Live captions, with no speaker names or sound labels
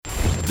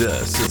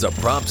This is a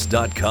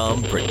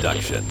Props.com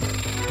production.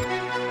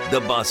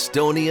 The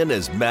Bostonian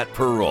is Matt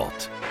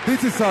Perrault.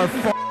 This is our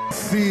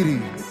city.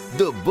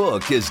 The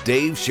book is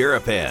Dave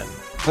Sharapan.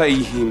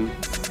 Pay him.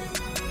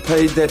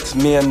 Pay that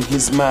man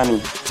his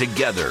money.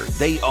 Together,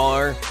 they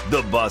are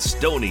the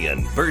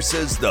Bostonian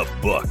versus the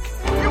book.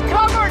 You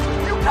covered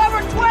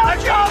 12.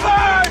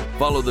 I covered.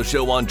 Follow the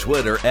show on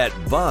Twitter at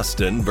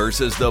Boston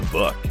versus the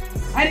book.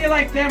 How do you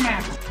like them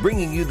apples?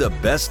 Bringing you the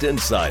best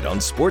insight on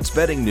sports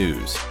betting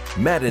news,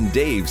 Matt and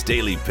Dave's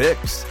daily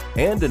picks,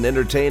 and an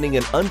entertaining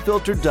and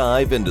unfiltered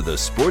dive into the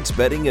sports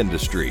betting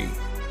industry.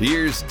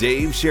 Here's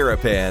Dave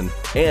Sharapan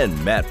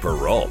and Matt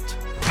Perrault.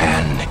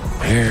 And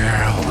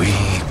here we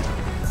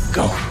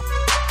go.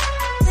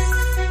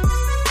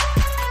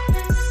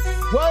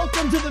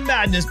 Welcome to the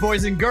madness,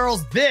 boys and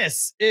girls.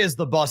 This is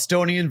the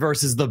Bostonian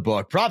versus the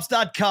book.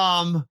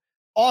 Props.com,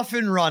 off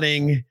and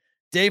running.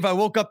 Dave, I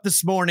woke up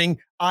this morning,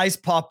 eyes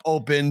pop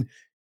open,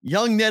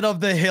 young Ned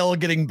of the Hill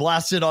getting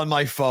blasted on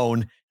my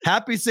phone.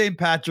 Happy St.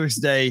 Patrick's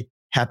Day.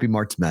 Happy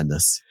March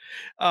Madness.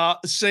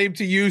 Same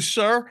to you,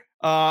 sir.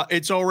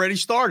 It's already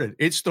started.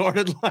 It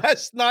started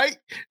last night.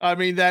 I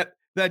mean, that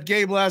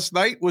game last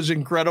night was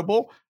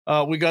incredible.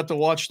 We got to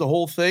watch the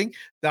whole thing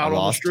down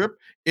on the strip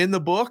in the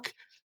book.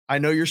 I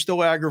know you're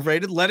still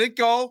aggravated. Let it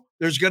go.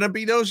 There's going to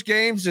be those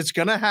games. It's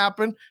going to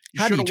happen.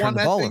 How do you turn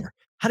the ball over?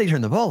 How do you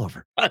turn the ball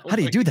over? How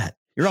do you do that?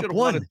 You're up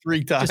one.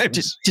 3 times.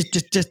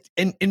 Just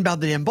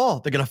inbound the damn ball.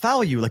 They're going to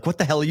foul you. Like, what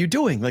the hell are you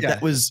doing? Like,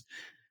 that was...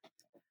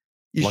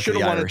 You should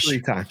have won it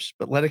 3 times,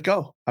 but let it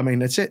go. I mean,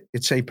 that's it.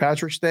 It's St.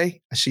 Patrick's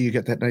Day. I see you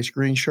got that nice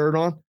green shirt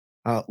on,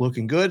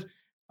 looking good.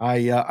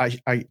 I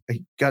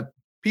got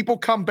people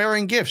come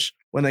bearing gifts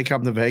when they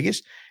come to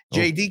Vegas.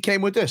 JD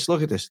came with this.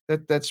 Look at this.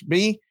 That's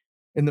me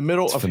in the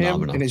middle of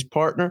him and his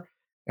partner.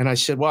 And I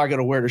said, well, I got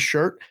to wear the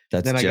shirt.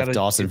 That's then Jeff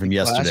Dawson from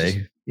yesterday.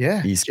 Glasses.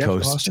 Yeah. East Jeff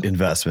Coast Dawson.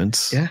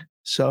 Investments. Yeah.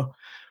 So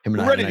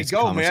we're ready to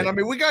go, man. I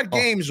mean, we got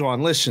games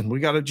on. Listen,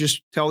 we got to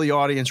just tell the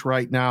audience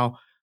right now,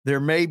 there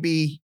may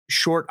be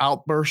short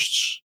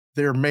outbursts.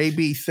 There may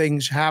be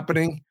things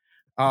happening.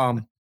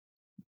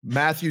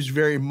 Matthew's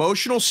very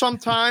emotional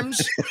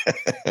sometimes.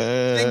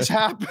 Things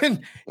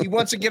happen. He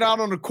wants to get out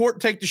on the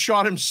court, take the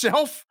shot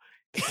himself.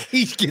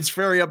 He gets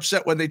very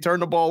upset when they turn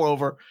the ball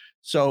over.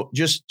 So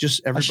just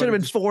everybody. I should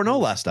have been 4-0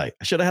 last night.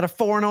 I should have had a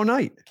 4-0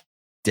 night.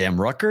 Damn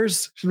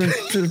Rutgers. Should have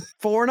been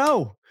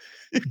 4-0.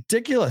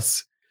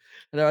 Ridiculous.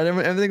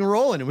 Everything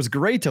rolling. It was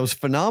great. It was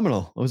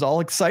phenomenal. I was all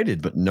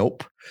excited, but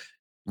nope.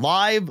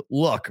 Live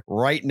look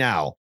right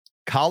now.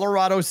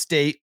 Colorado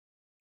State,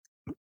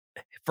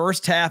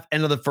 first half,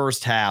 end of the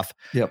first half.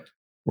 Yep.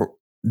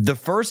 The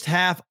first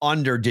half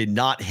under did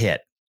not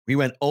hit. We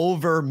went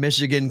over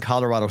Michigan,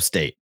 Colorado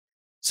State.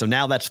 So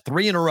now that's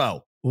 3 in a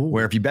row. Ooh.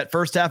 Where if you bet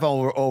first half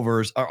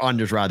overs or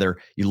unders rather,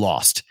 you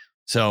lost.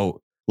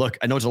 So look,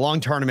 I know it's a long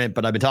tournament,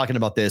 but I've been talking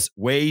about this.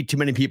 Way too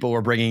many people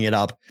were bringing it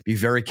up. Be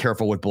very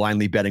careful with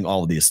blindly betting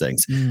all of these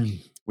things.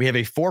 We have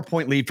a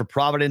 4-point lead for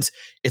Providence.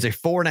 It's a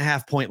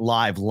 4.5-point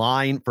live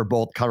line for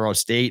both Colorado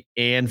State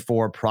and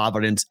for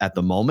Providence at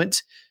the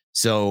moment.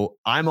 So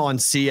I'm on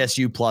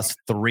CSU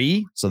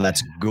 +3. So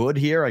that's good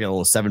here. I got a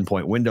little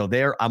 7-point window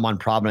there. I'm on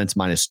Providence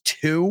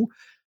 -2.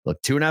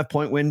 Look,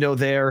 2.5-point window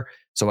there.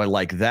 So I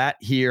like that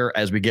here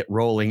as we get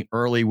rolling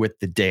early with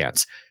the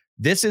dance.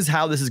 This is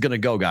how this is going to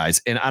go,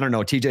 guys. And I don't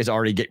know. TJ's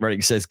already get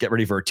ready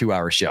for a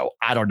 2-hour show.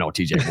 I don't know,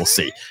 TJ. We'll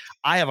see.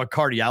 I have a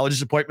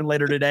cardiologist appointment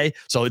later today.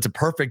 So it's a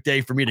perfect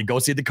day for me to go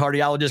see the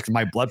cardiologist because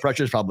my blood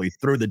pressure is probably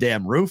through the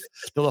damn roof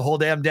through the whole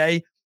damn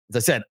day. As I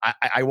said,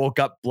 I woke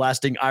up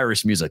blasting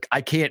Irish music. I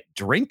can't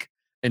drink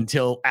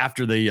until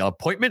after the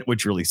appointment,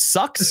 which really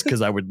sucks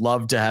because I would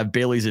love to have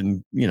Bailey's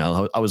and,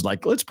 I was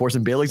like, let's pour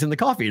some Bailey's in the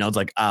coffee. And I was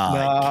like,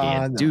 I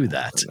can't do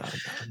that.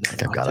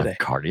 I've got a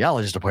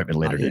cardiologist appointment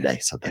later today.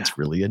 So that's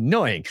really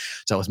annoying.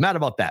 So I was mad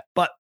about that.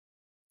 But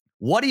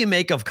what do you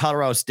make of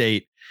Colorado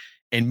State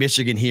and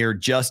Michigan here?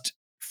 Just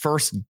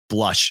first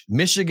blush.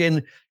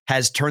 Michigan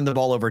has turned the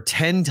ball over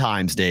 10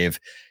 times, Dave.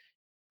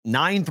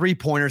 9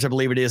 3-pointers, I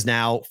believe it is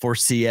now for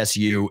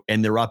CSU,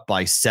 and they're up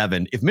by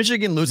 7. If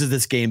Michigan loses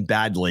this game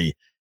badly,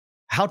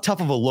 how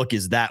tough of a look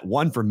is that?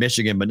 One for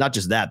Michigan, but not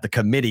just that, the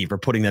committee for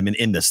putting them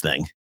in this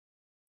thing.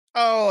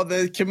 Oh,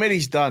 the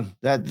committee's done.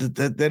 That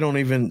they don't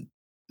even.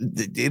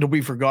 It'll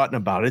be forgotten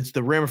about. It's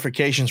the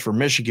ramifications for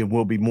Michigan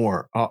will be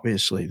more.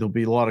 Obviously, there'll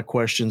be a lot of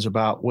questions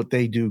about what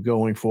they do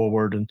going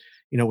forward, and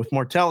with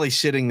Martelli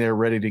sitting there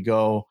ready to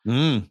go,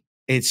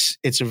 it's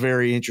a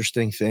very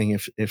interesting thing.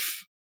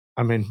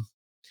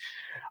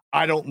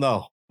 I don't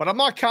know, but I'm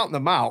not counting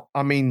them out.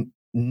 I mean,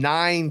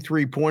 9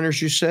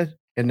 3-pointers you said,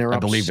 and they're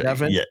up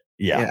 7.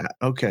 Yeah.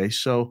 Okay.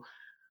 So,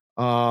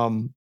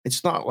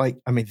 it's not like,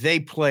 they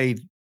played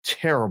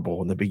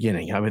terrible in the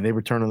beginning. They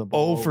were turning the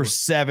ball 0 for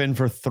 7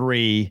 for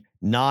 3,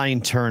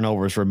 9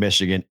 turnovers for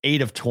Michigan,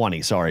 8 of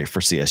 20. Sorry for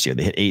CSU.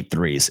 They hit 8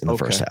 threes in the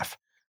first half.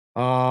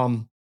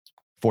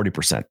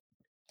 40%.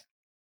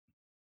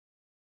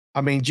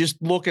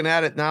 Just looking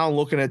at it now,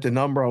 looking at the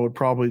number, I would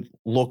probably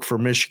look for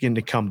Michigan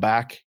to come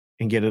back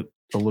and get it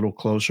a little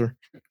closer.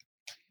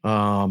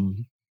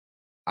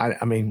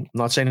 I mean, I'm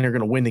not saying they're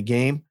going to win the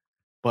game,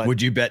 but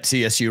would you bet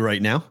CSU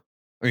right now?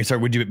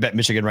 Would you bet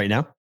Michigan right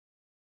now?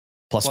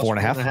 Plus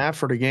 4.5? 4.5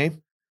 for the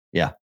game?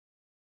 Yeah.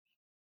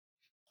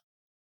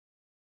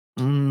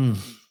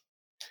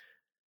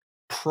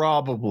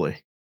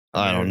 Probably.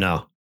 I don't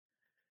know.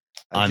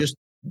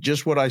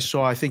 Just what I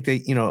saw. I think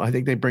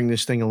they bring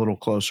this thing a little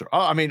closer.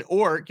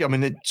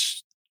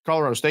 It's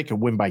Colorado State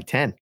could win by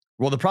 10.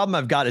 Well, the problem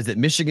I've got is that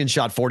Michigan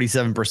shot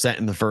 47%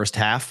 in the first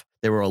half.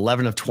 They were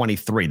 11 of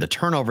 23. The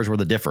turnovers were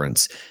the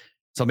difference.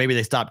 So maybe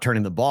they stopped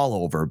turning the ball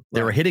over.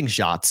 They were hitting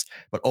shots,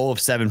 but 0 of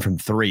 7 from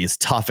 3 is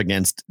tough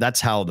against. That's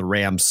how the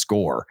Rams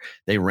score.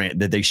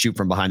 They shoot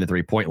from behind the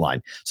 3-point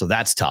line. So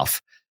that's tough.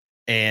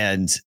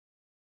 And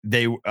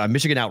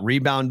Michigan out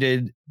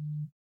rebounded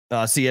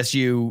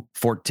CSU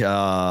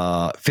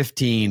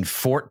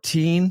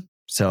 15-14.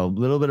 So a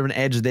little bit of an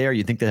edge there.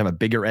 You think they have a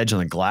bigger edge on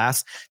the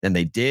glass than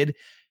they did.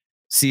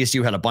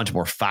 CSU had a bunch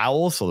more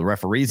fouls, so the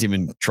referees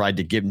even tried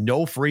to give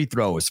no free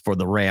throws for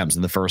the Rams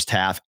in the first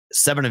half.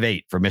 7 of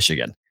 8 for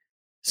Michigan.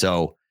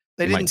 So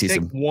they didn't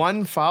take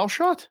one foul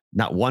shot?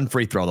 Not one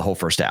free throw the whole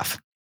first half.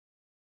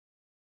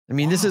 I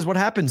mean, This is what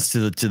happens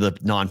to the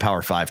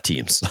non-Power 5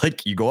 teams.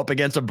 Like, you go up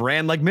against a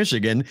brand like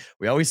Michigan.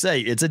 We always say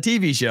it's a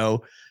TV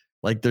show.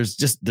 Like, there's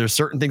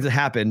certain things that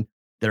happen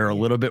that are a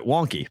little bit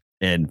wonky,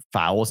 and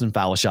fouls and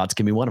foul shots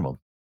can be one of them.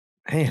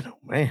 Man.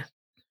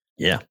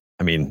 Yeah.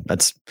 I mean,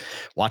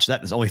 watch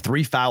that. There's only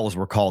 3 fouls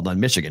were called on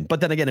Michigan.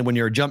 But then again, when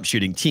you're a jump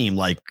shooting team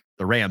like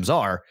the Rams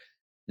are,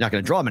 you're not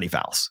going to draw many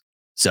fouls.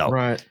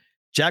 So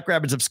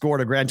Jackrabbits have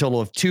scored a grand total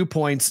of 2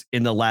 points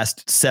in the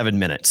last 7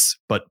 minutes,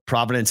 but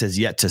Providence has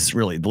yet to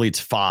really, the lead's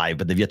 5,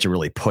 but they've yet to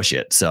really push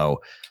it. So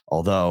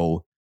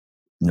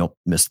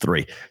missed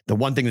 3. The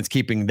one thing that's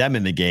keeping them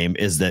in the game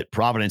is that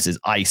Providence is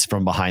ice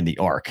from behind the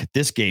arc.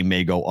 This game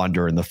may go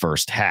under in the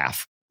first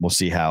half. We'll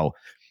see how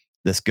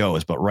this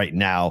goes. But right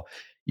now,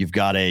 you've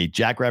got a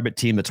Jackrabbit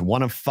team that's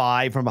 1 of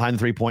 5 from behind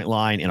the 3-point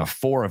line and a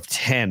 4 of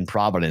 10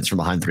 Providence from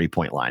behind the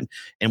 3-point line.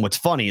 And what's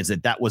funny is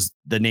that was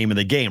the name of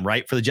the game,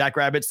 right? For the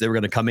Jackrabbits, they were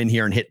going to come in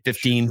here and hit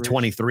 15,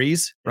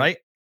 23s, right?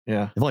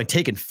 Yeah. They've only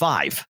taken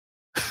 5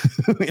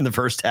 in the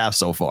first half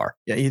so far.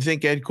 Yeah. You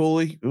think Ed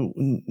Cooley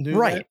knew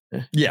right.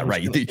 that? Yeah,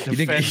 right. You think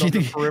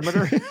the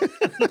perimeter?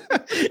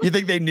 You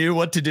think they knew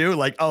what to do?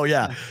 Like, oh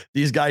yeah,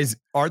 these guys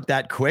aren't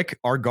that quick.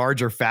 Our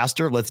guards are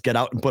faster. Let's get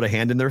out and put a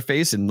hand in their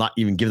face and not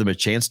even give them a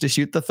chance to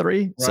shoot the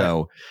 3. Right.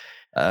 So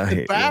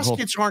the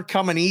baskets aren't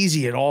coming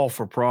easy at all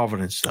for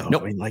Providence, though.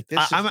 Nope. I mean, like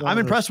this. I'm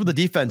impressed with the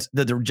defense,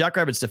 the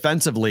Jackrabbits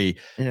defensively,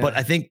 but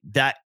I think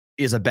that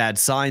is a bad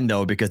sign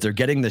though, because they're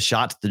getting the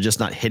shots, they're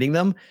just not hitting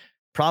them.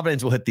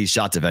 Providence will hit these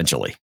shots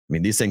eventually. I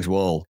mean, these things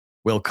will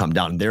come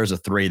down. And there's a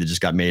 3 that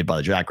just got made by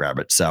the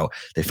Jackrabbits, so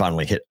they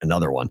finally hit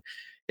another one.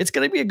 It's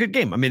going to be a good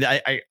game. I mean,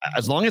 I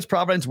as long as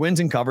Providence wins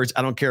and covers,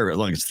 I don't care. As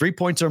long as 3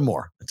 points or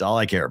more, that's all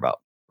I care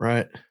about.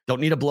 Right.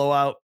 Don't need a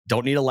blowout.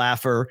 Don't need a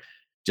laugher.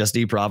 Just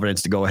need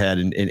Providence to go ahead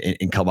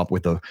and come up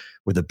with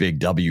a big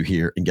W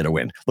here and get a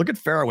win. Look at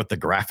Farrah with the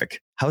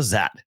graphic. How's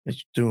that?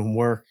 It's doing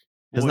work.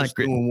 Isn't that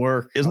great? Doing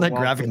work. Isn't that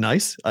graphic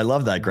nice? I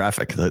love that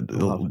graphic. The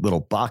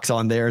little box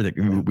on there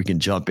that we can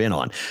jump in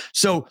on.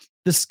 So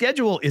the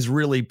schedule is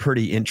really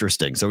pretty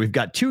interesting. So we've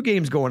got 2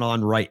 games going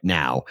on right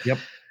now. Yep.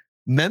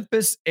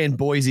 Memphis and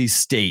Boise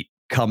State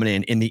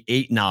coming in the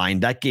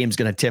 8-9. That game's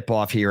going to tip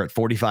off here at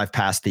 45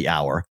 past the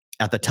hour.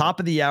 At the top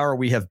of the hour,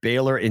 we have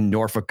Baylor and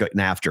Norfolk getting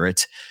after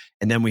it.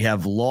 And then we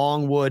have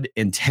Longwood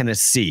and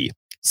Tennessee.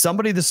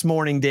 Somebody this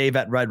morning, Dave,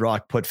 at Red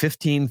Rock put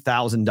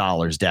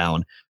 $15,000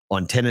 down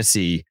on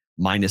Tennessee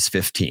minus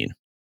 15.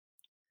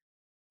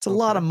 It's a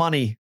lot of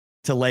money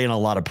to lay in a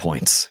lot of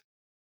points.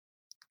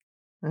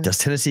 Does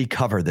Tennessee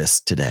cover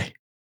this today?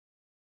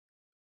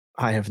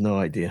 I have no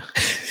idea.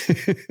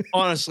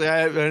 Honestly,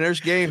 there's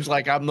games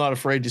like I'm not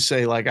afraid to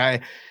say, like I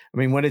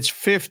mean, when it's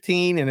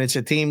 15 and it's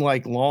a team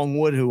like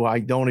Longwood, who I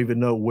don't even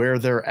know where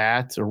they're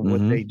at or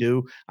what they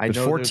do. I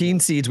know 14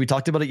 seeds. We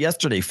talked about it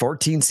yesterday.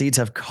 14 seeds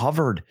have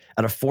covered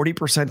at a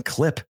 40%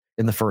 clip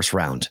in the first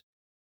round.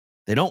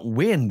 They don't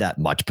win that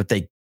much, but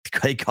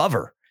they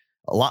cover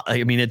a lot.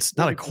 I mean, it's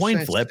not a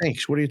coin flip.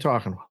 Thanks. What are you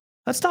talking about?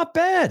 That's not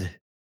bad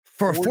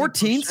for a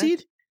 14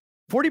 seed.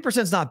 40%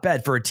 is not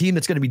bad for a team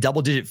that's going to be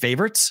double-digit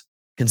favorites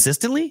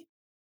consistently.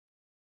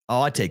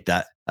 Oh, I take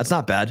that. That's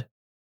not bad.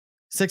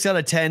 6 out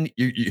of 10.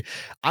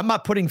 I'm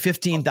not putting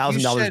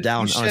 $15,000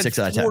 down on a 6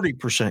 out of 10.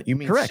 40%. You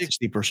mean correct?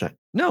 60%?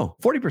 No,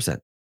 40%.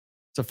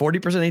 It's a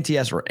 40%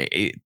 ATS.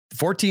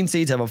 14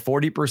 seeds have a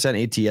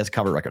 40% ATS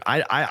cover record.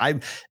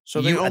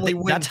 So they only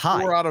win that's 4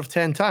 high. out of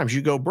 10 times.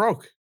 You go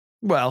broke.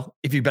 Well,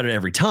 if you bet it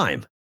every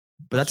time,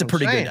 but that's a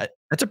pretty good.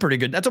 That's a pretty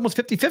good. That's almost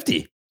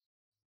 50-50.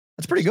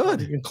 That's pretty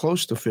good. Even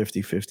close to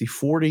 50-50.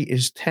 40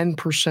 is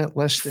 10%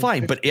 less than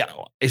fine, 50. but yeah,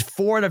 it's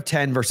 4 out of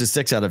 10 versus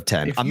 6 out of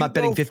 10. If I'm not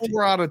betting 50.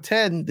 4 out of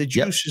 10, the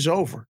juice is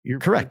over. You're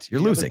correct.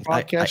 You're losing.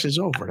 Podcast is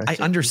over. I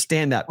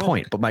understand that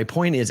point, but my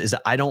point is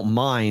that I don't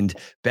mind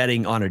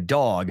betting on a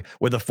dog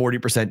with a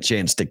 40%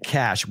 chance to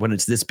cash when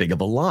it's this big of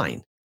a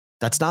line.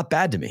 That's not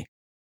bad to me.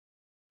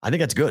 I think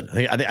that's good.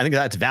 I think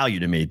that's value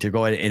to me to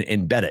go ahead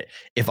and bet it.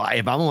 If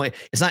I'm only,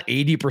 it's not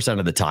 80%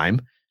 of the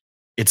time,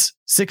 it's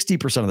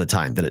 60% of the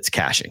time that it's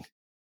cashing.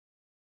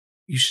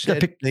 You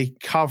said they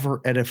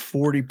cover at a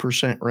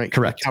 40% rate.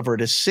 Correct. They cover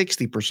at a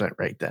 60%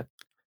 rate then.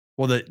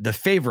 Well, the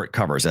favorite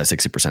covers at a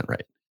 60%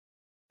 rate.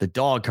 The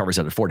dog covers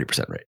at a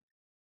 40% rate.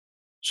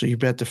 So you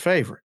bet the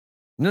favorite?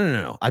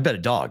 No. I bet a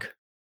dog.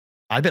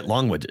 I bet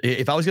Longwood.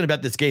 If I was going to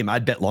bet this game,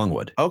 I'd bet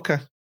Longwood. Okay.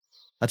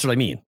 That's what I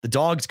mean. The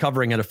dog's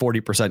covering at a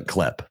 40%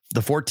 clip.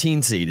 The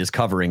 14 seed is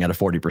covering at a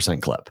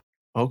 40% clip.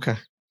 Okay.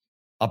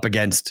 Up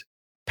against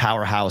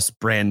powerhouse,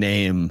 brand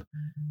name,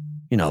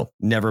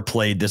 never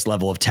played this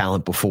level of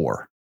talent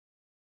before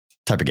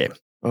type of game.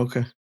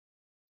 Okay.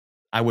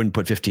 I wouldn't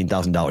put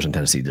 $15,000 in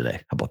Tennessee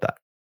today. How about that?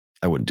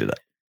 I wouldn't do that.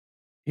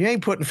 You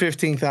ain't putting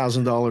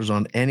 $15,000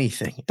 on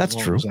anything. That's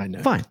true. I know.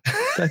 Fine.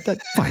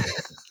 Fine.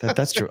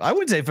 That's true. I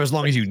wouldn't say for as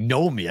long as you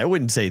know me. I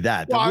wouldn't say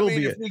that. Well,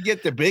 if we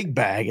get the big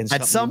bag, and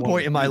at some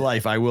point in my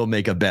life, I will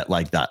make a bet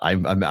like that.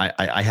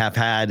 I have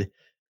had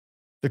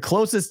the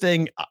closest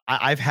thing.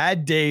 I've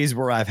had days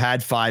where I've had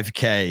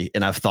 5K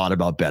and I've thought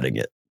about betting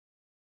it.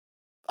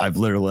 I've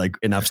literally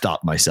and I've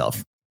stopped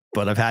myself.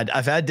 But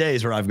I've had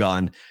days where I've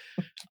gone,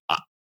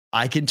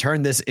 I can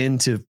turn this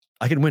into,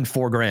 I can win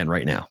 $4,000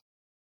 right now.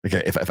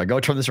 Okay. If I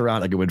go turn this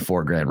around, I can win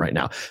 $4,000 right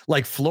now.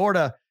 Like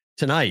Florida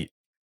tonight,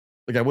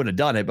 like I wouldn't have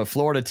done it, but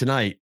Florida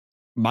tonight,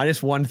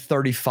 minus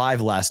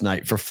 135 last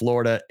night for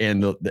Florida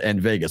and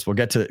Vegas. We'll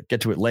get to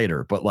it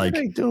later, but like,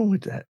 what are you doing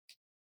with that?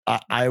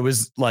 I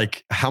was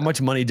like, how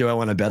much money do I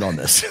want to bet on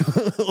this?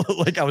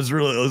 Like I was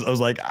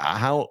like,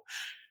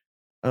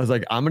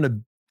 I'm going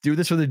to do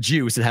this for the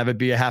juice and have it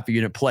be a half a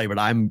unit play, but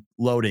I'm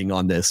loading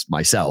on this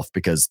myself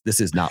because this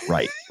is not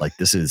right. Like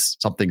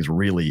something's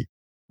really,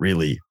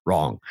 really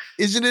wrong.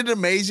 Isn't it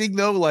amazing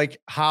though? Like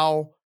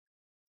how,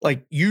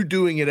 like you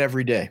doing it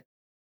every day,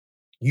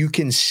 you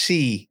can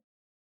see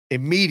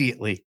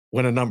immediately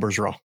when a number's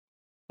wrong.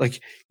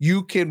 Like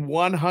you can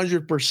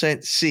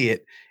 100% see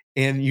it.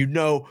 And you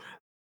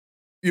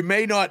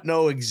may not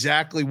know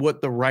exactly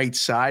what the right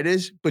side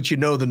is, but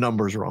the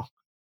number's wrong.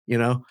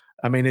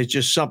 I mean, it's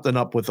just something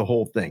up with the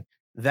whole thing.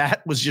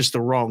 That was just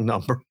the wrong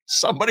number.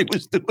 Somebody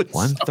was doing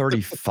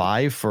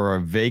 135 for a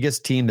Vegas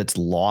team that's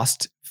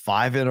lost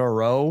 5 in a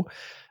row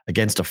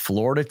against a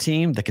Florida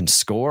team that can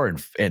score.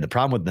 And the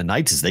problem with the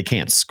Knights is they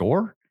can't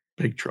score.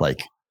 Big trouble.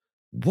 Like,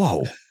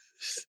 whoa.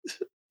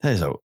 That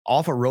is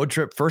off a road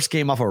trip. First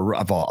game off a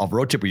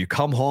road trip where you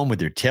come home with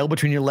your tail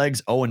between your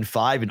legs,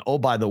 0-5. And oh,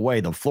 by the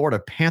way, the Florida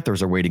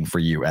Panthers are waiting for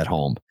you at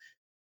home.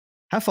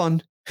 Have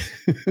fun.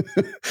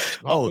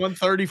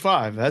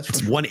 135.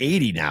 It's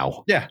 180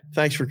 now. Yeah.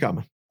 Thanks for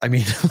coming. I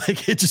mean,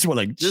 like it just went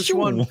like this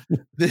one.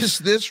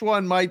 This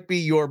one might be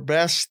your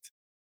best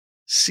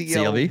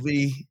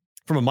CLV.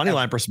 From a money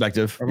line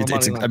perspective.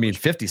 I mean,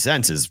 50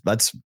 cents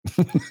that's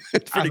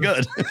pretty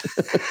good.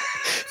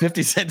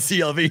 50 cent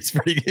CLV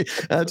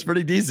is that's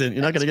pretty decent.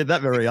 You're not going to get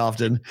that very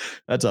often.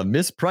 That's a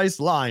mispriced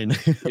line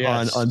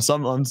on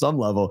some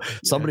level. Yeah.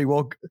 Somebody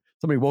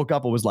woke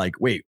up and was like,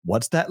 wait,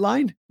 what's that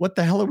line? What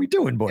the hell are we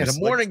doing, boys? And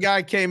a morning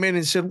guy came in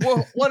and said,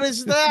 well, what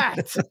is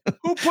that?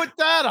 Who put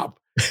that up?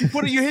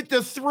 You hit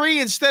the 3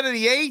 instead of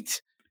the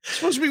 8? It's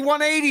supposed to be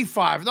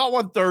 185, not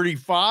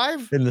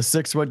 135. In the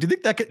 6 one. Do you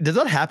think does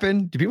that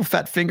happen? Do people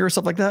fat finger or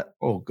stuff like that?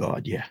 Oh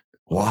God, yeah.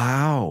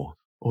 Wow.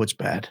 Oh, it's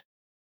bad.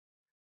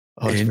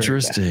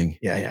 Interesting.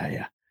 Bad.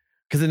 Yeah.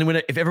 Because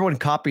then if everyone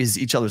copies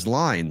each other's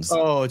lines,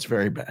 it's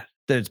very bad.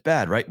 Then it's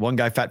bad, right? One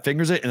guy fat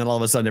fingers it, and then all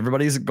of a sudden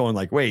everybody's going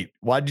like, "Wait,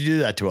 why'd you do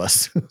that to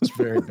us?" It's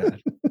very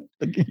bad.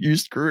 Like, you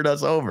screwed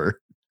us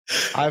over.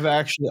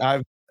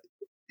 I've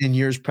in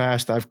years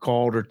past, I've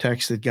called or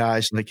texted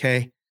guys like,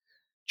 "Hey,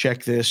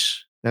 check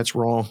this. That's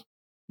wrong.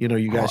 You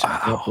guys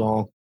have it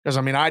wrong." Because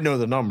I mean, I know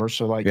the number,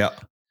 so like, yeah,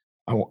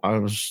 I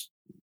was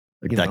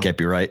like that can't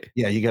be right.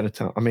 Yeah, you got to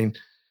tell. I mean,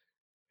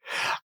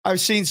 I've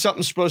seen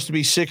something supposed to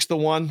be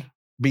 6-1,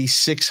 be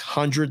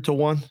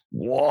 600-1.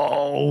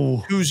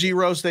 Whoa! 2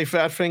 zeros they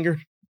fat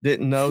fingered.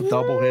 Didn't know,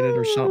 double hit it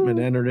or something and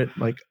entered it.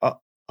 Like,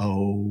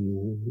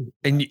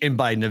 And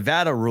by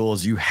Nevada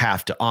rules, you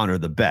have to honor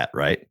the bet,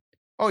 right?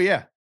 Oh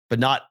yeah, but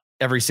not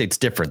every state's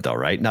different though,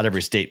 right? Not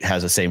every state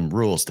has the same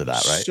rules to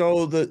that, right?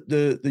 So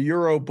the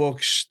Euro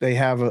books, they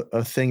have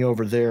a thing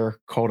over there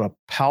called a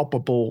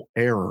palpable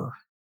error.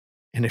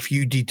 And if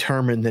you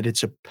determine that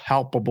it's a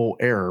palpable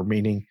error,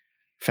 meaning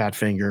fat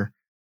finger,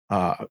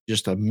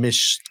 just a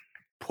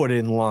put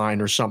in line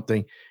or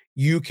something,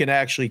 you can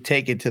actually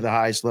take it to the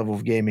highest level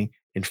of gaming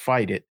and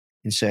fight it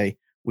and say,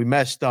 we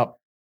messed up.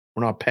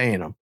 We're not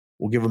paying him.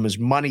 We'll give him his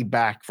money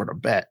back for the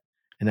bet.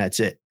 And that's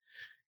it.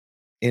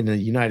 In the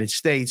United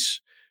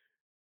States,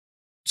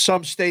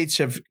 some states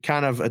have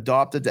kind of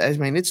adopted that. I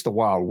mean, it's the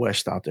Wild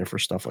West out there for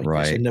stuff like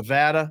this. In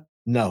Nevada,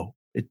 no.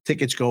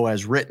 Tickets go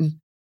as written.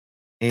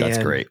 And that's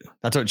great.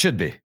 That's what it should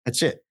be.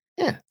 That's it.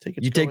 Yeah.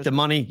 You take the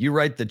money, you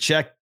write the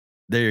check.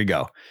 There you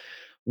go.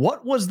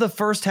 What was the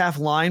first half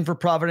line for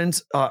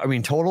Providence?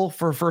 Total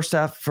for first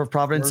half for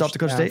Providence, South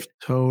Dakota State?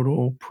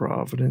 Total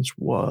Providence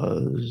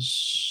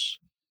was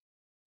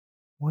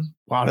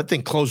Wow, that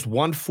thing closed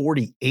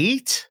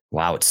 148.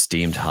 Wow, it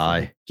steamed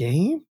high.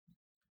 Game?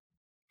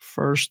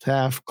 First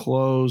half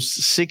closed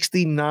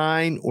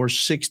 69 or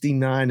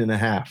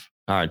 69.5.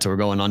 All right, so we're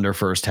going under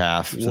first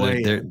half.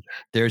 So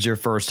there's your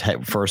first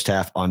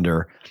half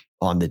under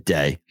on the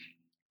day.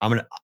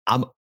 I'm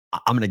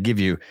gonna give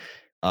you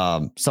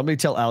somebody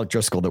tell Alec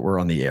Driscoll that we're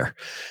on the air.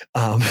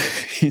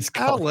 He's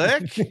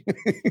Alec.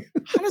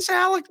 How does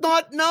Alec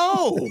not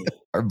know?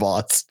 Our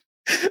boss.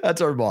 That's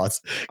our boss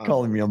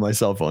calling me on my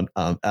cell phone.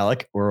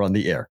 Alec, we're on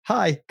the air.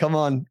 Hi, come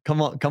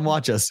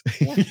watch us.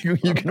 you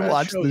can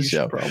watch the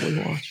show. Probably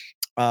watch.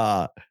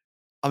 I'm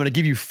going to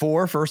give you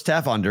 4 first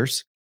half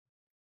unders.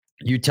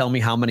 You tell me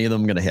how many of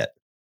them I'm going to hit.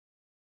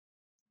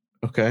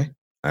 Okay.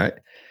 All right.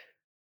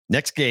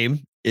 Next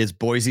game is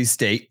Boise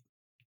State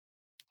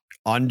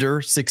under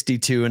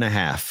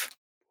 62.5.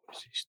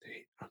 Boise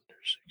State under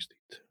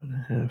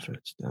 62.5.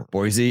 That's down.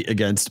 Boise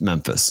against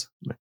Memphis.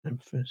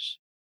 Memphis.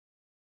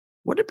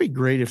 Wouldn't it be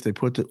great if they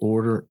put the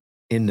order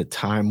in the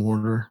time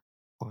order?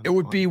 It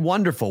would be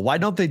wonderful. Why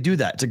don't they do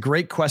that? It's a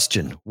great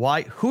question.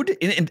 Why?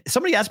 And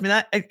somebody asked me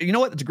that. You know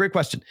what? It's a great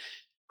question.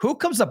 Who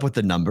comes up with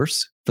the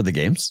numbers for the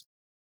games?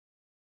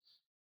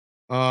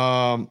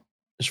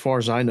 As far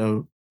as I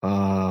know,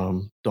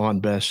 Don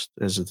Best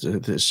as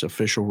this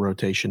official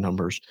rotation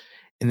numbers,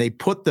 and they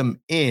put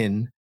them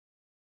in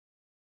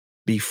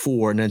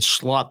before and then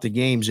slot the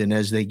games in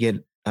as they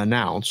get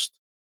announced.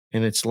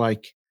 And it's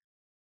like,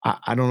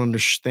 I don't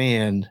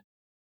understand.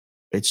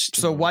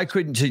 So why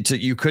couldn't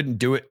you couldn't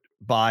do it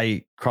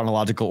by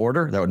chronological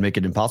order? That would make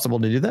it impossible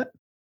to do that.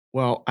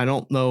 Well, I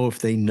don't know if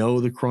they know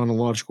the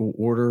chronological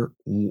order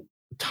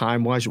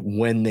time-wise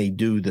when they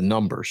do the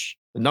numbers.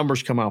 The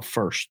numbers come out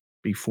first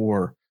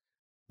before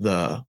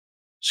the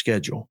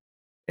schedule.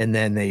 And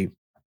then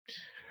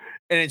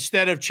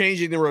instead of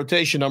changing the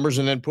rotation numbers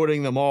and then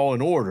putting them all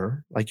in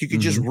order, like you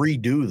could just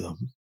redo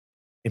them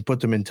and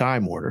put them in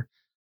time order.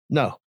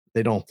 No,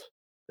 they don't.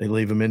 They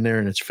leave them in there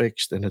and it's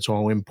fixed and it's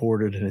all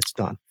imported and it's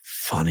done.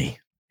 Funny.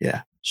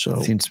 Yeah. So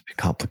it seems to be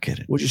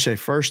complicated. What'd you say?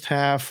 First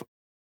half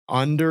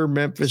under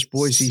Memphis,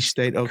 Boise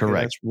State. Okay,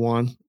 correct. That's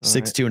 1.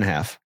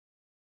 62.5.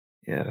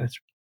 Yeah, that's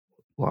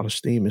a lot of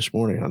steam this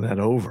morning on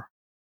that over.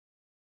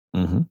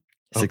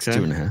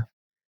 62.5.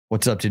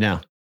 What's up to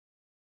now?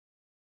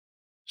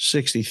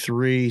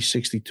 63,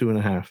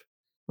 62.5.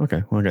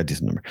 Okay. Well, I got a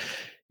decent number.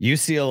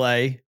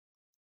 UCLA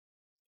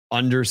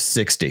under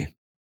 60.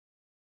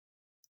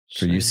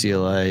 For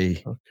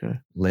UCLA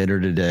later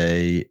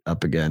today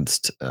up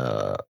against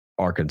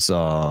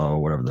Arkansas,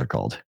 whatever they're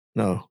called.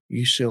 No,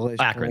 UCLA.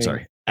 Akron,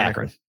 sorry.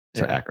 Akron.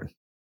 Yeah. Akron.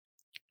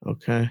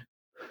 Okay.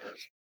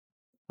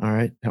 All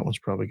right. That one's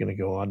probably going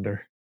to go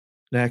under.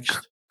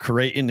 Next.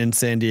 Creighton and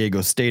San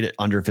Diego State at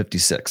under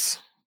 56.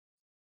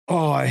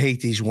 Oh, I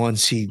hate these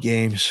 1-seed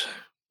games.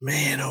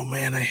 Man, oh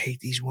man, I hate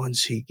these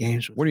 1-seed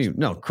games. What do you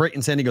know?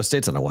 Creighton, San Diego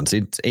State's on a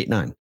 1-seed. It's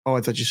 8-9. Oh,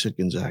 I thought you said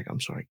Gonzaga.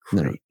 I'm sorry.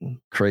 Creighton. No,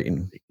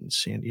 Creighton.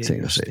 San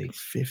Diego State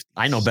 50.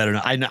 I know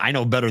better. I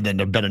know better than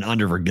to bet an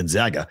under for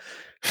Gonzaga.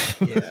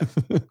 Yeah.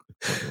 I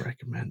would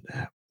recommend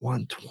that.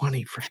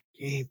 120 for the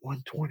game.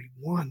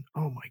 121.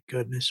 Oh my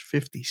goodness.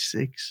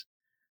 56.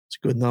 It's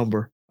a good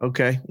number.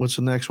 Okay. What's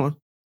the next one?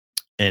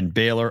 And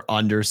Baylor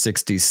under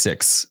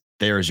 66.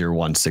 There's your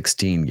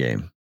 116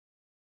 game.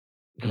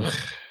 Ugh.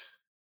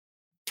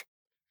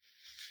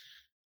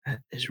 That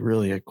is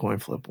really a coin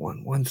flip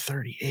one.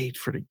 138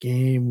 for the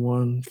game.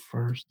 1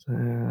 first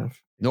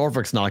half.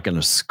 Norfolk's not going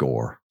to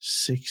score.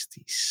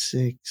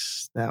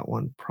 66. That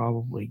one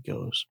probably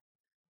goes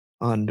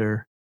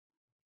under.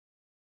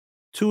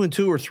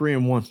 2-2 or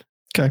 3-1.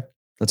 Okay.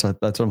 That's what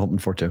I'm hoping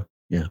for too.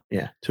 Yeah.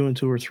 Yeah.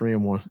 2-2 or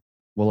 3-1.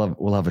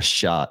 We'll have a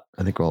shot.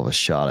 I think we'll have a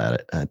shot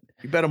at it.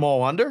 You bet them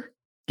all under?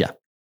 Yeah.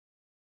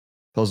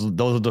 Those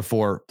are the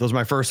 4. Those are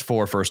my first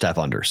 4 first half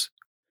unders.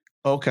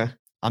 Okay.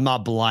 I'm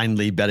not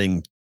blindly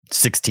betting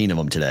 16 of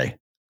them today.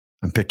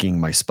 I'm picking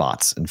my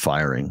spots and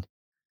firing.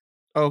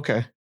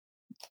 Okay.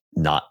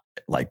 Not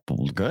like,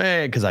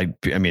 because I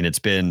mean, it's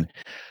been,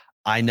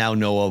 I now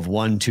know of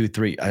 1, 2,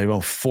 3, I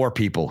know 4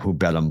 people who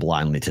bet them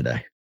blindly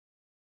today.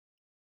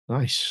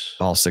 Nice.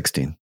 All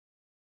 16.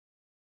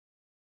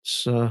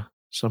 So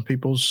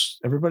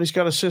everybody's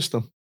got a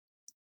system.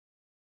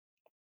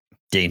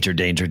 Danger,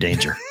 danger,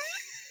 danger.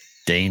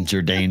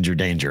 Danger, danger,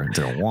 danger.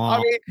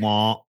 Wah,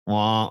 wah,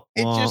 wah,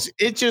 wah.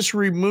 It just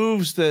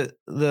removes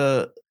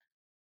the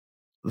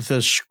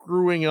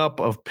screwing up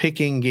of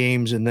picking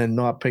games and then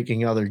not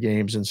picking other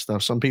games and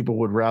stuff. Some people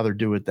would rather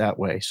do it that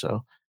way,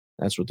 so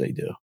that's what they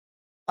do.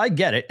 I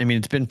get it. I mean,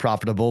 it's been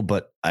profitable,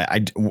 but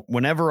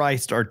whenever I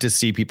start to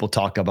see people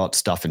talk about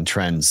stuff and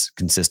trends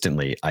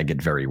consistently, I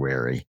get very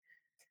wary,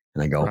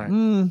 and I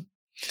go,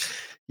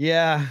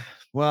 yeah,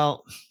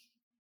 well,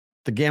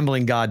 the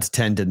gambling gods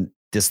tend to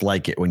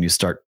dislike it when you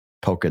start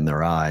poking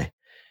their eye,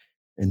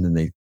 and then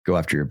they go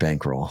after your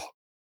bankroll.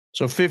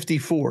 So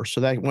 54.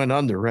 So that went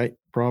under, right?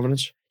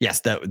 Providence?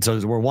 Yes. So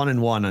we're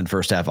 1-1 on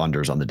first half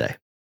unders on the day.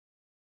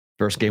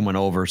 First game went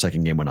over,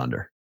 second game went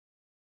under.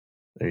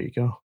 There you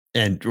go.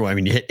 And I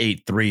mean, you hit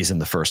 8 threes in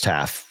the first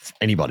half.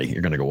 Anybody,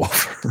 you're going to go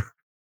over.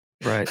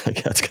 Right.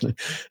 Like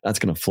that's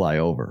gonna fly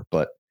over.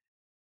 But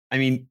I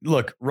mean,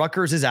 look,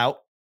 Rutgers is out.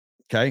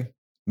 Okay.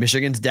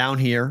 Michigan's down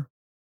here.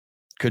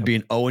 Could be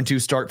an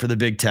 0-2 start for the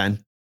Big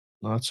Ten.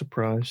 Not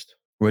surprised.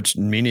 Which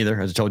me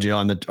neither. As I told you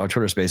on our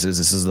Twitter spaces,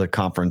 this is the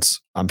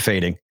conference I'm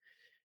fading.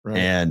 Right.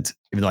 And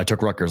even though I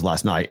took Rutgers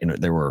last night and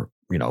they were,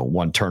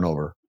 one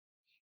turnover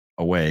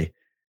away.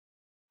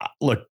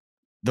 Look,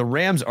 the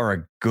Rams are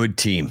a good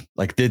team.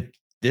 Like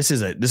this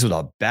was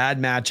a bad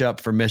matchup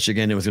for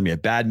Michigan. It was going to be a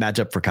bad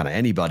matchup for kind of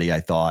anybody, I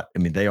thought. I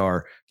mean, they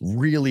are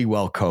really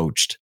well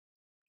coached.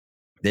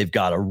 They've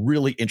got a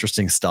really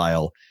interesting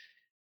style.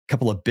 A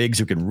couple of bigs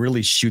who can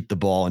really shoot the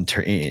ball and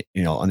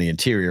on the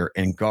interior,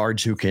 and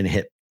guards who can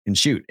hit and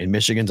shoot. And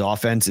Michigan's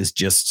offense is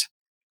just,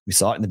 we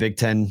saw it in the Big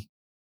Ten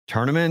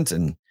tournament.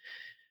 And,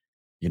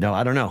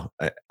 I don't know.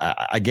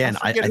 I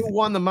forget who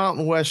won the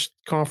Mountain West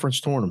Conference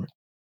tournament.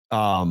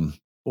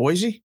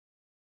 Boise?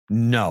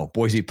 No,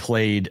 Boise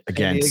played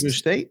against San Diego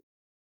State.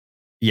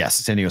 Yes,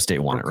 San Diego State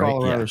won it, right?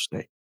 Colorado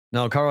State.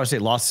 No, Colorado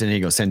State lost to San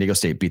Diego. San Diego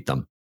State beat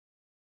them.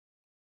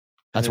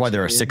 That's why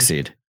they're a 6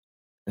 seed.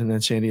 And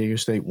then San Diego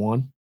State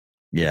won.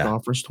 Yeah, the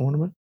conference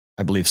tournament.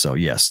 I believe so.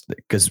 Yes,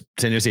 because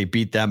San Diego State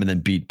beat them and then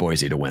beat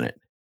Boise to win it.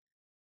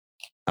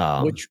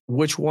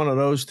 Which one of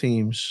those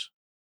teams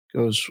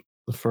goes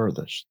the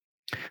furthest?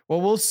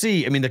 Well, we'll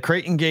see. I mean, the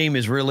Creighton game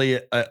is really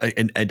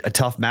a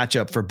tough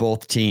matchup for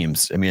both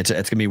teams. I mean, it's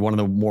going to be one of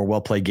the more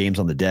well-played games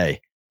on the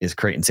day is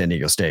Creighton San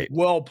Diego State.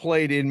 Well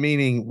played in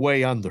meaning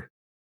way under.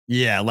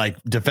 Yeah, like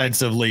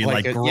defensively,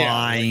 like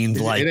grind.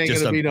 Yeah, like it ain't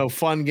going to be no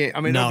fun game. I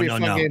mean, it'll be a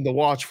fun game to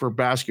watch for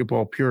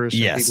basketball purists.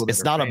 Yes,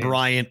 it's not a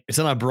Bryant. It's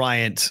not a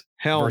Bryant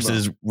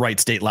versus Wright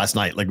State last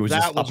night. Like it was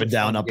just up and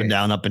down, up and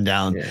down, up and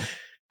down. Yeah.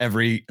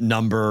 Every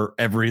number,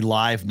 every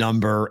live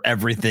number,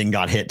 everything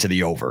got hit to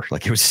the over.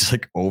 Like it was just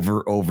like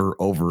over.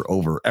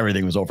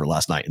 Everything was over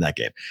last night in that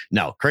game.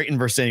 Now, Creighton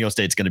versus San Diego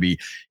State is going to be,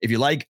 if you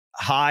like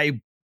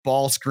high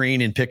ball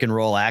screen and pick and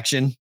roll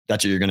action,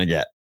 that's what you're going to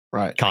get.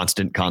 Right.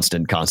 Constant,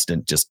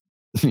 just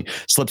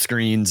slip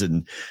screens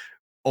and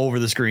over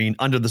the screen,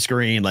 under the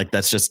screen. Like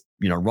that's just,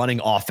 running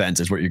offense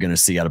is what you're going to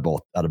see out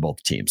of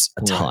both teams.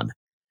 A ton.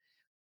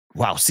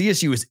 Wow.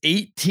 CSU is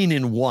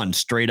 18-1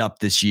 straight up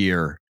this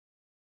year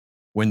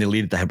when they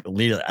lead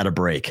at a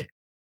break.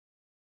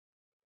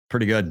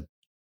 Pretty good.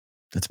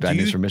 That's bad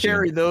news for Michigan.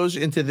 Carry those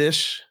into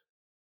this?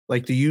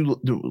 Like,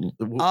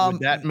 would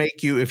that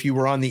make you, if you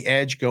were on the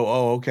edge, go,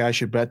 oh, okay, I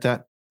should bet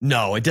that?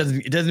 No, it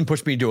doesn't. It doesn't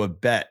push me to a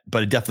bet,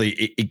 but it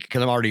definitely,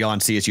 because I'm already on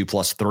CSU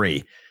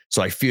 +3.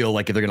 So I feel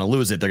like if they're going to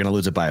lose it, they're going to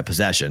lose it by a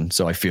possession.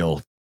 So I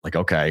feel like,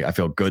 okay, I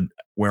feel good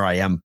where I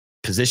am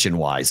position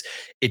wise.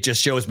 It just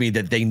shows me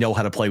that they know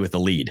how to play with the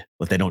lead.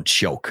 Like they don't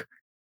choke.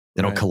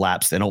 They don't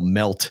collapse. They don't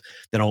melt.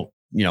 They don't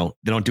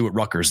do what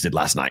Rutgers did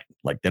last night.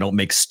 Like they don't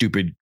make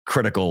stupid,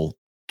 critical,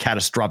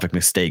 catastrophic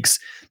mistakes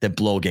that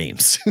blow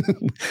games.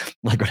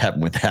 Like what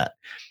happened with that.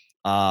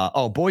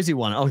 Boise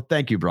won. Oh,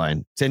 thank you,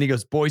 Brian.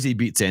 Boise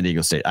beat San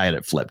Diego State. I had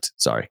it flipped.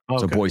 Sorry. Okay.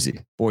 So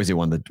Boise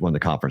won the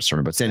conference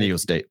tournament, but San Diego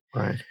State.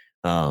 Right.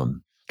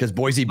 Because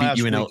Boise beat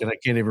UNLV. And I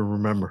can't even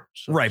remember.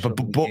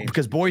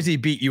 Because Boise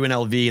beat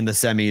UNLV in the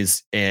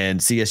semis and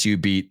CSU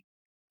beat,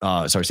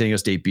 San Diego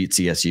State beat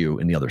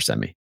CSU in the other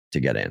semi to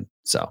get in.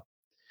 So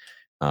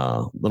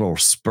little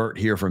spurt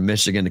here from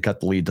Michigan to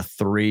cut the lead to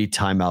 3.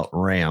 Timeout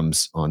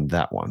Rams on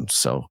that one.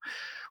 So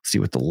see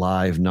what the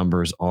live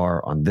numbers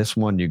are on this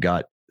one. You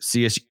got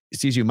CSU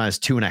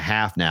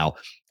 -2.5 now.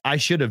 I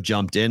should have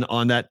jumped in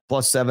on that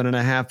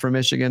 +7.5 for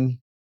Michigan,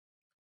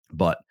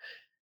 but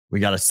we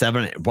got a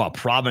 7. Well,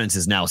 Providence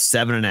is now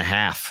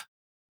 7.5.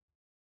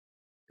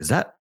 Is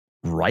that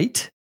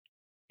right?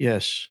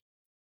 Yes.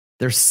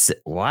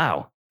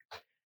 Wow.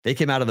 They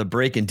came out of the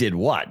break and did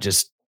what?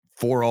 Just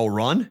 4-0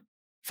 run?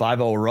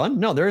 5-0 run?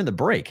 No, they're in the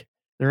break.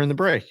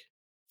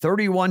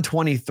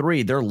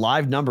 31-23. Their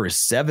live number is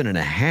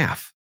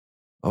 7.5.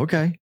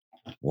 Okay.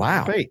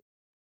 Wow. Wait.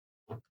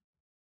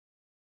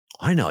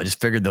 I know. I just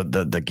figured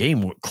the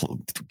game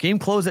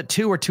closed at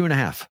 2 or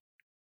 2.5.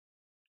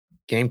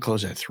 Game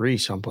closed at 3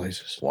 some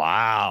places.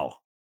 Wow.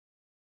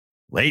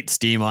 Late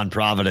steam on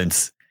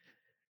Providence.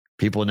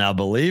 People now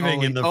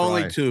believing in the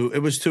only 2. It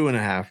was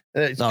 2.5.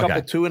 It's a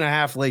couple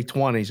 2.5 late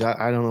 20s.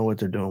 I don't know what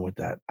they're doing with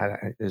that.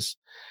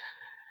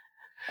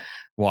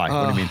 Why?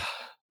 What do you mean?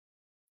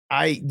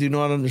 I do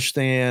not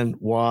understand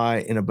why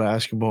in a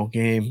basketball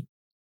game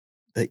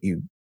that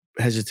you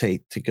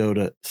hesitate to go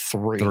to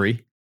 3.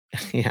 3?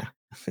 Yeah.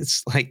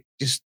 It's like,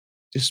 just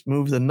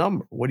move the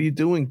number. What are you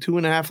doing?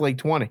 2.5 late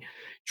 20.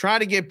 Try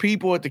to get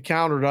people at the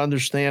counter to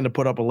understand to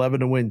put up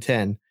 11 to win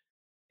 10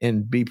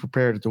 and be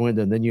prepared at the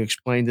window. And then you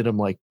explain to them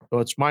like, oh,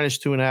 it's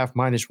 -2.5,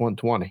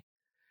 -120.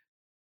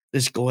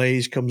 This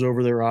glaze comes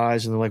over their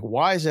eyes and they're like,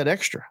 why is that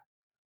extra?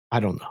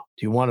 I don't know.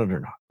 Do you want it or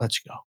not? Let's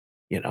go.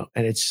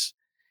 And it's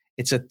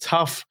a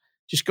tough,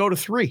 just go to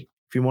 3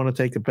 if you want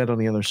to take the bet on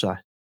the other side.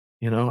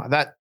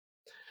 That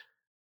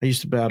I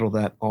used to battle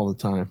that all the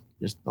time.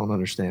 Just don't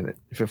understand it.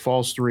 If it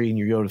falls 3 and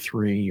you go to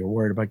 3, you're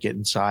worried about getting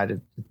inside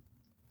it.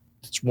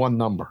 It's one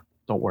number.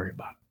 Don't worry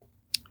about it.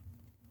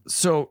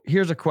 So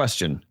here's a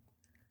question.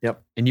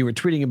 Yep. And you were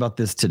tweeting about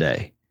this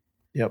today.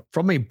 Yep.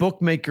 From a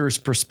bookmaker's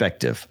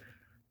perspective,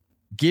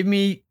 give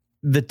me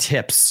the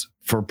tips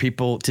for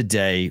people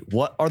today.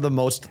 What are the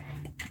most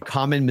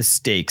common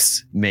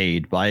mistakes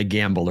made by a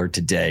gambler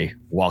today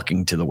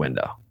walking to the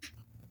window?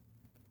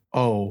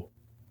 Oh,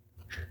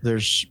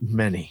 there's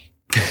many.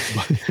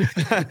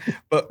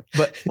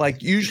 but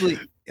like usually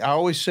I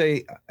always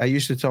say, I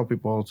used to tell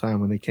people all the time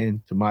when they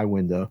came to my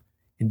window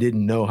and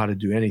didn't know how to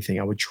do anything,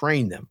 I would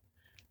train them.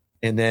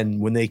 And then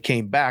when they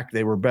came back,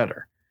 they were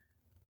better.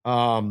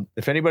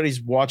 If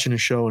anybody's watching a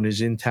show and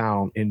is in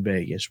town in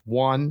Vegas,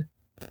 one,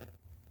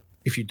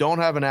 if you don't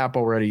have an app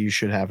already, you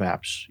should have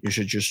apps. You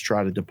should just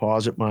try to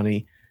deposit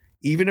money,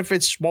 even if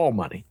it's small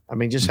money. I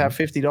mean, just have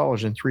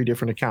 $50 in 3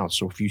 different accounts.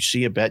 So if you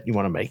see a bet, you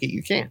want to make it,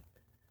 you can.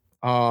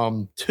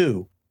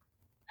 2,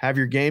 have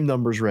your game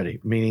numbers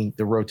ready, meaning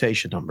the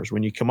rotation numbers.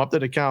 When you come up to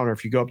the counter,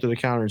 if you go up to the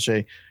counter and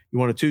say, you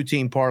want a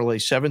 2-team parlay,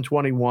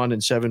 721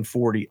 and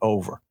 740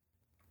 over.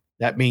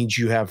 That means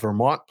you have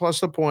Vermont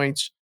plus the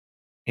points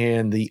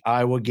and the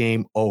Iowa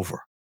game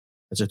over.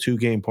 That's a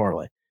 2-game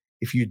parlay.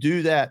 If you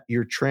do that,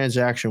 your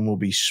transaction will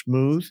be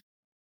smooth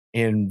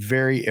and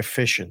very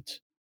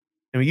efficient.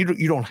 I mean,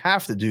 you don't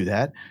have to do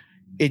that.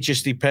 It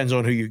just depends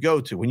on who you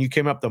go to. When you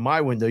came up to my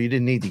window, you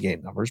didn't need the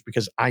game numbers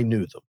because I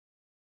knew them.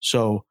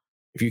 So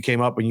if you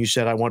came up and you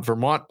said, I want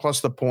Vermont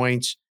plus the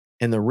points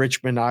and the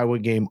Richmond Iowa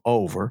game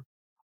over,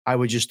 I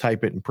would just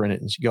type it and print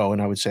it and go.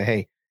 And I would say,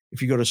 hey,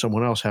 if you go to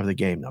someone else, have the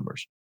game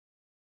numbers.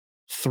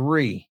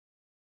 3,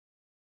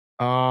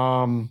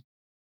 kind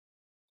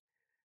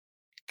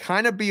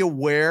of be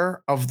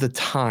aware of the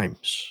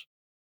times.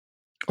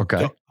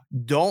 Okay.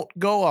 Don't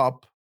go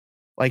up.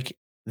 Like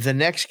the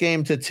next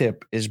game to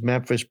tip is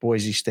Memphis,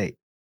 Boise State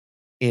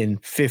in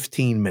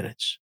 15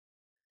 minutes.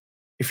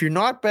 If you're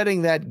not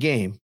betting that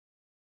game,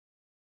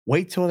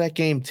 wait till that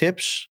game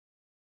tips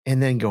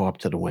and then go up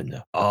to the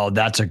window. Oh,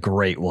 that's a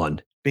great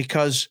one.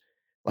 Because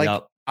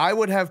I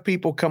would have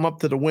people come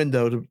up to the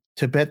window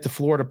to bet the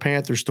Florida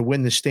Panthers to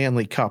win the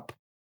Stanley Cup.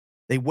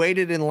 They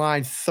waited in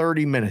line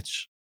 30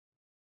 minutes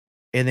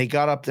and they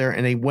got up there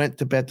and they went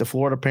to bet the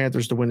Florida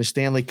Panthers to win the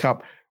Stanley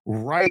Cup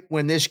right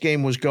when this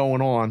game was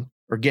going on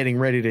or getting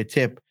ready to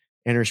tip.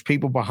 And there's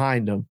people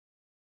behind them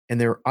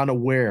and they're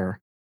unaware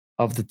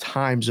of the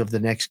times of the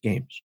next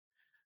games.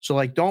 So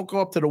like, don't go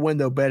up to the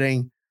window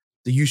betting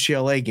the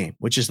UCLA game,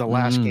 which is the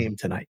last game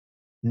tonight.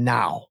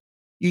 Now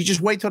you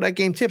just wait till that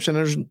game tips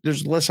and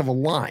there's less of a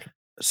line.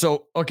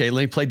 So, okay,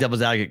 let me play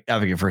devil's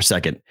advocate for a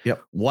second.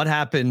 Yep. What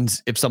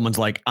happens if someone's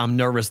like, I'm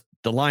nervous,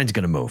 the line's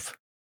going to move?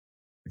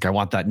 Like, I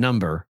want that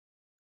number.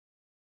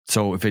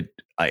 So if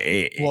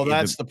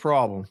that's the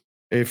problem.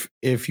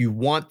 If you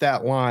want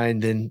that line,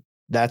 then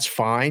that's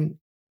fine.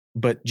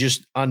 But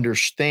just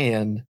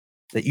understand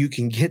that you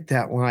can get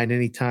that line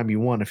anytime you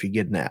want if you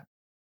get an app.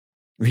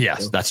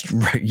 Yes, that's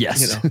right.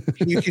 Yes.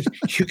 You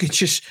could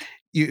just,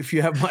 if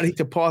you have money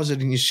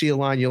deposit and you see a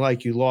line you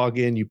like, you log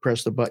in, you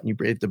press the button, you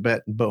hit the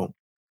bet, and boom.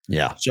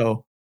 Yeah.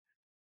 So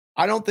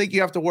I don't think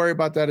you have to worry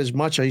about that as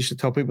much. I used to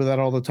tell people that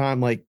all the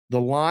time. Like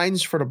the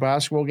lines for the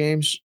basketball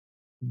games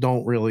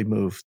don't really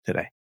move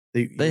today.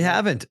 They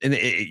haven't. And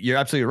you're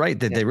absolutely right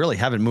that they really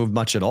haven't moved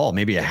much at all.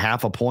 Maybe a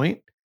half a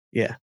point.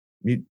 Yeah.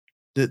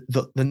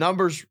 The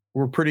numbers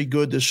were pretty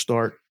good to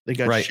start. They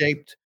got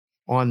shaped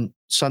on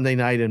Sunday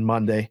night and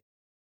Monday.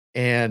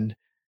 And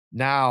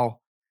now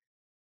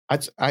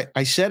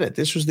I said it,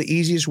 this was the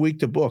easiest week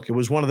to book. It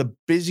was one of the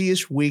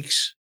busiest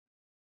weeks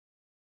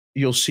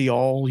you'll see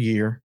all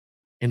year.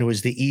 And it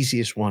was the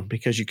easiest one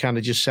because you kind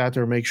of just sat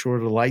there and make sure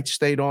the lights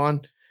stayed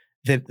on,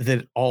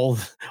 that all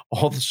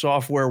the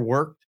software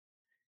worked.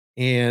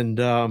 And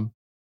you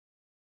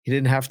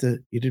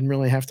didn't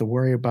really have to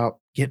worry about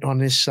getting on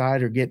this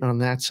side or getting on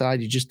that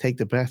side. You just take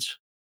the bets.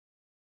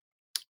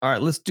 All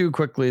right, let's do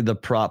quickly the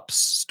props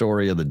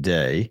story of the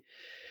day.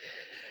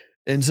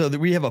 And so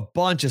we have a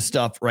bunch of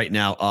stuff right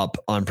now up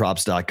on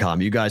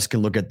props.com. You guys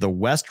can look at the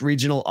West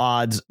regional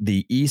odds,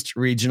 the East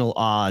regional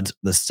odds,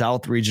 the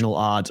South regional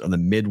odds, or the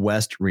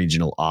Midwest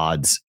regional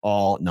odds.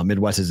 Now,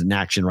 Midwest is in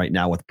action right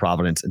now with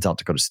Providence and South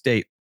Dakota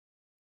State.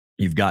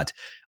 You've got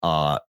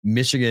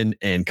Michigan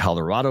and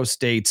Colorado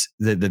states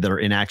that are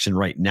in action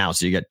right now.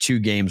 So you got 2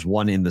 games,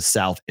 one in the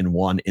South and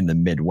one in the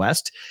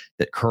Midwest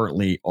that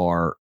currently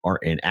are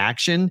in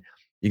action.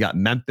 You got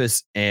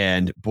Memphis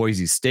and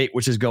Boise State,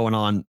 which is going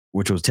on,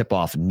 which will tip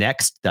off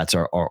next. That's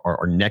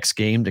our next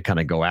game to kind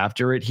of go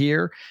after it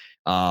here.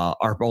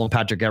 Our own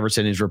Patrick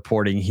Everson is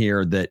reporting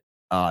here that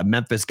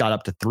Memphis got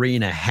up to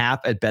 3.5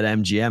 at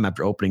BetMGM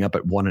after opening up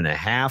at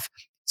 1.5.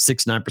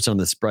 69% of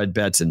the spread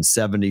bets and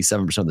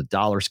 77% of the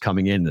dollars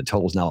coming in. The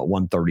total's now at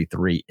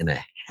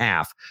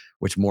 133.5,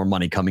 which more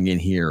money coming in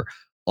here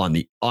on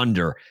the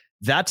under.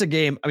 That's a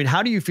game. I mean,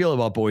 how do you feel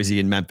about Boise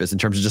and Memphis in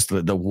terms of just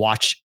the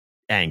watch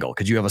angle?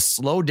 Because you have a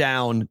slow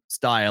down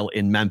style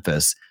in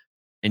Memphis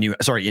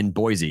in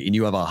Boise, and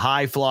you have a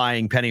high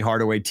flying Penny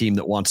Hardaway team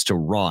that wants to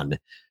run.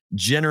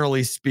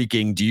 Generally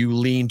speaking, do you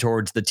lean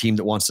towards the team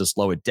that wants to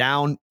slow it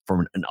down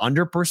from an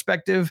under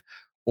perspective,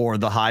 or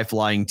the high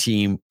flying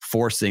team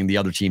forcing the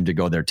other team to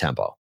go their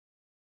tempo?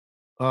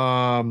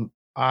 Most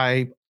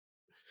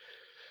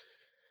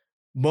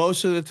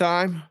of the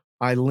time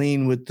I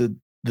lean with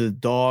the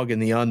dog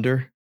and the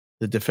under,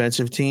 the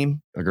defensive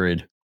team.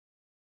 Agreed.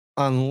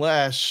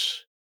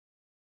 Unless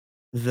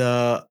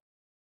the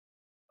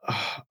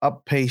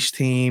up-pace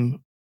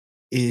team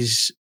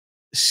is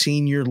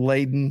senior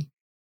laden.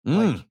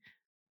 Like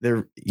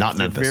they're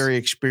very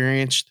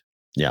experienced.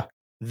 Yeah.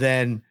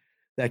 Then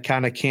that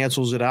kind of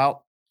cancels it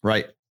out.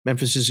 Right.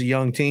 Memphis is a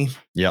young team.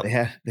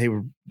 Yeah.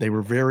 They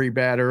were very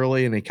bad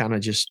early and they kind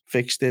of just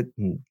fixed it.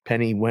 And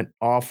Penny went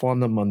off on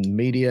them on the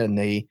media and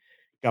they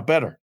got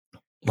better.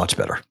 Much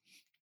better.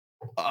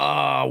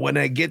 When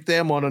I get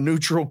them on a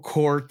neutral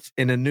court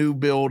in a new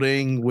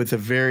building with a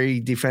very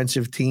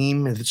defensive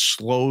team, it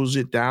slows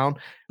it down,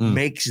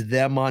 makes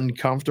them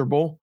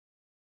uncomfortable.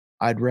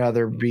 I'd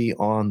rather be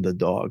on the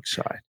dog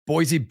side.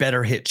 Boise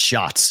better hit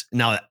shots.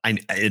 Now,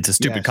 it's a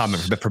stupid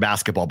comment for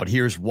basketball, but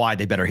here's why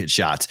they better hit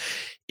shots.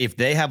 If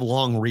they have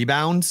long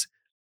rebounds,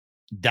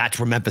 that's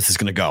where Memphis is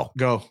going to go.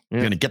 Yeah. They're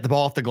going to get the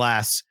ball off the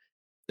glass.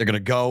 They're going to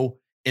go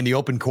in the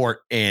open court,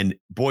 and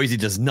Boise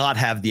does not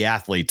have the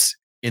athletes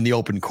in the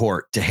open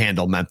court to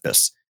handle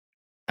Memphis.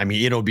 I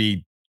mean, it'll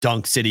be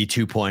Dunk City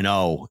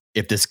 2.0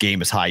 if this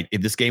game is high.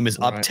 If this game is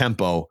up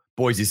tempo,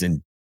 Boise's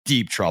in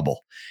deep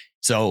trouble.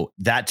 So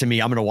that, to me,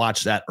 I'm going to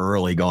watch that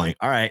early going,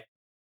 all right,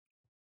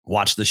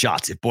 watch the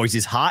shots. If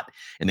Boise's hot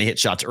and they hit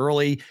shots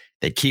early,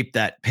 they keep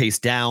that pace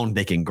down,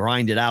 they can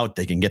grind it out,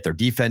 they can get their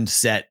defense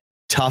set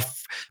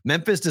tough.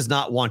 Memphis does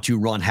not want to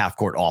run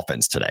half-court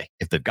offense today.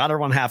 If they've got to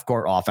run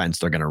half-court offense,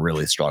 they're going to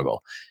really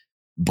struggle.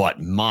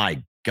 But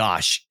my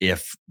gosh,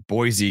 if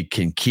Boise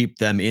can keep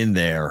them in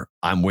there,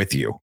 I'm with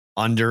you.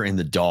 Under in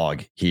the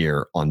dog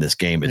here on this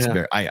game. It's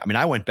very, I mean,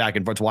 I went back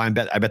and forth. That's why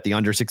I bet the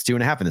under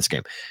 62.5 in this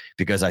game,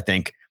 because I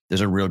think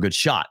there's a real good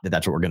shot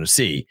that's what we're going to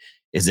see,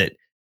 is that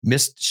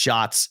missed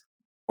shots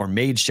or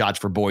made shots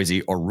for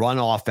Boise or run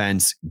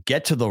offense,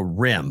 get to the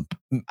rim.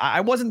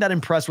 I wasn't that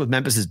impressed with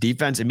Memphis's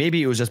defense, and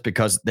maybe it was just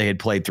because they had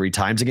played 3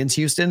 times against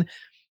Houston,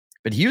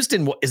 but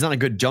Houston is not a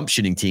good jump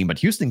shooting team, but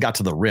Houston got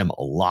to the rim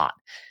a lot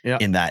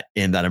in that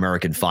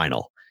American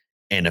final.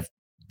 And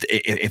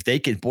if they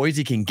can,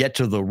 Boise can get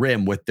to the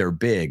rim with their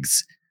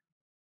bigs,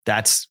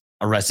 that's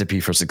a recipe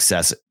for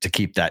success, to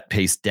keep that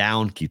pace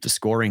down, keep the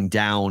scoring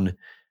down.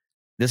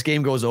 This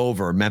game goes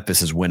over,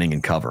 Memphis is winning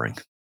and covering.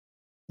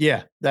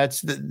 Yeah,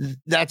 that's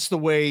the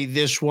way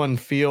this one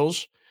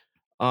feels.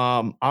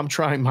 I'm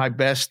trying my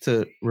best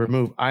to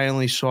remove. I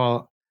only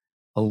saw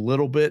a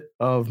little bit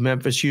of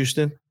Memphis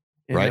Houston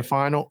in the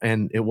final,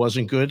 and it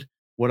wasn't good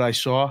what I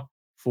saw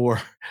for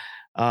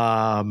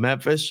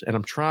Memphis. And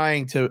I'm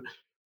trying to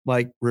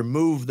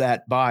remove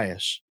that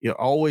bias.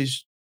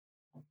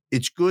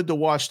 It's good to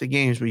watch the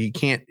games, but you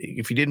can't,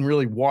 if you didn't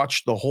really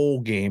watch the whole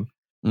game,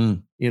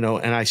 and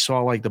I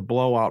saw the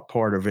blowout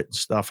part of it and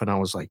stuff. And I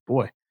was like,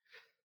 boy,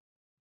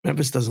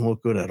 Memphis doesn't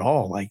look good at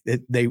all.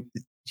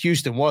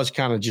 Houston was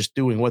kind of just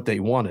doing what they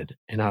wanted.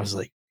 And I was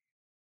like,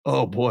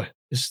 oh boy,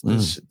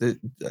 this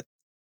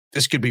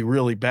could be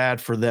really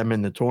bad for them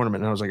in the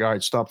tournament. And I was like, all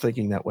right, stop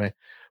thinking that way.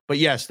 But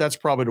yes, that's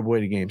probably the way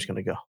the game's going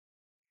to go.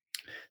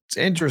 It's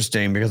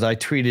interesting because I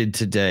tweeted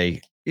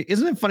today,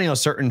 isn't it funny how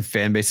certain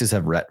fan bases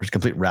have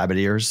complete rabbit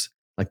ears?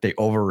 They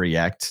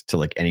overreact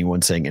to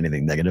anyone saying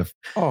anything negative.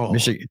 Oh,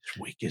 Michigan this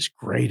week is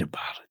great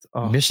about it.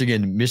 Oh.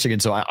 Michigan.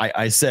 So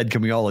I said,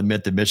 can we all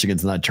admit that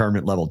Michigan's not a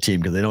tournament level team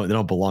because they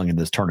don't belong in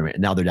this tournament?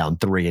 And now they're down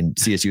 3, and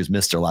CSU's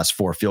missed their last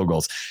 4 field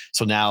goals.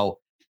 So now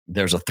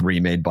there's a 3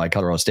 made by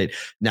Colorado State.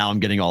 Now I'm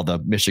getting all the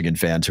Michigan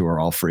fans who are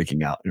all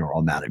freaking out and are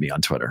all mad at me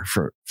on Twitter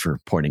for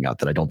pointing out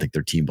that I don't think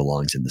their team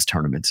belongs in this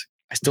tournament.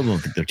 I still don't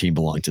think their team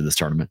belongs in this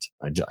tournament.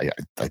 I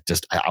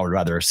would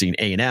rather have seen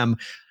A&M,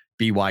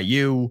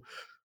 BYU,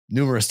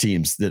 numerous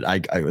teams that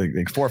I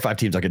 4 or 5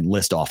 teams I can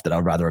list off that I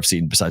would rather have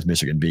seen besides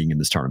Michigan being in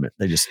this tournament.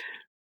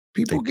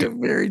 People get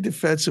very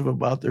defensive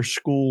about their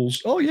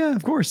schools. Oh yeah,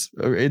 of course.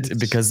 It's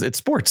because it's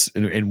sports,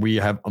 and we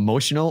have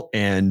emotional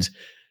and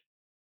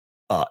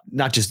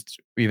not just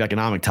we have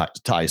economic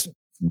ties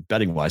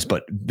betting wise,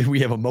 but we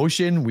have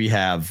emotion, we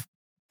have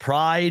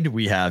pride,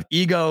 we have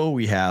ego,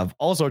 we have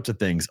all sorts of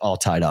things all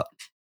tied up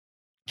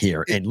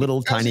here. And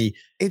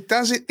it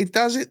does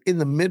it in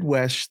the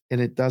Midwest, and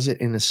it does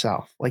it in the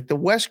South. The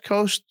West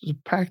Coast, the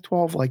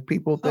Pac-12,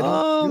 people they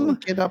don't really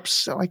get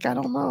upset. I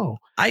don't know.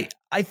 I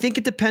think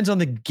it depends on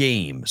the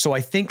game. So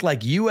I think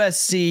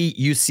USC,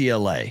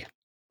 UCLA.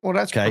 Well,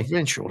 that's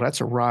provincial.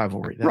 That's a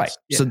rivalry. Right.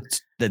 Yeah. So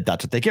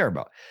that's what they care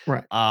about.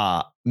 Right.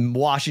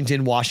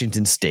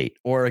 Washington State,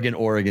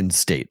 Oregon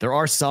State. There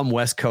are some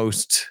West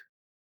Coast,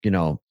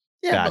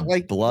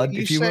 bad blood,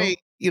 if you will.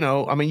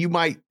 You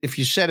might, if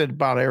you said it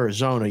about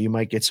Arizona, you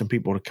might get some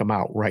people to come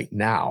out right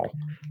now,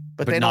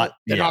 but they're not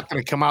going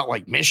to come out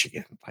like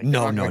Michigan.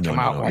 No.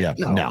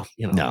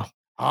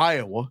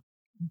 Iowa,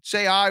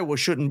 say Iowa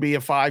shouldn't be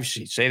a 5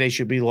 seed. Say they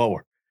should be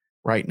lower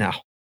right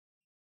now.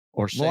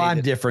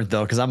 I'm different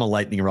though, because I'm a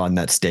lightning rod in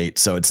that state,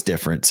 so it's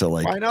different. So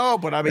I know,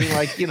 but I mean,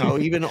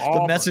 even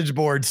all the message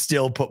board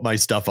still put my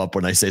stuff up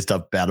when I say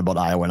stuff bad about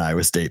Iowa and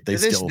Iowa State. They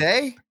to this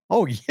day.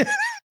 Oh yeah.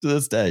 to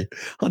this day.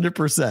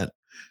 100%.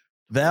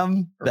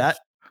 That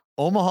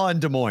Omaha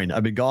and Des Moines.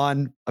 I've been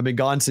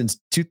gone since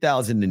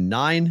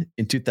 2009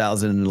 and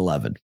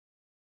 2011.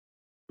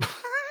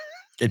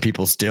 And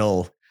people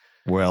still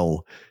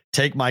will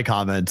take my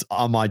comments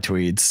on my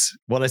tweets,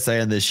 what I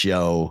say on this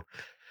show,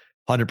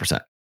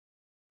 100%.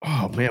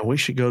 Oh man, we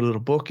should go to the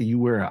book and you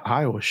wear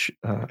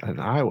an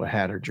Iowa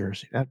hat or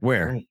jersey.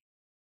 Where? Great.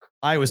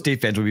 Iowa State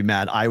fans would be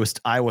mad.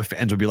 Iowa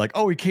fans would be like,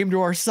 "Oh, he came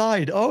to our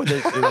side." Oh,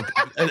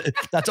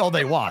 that's all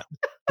they want.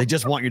 They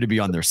just want you to be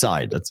on their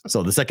side.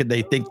 So the second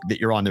they think that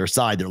you're on their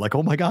side, they're like,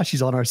 "Oh my gosh,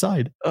 he's on our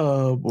side."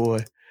 Oh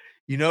boy,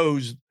 you know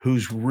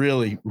who's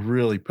really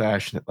really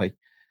passionate? Like,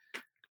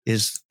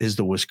 is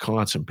the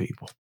Wisconsin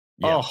people?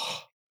 Yeah.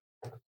 Oh,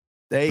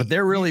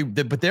 they're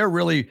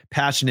really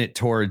passionate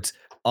towards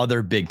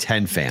other Big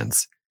Ten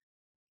fans.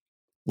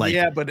 Like,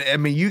 yeah, but I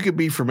mean, you could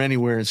be from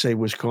anywhere and say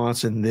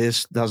Wisconsin,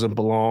 this doesn't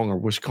belong, or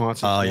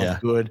Wisconsin's not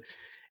good.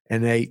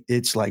 And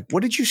it's like,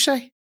 what did you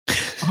say?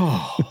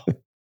 Oh,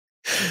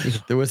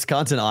 the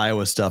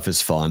Wisconsin-Iowa stuff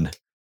is fun.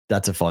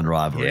 That's a fun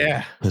rivalry.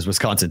 Yeah. Because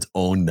Wisconsin's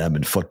owned them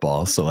in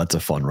football. So that's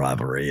a fun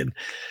rivalry. And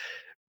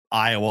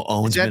Iowa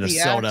owns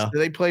Minnesota. Do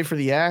they play for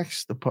the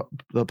Axe? The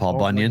Paul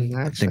Bunyan?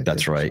 I think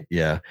that's right. So.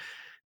 Yeah.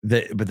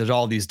 But there's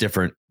all these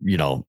different,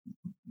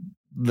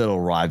 little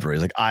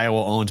rivalries. Like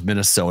Iowa owns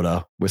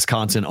Minnesota,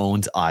 Wisconsin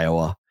owns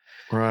Iowa.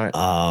 Right.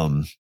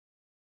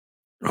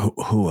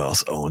 Who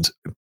else owns?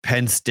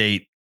 Penn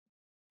State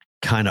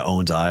kind of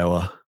owns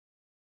Iowa.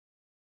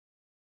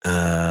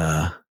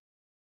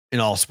 In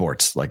all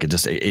sports, like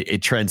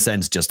it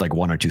transcends just like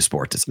one or two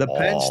sports. It's the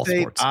Penn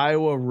State sports.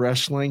 Iowa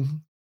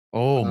wrestling.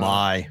 Oh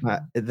my!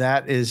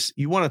 That is,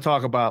 you want to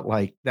talk about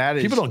like that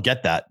is. People don't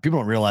get that. People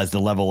don't realize the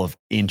level of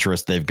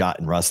interest they've got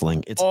in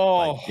wrestling. It's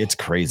it's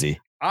crazy.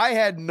 I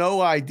had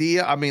no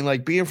idea. I mean,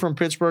 like being from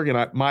Pittsburgh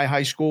and my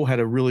high school had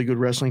a really good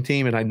wrestling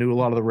team and I knew a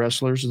lot of the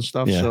wrestlers and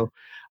stuff. Yeah. So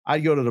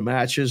I'd go to the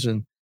matches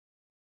and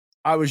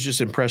I was just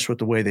impressed with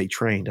the way they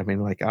trained. I mean,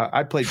 like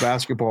I played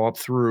basketball up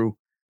through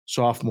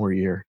sophomore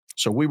year.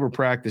 So we were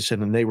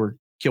practicing and they were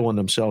killing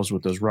themselves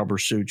with those rubber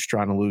suits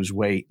trying to lose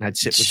weight. And I'd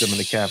sit with them in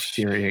the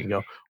cafeteria and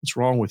go, "What's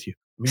wrong with you?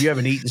 I mean, you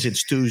haven't eaten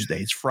since Tuesday.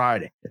 It's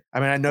Friday.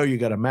 I mean, I know you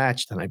got a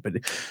match tonight, but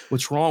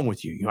what's wrong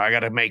with you? I got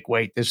to make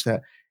weight, this,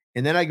 that."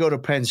 And then I go to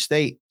Penn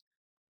State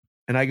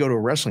and I go to a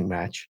wrestling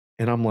match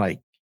and I'm like,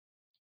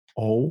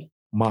 oh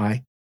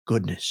my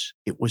goodness.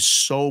 It was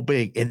so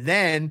big. And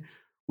then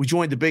we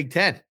joined the Big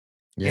Ten.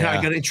 Yeah. And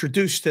I got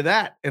introduced to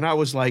that. And I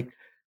was like,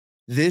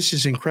 this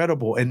is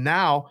incredible. And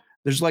now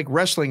there's like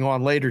wrestling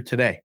on later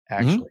today,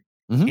 actually.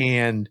 Mm-hmm.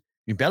 And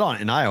you bet on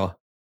it in Iowa.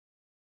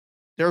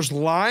 There's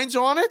lines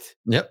on it?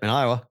 Yep, in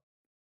Iowa.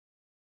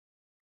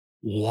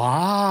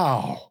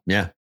 Wow.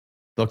 Yeah.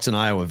 Books in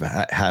Iowa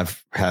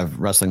have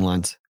wrestling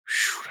lines.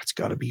 Whew, that's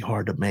got to be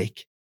hard to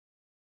make.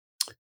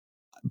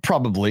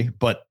 Probably,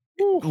 but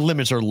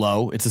limits are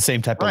low. It's the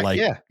same type of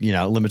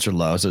limits are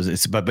low. So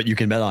it's but you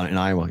can bet on it in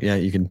Iowa. Yeah,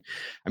 you can.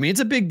 I mean, it's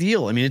a big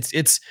deal. I mean,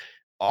 it's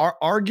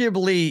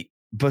arguably,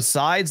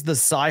 besides the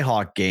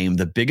Cyhawk game,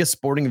 the biggest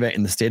sporting event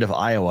in the state of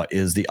Iowa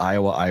is the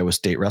Iowa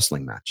State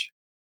wrestling match.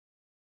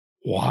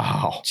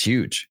 Wow, it's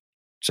huge.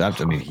 So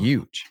I mean,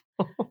 huge.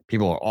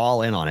 People are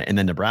all in on it. And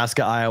then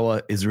Nebraska,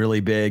 Iowa is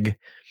really big.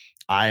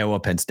 Iowa,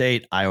 Penn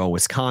State, Iowa,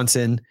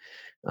 Wisconsin.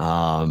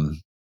 It's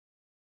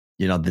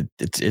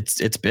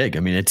big. I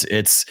mean,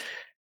 it's.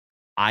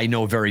 I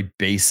know very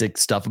basic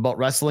stuff about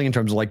wrestling in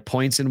terms of like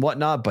points and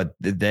whatnot, but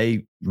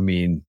Dan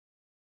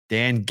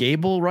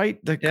Gable,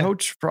 right? The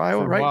coach for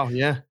Iowa, right? Wow,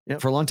 yeah.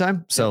 For a long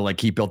time. So like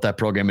he built that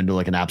program into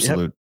like an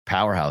absolute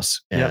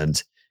powerhouse,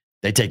 and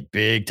they take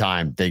big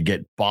time. They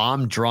get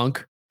bomb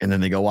drunk and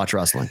then they go watch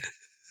wrestling.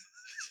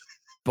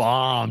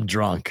 Bomb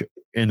drunk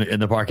in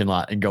the parking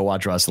lot and go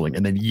watch wrestling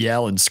and then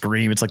yell and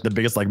scream. It's like the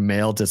biggest like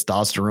male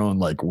testosterone,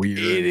 like weird.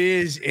 It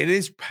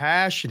is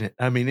passionate.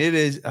 I mean, it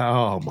is.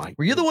 Oh my.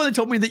 Were you the one that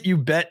told me that you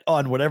bet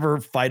on whatever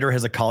fighter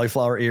has a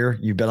cauliflower ear?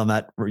 You bet on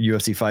that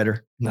UFC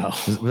fighter? No.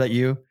 Was that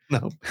you?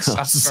 No.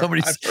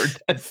 Somebody heard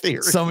that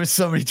theory.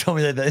 Somebody told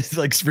me that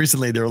like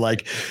recently. They were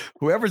like,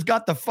 whoever's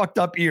got the fucked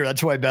up ear,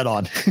 that's who I bet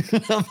on.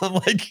 I'm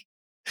like,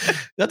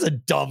 that's a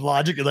dumb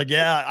logic. Like,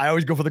 yeah, I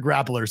always go for the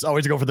grapplers. I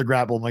always go for the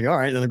grapple. I'm like, all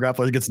right, then the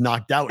grappler gets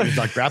knocked out and it's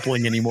not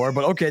grappling anymore.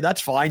 But okay, that's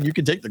fine. You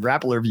can take the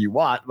grappler if you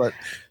want, but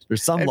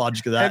there's some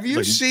logic to that. Have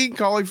you seen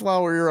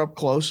cauliflower ear up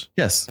close?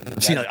 Yes,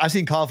 I've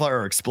seen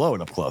cauliflower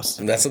explode up close.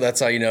 That's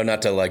how you know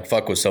not to like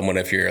fuck with someone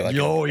if you're like,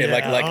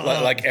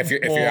 like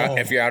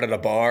if you're out at a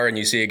bar and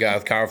you see a guy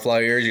with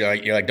cauliflower ears,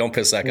 you're like, don't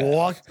piss that guy.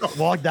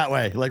 Walk that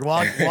way. Like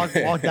walk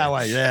that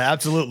way. Yeah,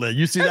 absolutely.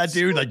 You see that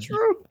dude? Like.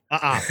 True.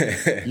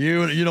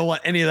 You don't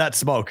want any of that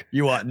smoke.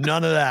 You want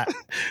none of that.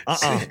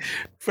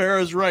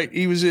 Farrah's right.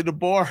 He was in the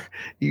bar,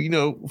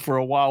 for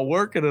a while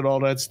working and all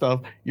that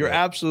stuff. You're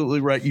absolutely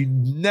right. You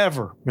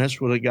never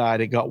mess with a guy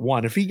that got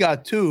one. If he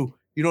got two,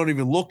 you don't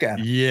even look at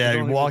him. Yeah,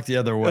 he walked the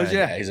other way.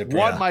 Yeah,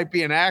 one might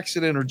be an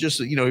accident or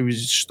just he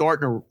was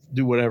starting to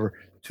do whatever.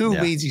 Two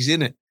means he's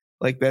in it.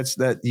 Like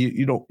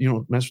you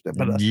don't mess with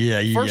that. But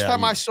first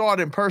time I saw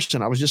it in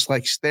person, I was just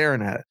like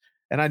staring at it.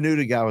 And I knew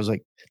the guy was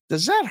like,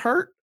 does that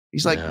hurt?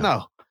 He's like,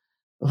 no.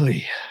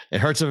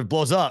 It hurts if it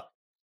blows up.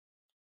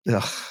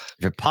 Ugh.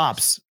 If it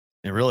pops,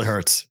 it really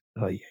hurts.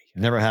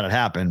 Never had it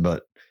happen,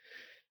 but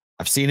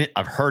I've seen it.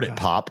 I've heard it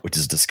pop, which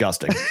is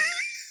disgusting.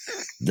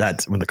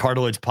 That's when the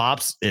cartilage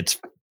pops, it's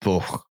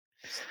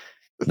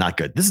not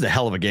good. This is a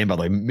hell of a game, by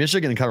the way.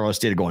 Michigan and Colorado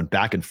State are going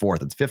back and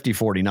forth. It's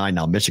 50-49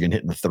 now. Michigan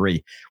hitting the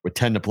 3 with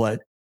 10 to play.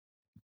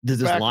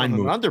 This line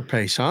move.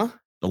 Underpace, huh?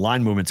 The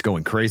line movement's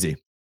going crazy.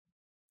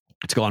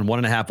 It's going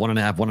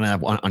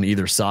 1.5 on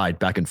either side,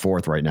 back and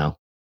forth right now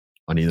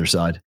on either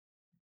side.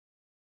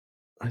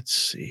 Let's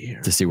see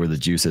here. To see where the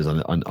juice is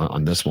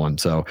on this one.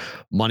 So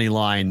money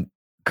line,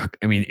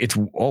 I mean, it's,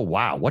 oh,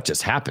 wow. What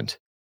just happened?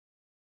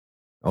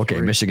 Okay.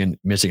 3. Michigan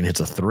hits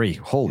a 3.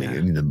 Holy, I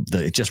mean,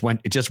 it just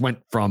went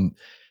from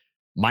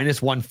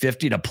minus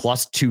 150 to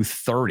plus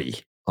 230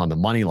 on the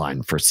money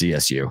line for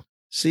CSU.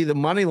 See, the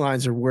money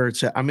lines are where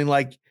it's at. I mean,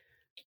 like,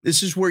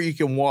 this is where you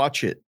can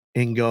watch it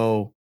and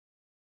go,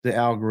 the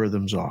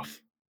algorithm's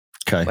off.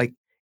 Okay. Like,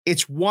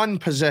 it's one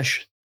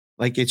possession.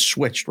 Like, it's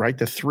switched, right?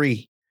 The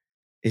 3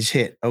 is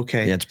hit.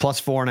 Okay. Yeah, it's plus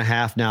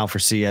 4.5 now for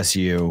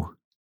CSU.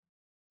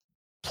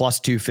 Plus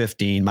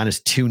 215, minus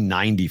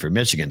 290 for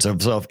Michigan. So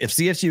if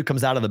CSU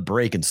comes out of the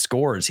break and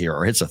scores here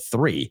or hits a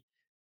 3,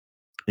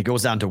 it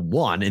goes down to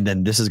 1, and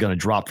then this is going to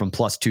drop from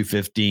plus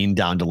 215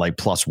 down to like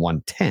plus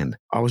 110.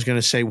 I was going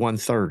to say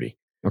 130.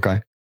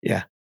 Okay.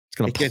 Yeah. It's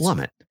going to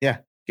plummet.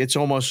 It's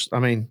almost, I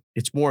mean,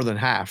 it's more than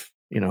half.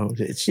 You know,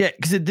 it's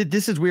because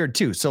this is weird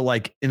too. So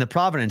like in the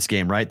Providence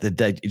game, right,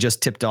 that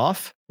just tipped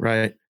off,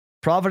 right?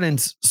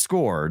 Providence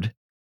scored,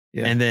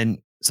 and then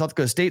South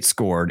Dakota State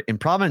scored, and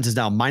Providence is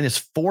now minus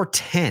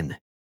 410.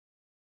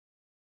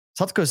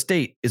 South Dakota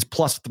State is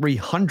plus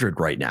 300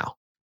 right now.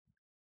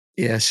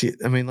 Yeah, see,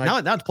 I mean,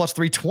 like now it's plus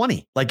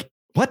 320. Like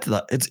what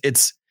the?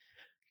 It's.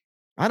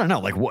 I don't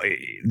know. Like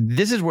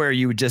this is where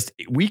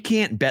we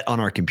can't bet on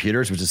our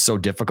computers, which is so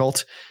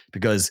difficult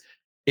because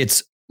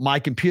my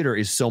computer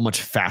is so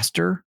much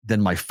faster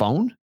than my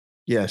phone.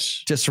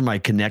 Yes. Just for my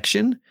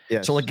connection.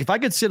 Yes. So like if I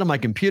could sit on my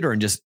computer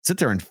and just sit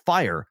there and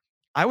fire,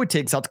 I would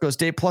take South Dakota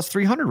State plus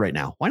 300 right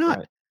now. Why not?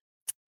 Right.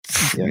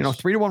 Yes.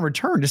 3-1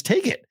 return, just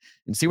take it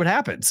and see what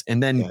happens.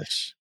 And then,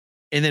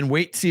 and then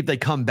wait to see if they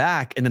come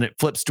back and then it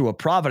flips to a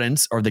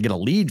Providence or they get a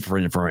lead for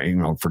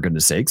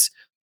goodness sakes.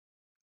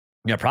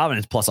 Yeah.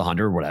 Providence plus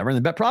 100 or whatever. And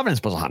then bet Providence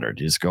plus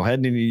 100. You just go ahead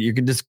and you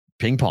can just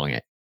ping pong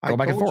it. Go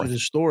back and forth. I told you the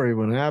story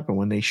when it happened,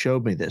 when they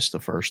showed me this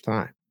the first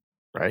time,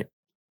 right?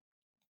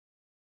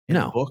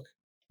 The book.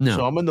 No.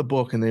 So I'm in the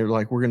book and they were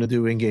like, we're going to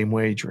do in-game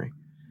wagering.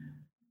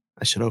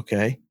 I said,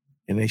 okay.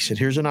 And they said,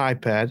 here's an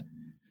iPad.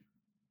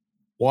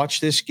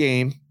 Watch this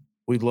game.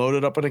 We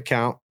loaded up an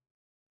account,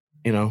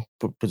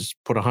 put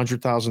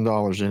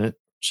 $100,000 in it.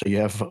 So you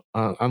have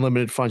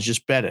unlimited funds.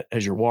 Just bet it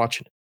as you're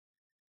watching it.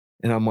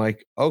 And I'm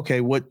like,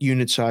 okay, what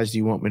unit size do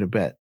you want me to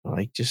bet? I'm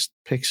like, just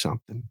pick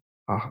something.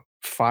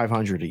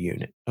 500 a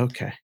unit.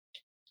 Okay.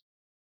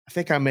 I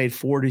think I made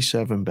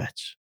 47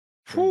 bets.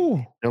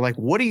 Whew. They're like,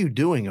 what are you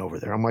doing over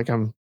there? I'm like,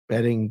 I'm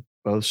betting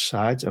both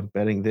sides. I'm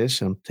betting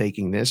this. I'm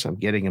taking this. I'm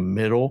getting a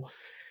middle.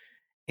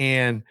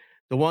 And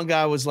the one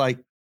guy was like,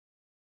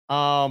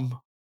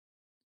 well,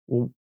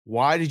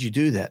 why did you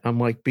do that? I'm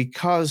like,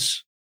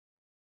 because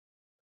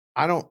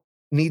I don't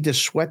need to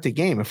sweat the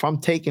game. If I'm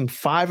taking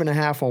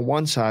 5.5 on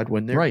one side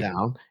when they're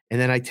down,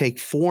 and then I take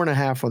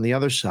 4.5 on the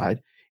other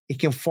side, it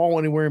can fall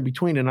anywhere in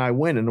between and I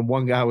win. And the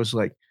one guy was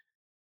like,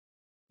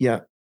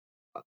 yeah,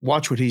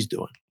 watch what he's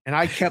doing. And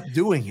I kept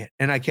doing it.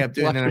 And I kept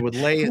doing it. And I would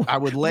lay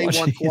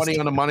 120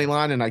 on the money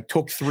line and I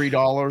took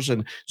 $3.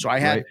 And so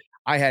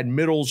I had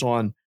middles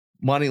on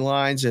money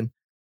lines and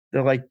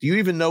they're like, do you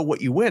even know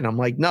what you win? I'm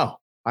like, no,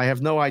 I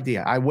have no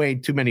idea. I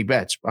weighed too many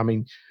bets. I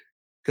mean,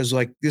 because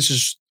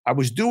I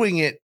was doing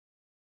it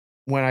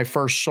when I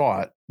first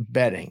saw it,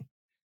 betting.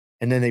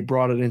 And then they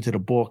brought it into the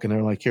book and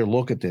they're like, here,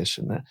 look at this.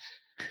 And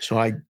so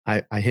I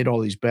hit all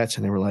these bets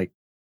and they were like,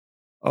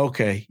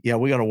 okay, yeah,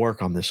 we got to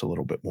work on this a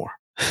little bit more.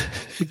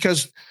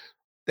 Because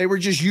they were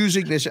just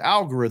using this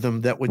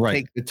algorithm that would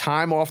take the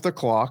time off the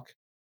clock,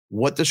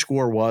 what the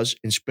score was,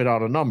 and spit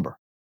out a number,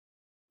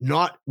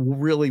 not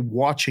really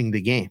watching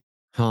the game.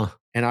 Huh.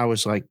 And I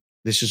was like,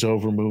 this is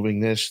over moving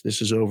this.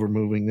 This is over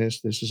moving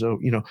this. This is, so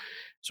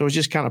it's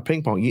just kind of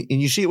ping pong.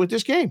 And you see it with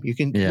this game. You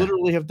can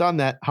literally have done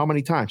that how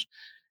many times?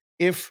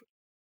 If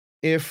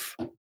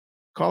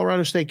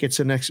Colorado State gets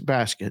the next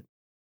basket,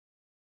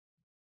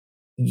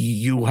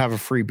 you have a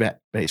free bet,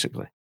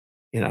 basically,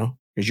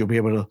 because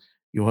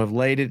you'll have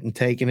laid it and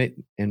taken it,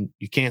 and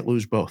you can't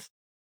lose both.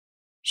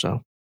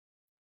 So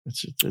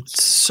it's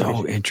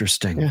so crazy.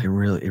 Interesting. Yeah. It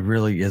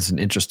really is an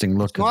interesting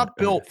look. It's not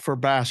built for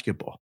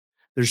basketball.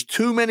 There's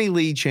too many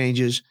lead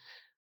changes.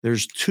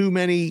 There's too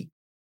many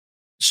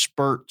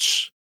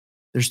spurts.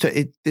 There's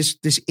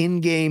this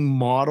in-game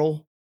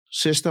model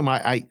system.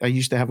 I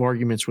used to have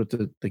arguments with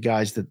the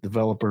guys, the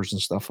developers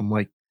and stuff. I'm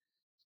like,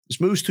 this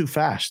moves too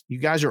fast. You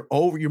guys are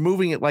over. You're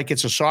moving it like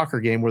it's a soccer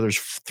game where there's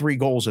 3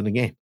 goals in the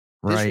game.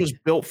 This was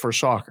built for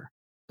soccer.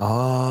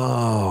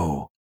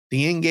 Oh.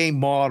 The in-game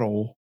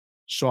model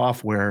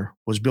software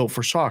was built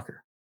for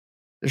soccer.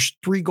 There's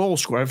 3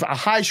 goals scored. A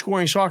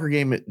high-scoring soccer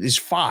game is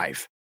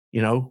 5,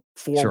 4-1,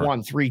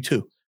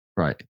 3-2.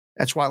 Right.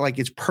 That's why,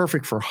 it's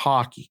perfect for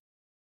hockey.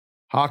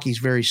 Hockey's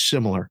very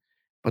similar,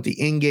 but the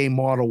in-game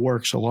model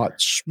works a lot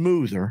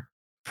smoother.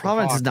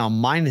 Providence is now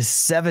minus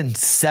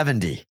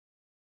 770 to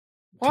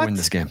win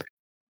this game.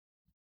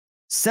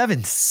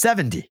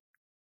 770.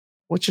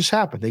 What just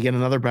happened? They get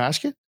another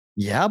basket?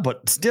 Yeah,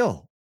 but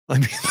still.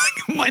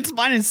 Mine's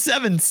minus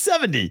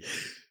 770.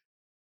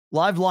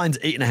 Live line's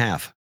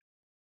 8.5.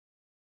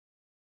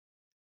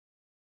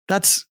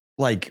 That's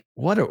what?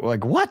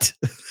 What?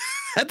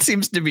 That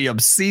seems to be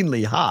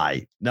obscenely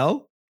high.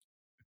 No?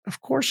 Of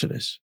course it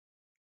is.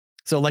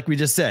 So like we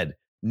just said,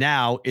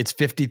 now it's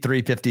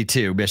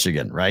 53-52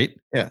 Michigan, right?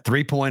 Yeah.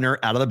 3-pointer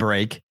out of the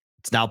break.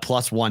 It's now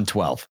plus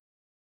 112.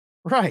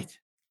 Right.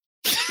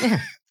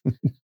 Yeah.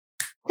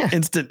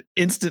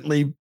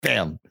 Instantly,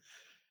 bam.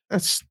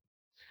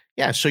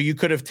 So you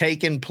could have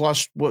taken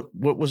plus what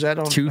was that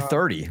on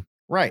 230.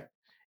 Right.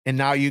 And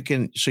now you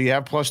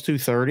have plus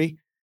 230,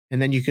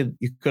 and then you could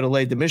have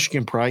laid the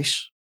Michigan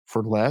price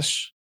for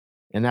less.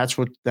 And that's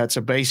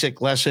a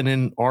basic lesson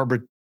in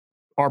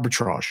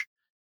arbitrage.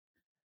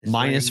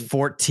 Minus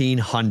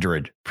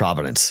 1,400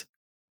 Providence.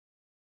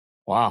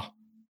 Wow.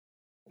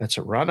 That's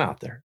a run out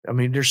there. I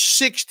mean, there's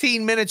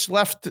 16 minutes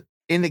left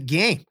in the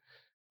game.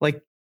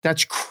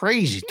 That's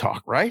crazy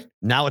talk, right?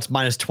 Now it's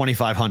minus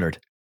 2,500.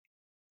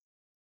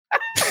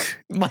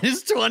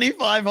 Minus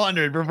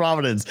 2,500 for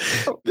Providence.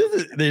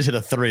 They just hit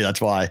a 3,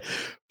 that's why.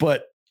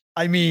 But,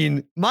 I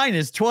mean,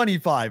 minus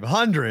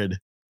 2,500.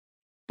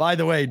 By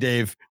the way,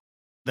 Dave,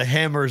 the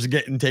hammer's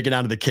getting taken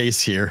out of the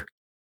case here.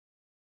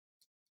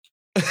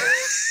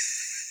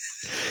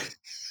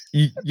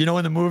 You know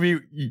in the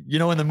movie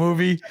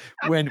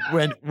when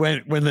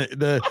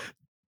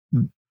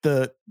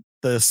the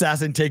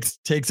assassin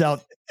takes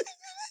out,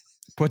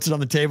 puts it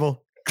on the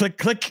table,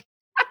 click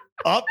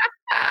up.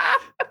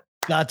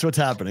 That's what's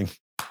happening.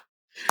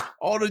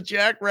 All the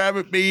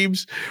Jackrabbit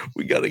memes,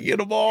 we got to get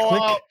them all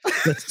out.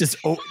 Let's just.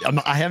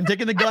 I haven't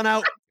taken the gun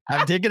out. I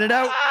haven't taken it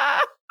out.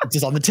 It's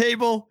just on the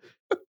table.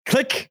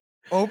 Click.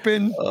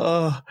 Open.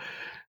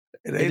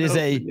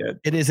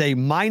 It is a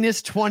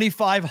minus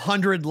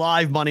 2,500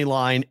 live money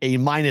line, a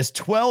minus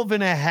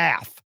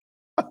 12.5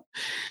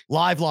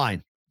 live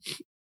line.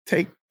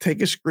 Take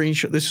a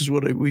screenshot. This is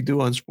what we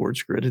do on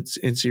Sports Grid. It's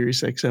in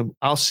Sirius XM.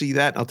 I'll see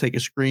that. I'll take a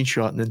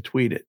screenshot and then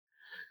tweet it.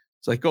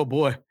 It's like, oh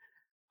boy,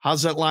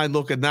 how's that line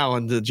looking now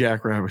on the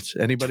Jackrabbits?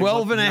 Anybody?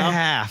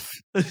 12.5.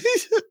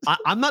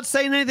 I'm not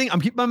saying anything. I'm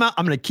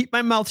going to keep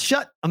my mouth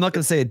shut. I'm not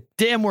going to say a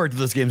damn word till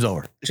this game's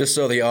over. Just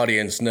so the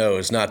audience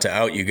knows, not to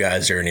out you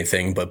guys or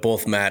anything, but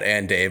both Matt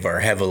and Dave are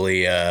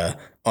heavily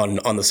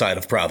on the side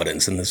of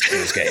Providence in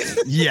this game.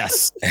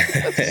 Yes.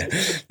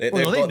 they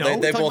both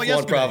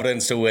want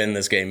Providence to win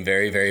this game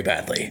very, very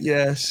badly.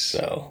 Yes.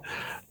 So,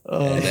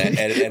 and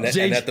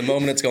at the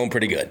moment, it's going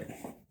pretty good.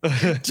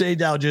 Jay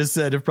Dow just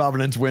said if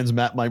Providence wins,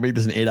 Matt might make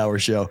this an 8-hour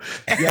show.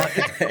 Yeah,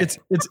 it's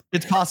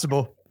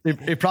possible.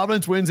 If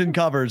Providence wins and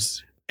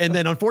covers, and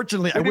then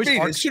unfortunately,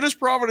 as soon as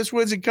Providence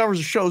wins and covers,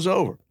 the show's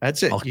over.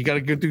 That's it. You got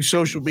to go through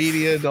social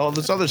media and all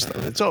this other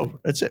stuff. It's over.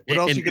 That's it. What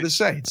else are you going to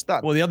say? It's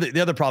done. Well,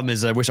 the other problem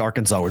is I wish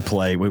Arkansas was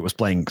playing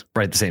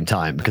right at the same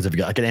time, because if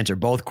I could answer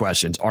both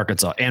questions,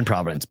 Arkansas and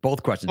Providence,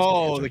 both questions.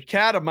 Oh, the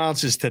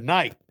Catamounts is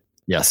tonight.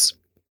 Yes,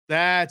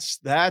 that's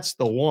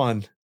the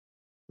one.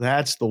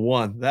 That's the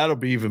one. That'll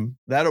be as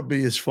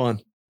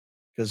fun.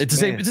 Because it's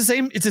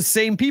the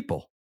same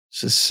people. It's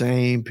the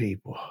same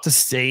people. It's the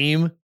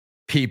same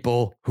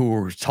people who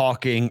are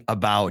talking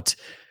about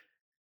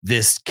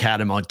this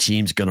Catamount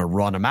team's going to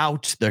run them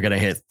out. They're going to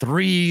hit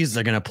threes.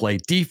 They're going to play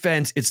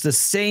defense. It's the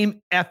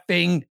same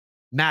effing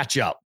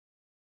matchup.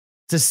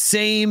 It's the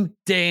same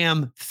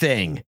damn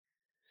thing.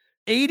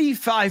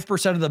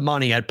 85% of the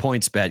money at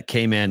PointsBet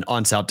came in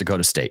on South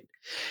Dakota State.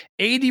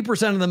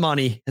 80% of the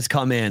money has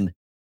come in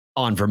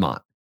on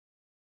Vermont.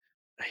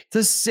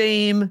 The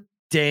same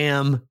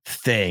damn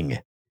thing.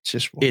 It's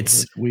just one of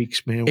those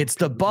weeks, man. It's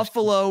the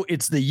Buffalo.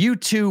 It's the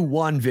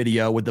U2-1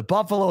 video with the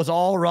Buffaloes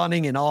all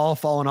running and all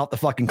falling off the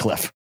fucking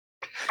cliff.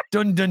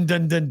 Dun, dun,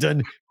 dun, dun,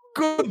 dun.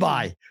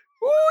 Goodbye.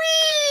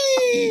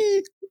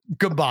 Whee!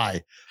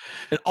 Goodbye.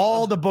 And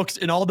all the books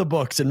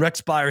and Rex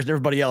Byers and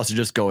everybody else are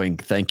just going,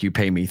 thank you,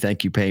 pay me.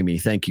 Thank you, pay me.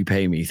 Thank you,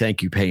 pay me.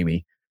 Thank you, pay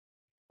me.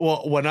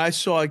 Well, when I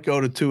saw it go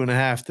to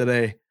 2.5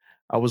 today,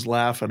 I was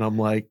laughing. I'm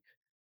like,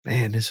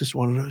 man, this is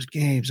one of those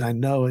games. I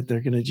know it. They're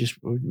going to just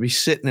be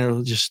sitting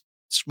there just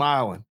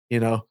smiling,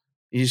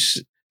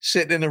 He's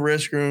sitting in the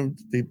risk room.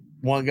 The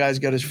one guy's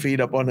got his feet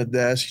up on the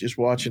desk, just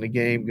watching the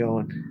game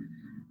going,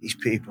 these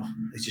people,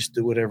 they just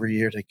do it every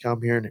year. They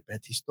come here and they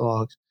bet these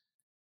dogs.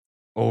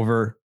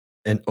 Over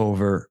and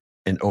over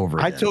and over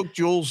again. I took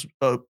Jules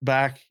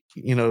back,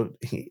 to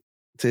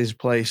his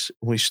place.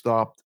 We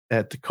stopped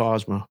at the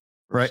Cosmo.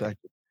 Right.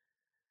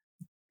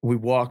 We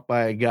walked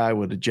by a guy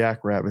with a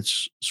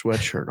Jackrabbits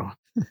sweatshirt on.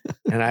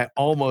 And I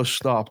almost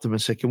stopped him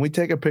and said, can we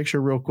take a picture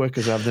real quick?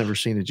 Because I've never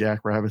seen a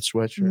Jackrabbit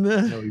sweatshirt.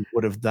 I know he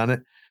would have done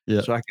it.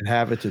 so I could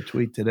have it to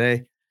tweet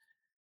today.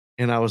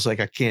 And I was like,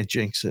 I can't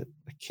jinx it.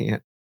 I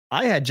can't.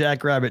 I had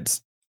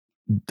Jackrabbits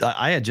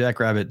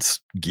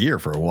gear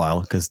for a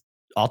while because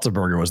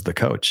Otzelberger was the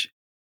coach.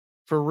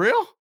 For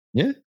real?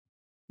 Yeah.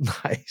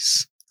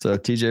 Nice. So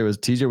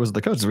TJ was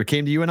the coach. So we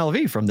came to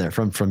UNLV from there,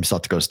 from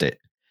South Dakota State.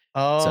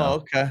 Oh,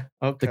 so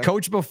okay. The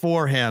coach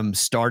before him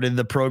started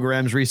the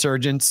program's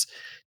resurgence.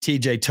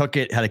 TJ took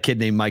it, had a kid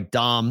named Mike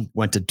Dom,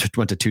 went to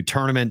 2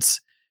 tournaments.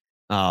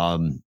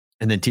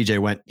 And then TJ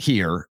went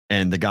here,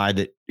 and the guy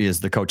that is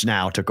the coach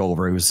now took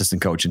over. He was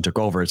assistant coach and took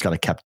over. It's kind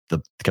of kept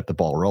the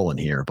ball rolling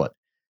here. But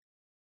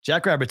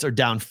Jackrabbits are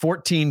down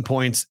 14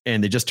 points,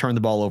 and they just turned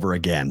the ball over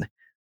again.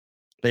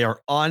 They are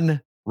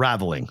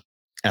unraveling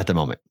at the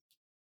moment.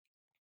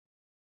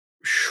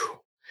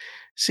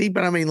 See,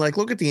 but I mean, like,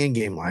 look at the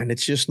in-game line.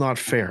 It's just not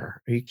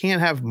fair. You can't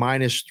have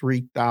minus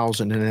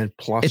 3,000 and then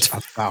plus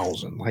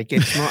 1,000. Like,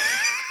 it's not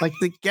like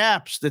the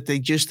gaps that they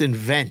just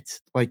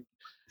invent. Like,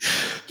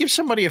 give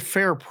somebody a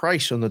fair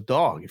price on the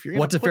dog. If you're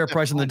what's a fair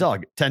price on the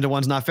dog? 10 to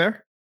 1's not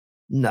fair?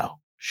 No,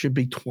 should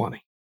be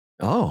 20.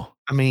 Oh,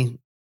 I mean,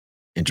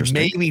 interesting.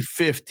 Maybe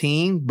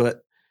 15,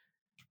 but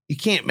you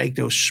can't make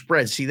those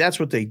spreads. See, that's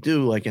what they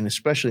do. Like, and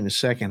especially in the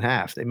second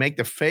half, they make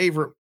the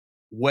favorite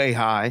way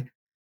high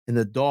and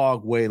the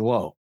dog way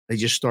low. They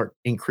just start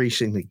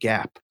increasing the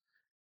gap.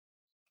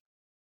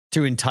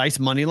 To entice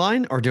money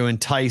line or to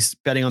entice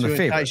betting on the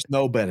favorite? Entice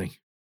no betting.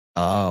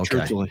 Oh, okay.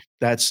 Truthfully,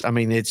 that's, I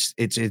mean, it's,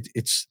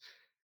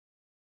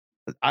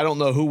 I don't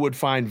know who would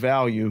find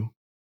value.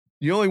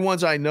 The only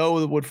ones I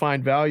know that would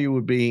find value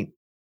would be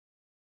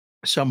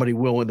somebody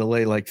willing to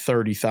lay like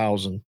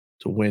 30,000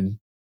 to win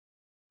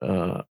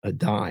a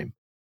dime.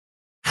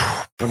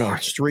 Oh, no,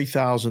 it's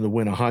 3,000 to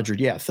win 100.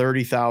 Yeah,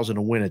 30,000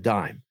 to win a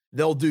dime.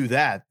 They'll do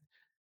that,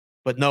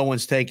 but no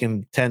one's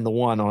taking 10 to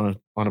 1 on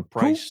a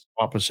price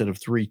opposite of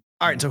 3.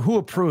 All right, so who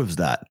approves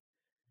that?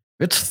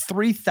 It's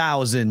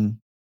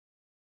 3,000.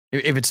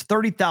 If it's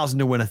 30,000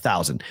 to win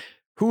 1,000,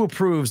 who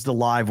approves the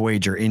live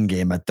wager in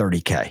game at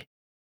 30K?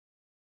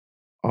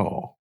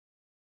 Oh,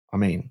 I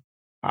mean,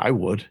 I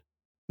would.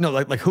 No,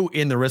 like who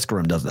in the risk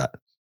room does that?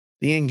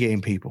 The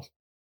in-game people.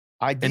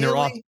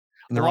 Ideally,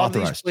 and they're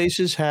authorized. These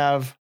places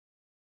have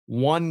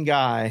one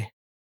guy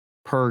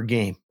per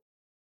game.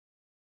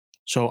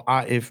 So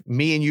if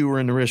me and you were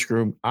in the risk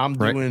room, I'm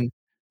doing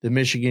the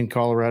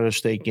Michigan-Colorado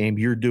State game.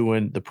 You're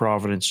doing the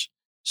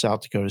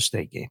Providence-South Dakota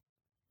State game.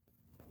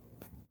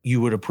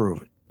 You would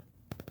approve it.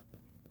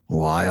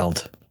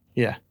 Wild.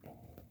 Yeah.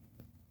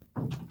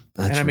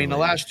 I mean, the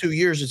last 2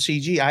 years at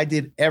CG, I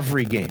did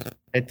every game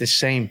at the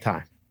same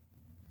time.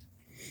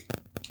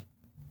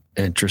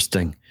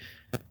 Interesting.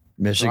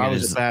 Michigan so I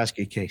was a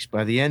basket case.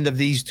 By the end of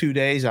these 2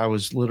 days, I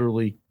was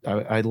literally,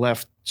 I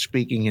left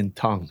speaking in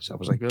tongues. I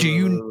was like, do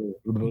you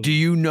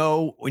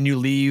know when you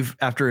leave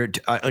after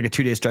like a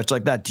 2 day stretch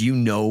like that, do you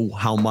know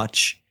how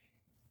much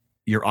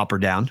you're up or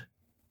down?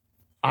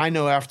 I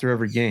know after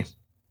every game.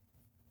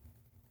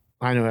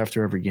 I would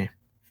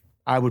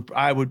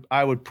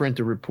print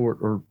a report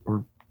or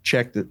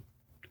check that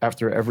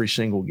after every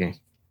single game.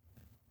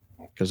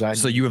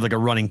 So you have like a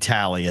running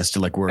tally as to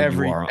like where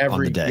you are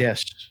on the day.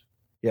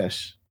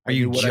 Yes. Are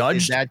you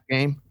judged that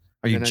game?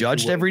 Are you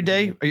judged every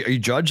day? Are you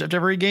judged after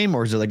every game,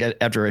 or is it like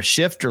after a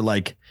shift, or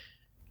like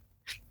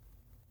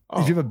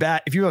if you have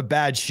a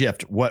bad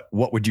shift, what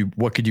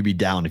could you be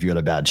down if you had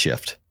a bad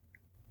shift?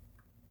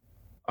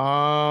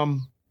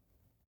 On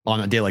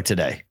a day like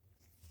today.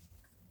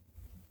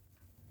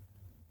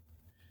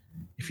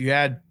 If you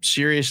had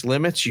serious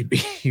limits, you'd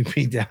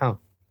be down.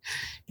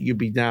 You'd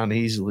be down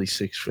easily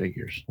 6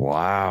 figures.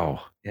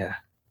 Wow. Yeah.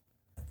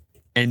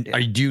 And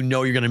do you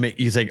know you're going to make,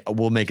 you think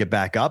we'll make it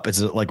back up?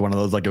 Is it like one of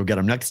those, like, go get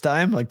them next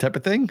time, like type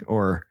of thing?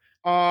 Or,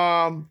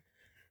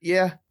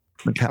 yeah.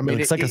 I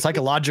mean, it's like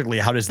psychologically,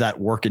 how does that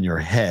work in your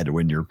head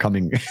when you're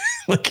coming,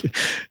 like,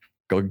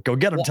 go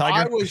get them,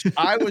 Tiger?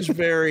 I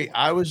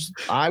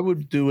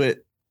would do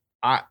it.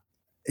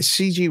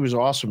 CG was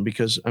awesome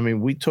because, I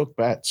mean, we took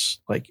bets,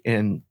 like,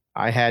 and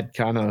I had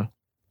kind of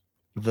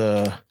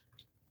the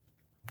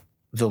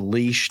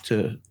leash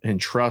and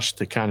trust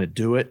to kind of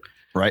do it.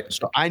 Right.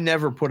 So I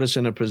never put us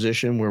in a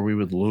position where we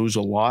would lose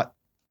a lot.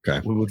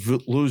 Okay. We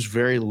would lose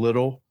very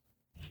little.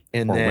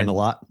 And then win a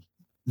lot.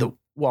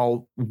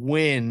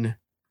 Win.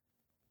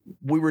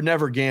 We were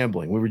never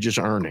gambling. We were just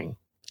earning.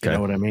 You know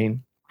what I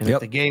mean? And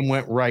if the game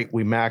went right,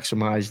 we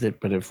maximized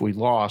it. But if we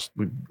lost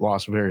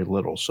very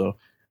little. So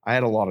I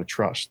had a lot of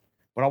trust.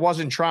 But I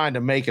wasn't trying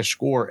to make a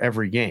score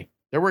every game.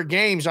 There were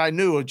games I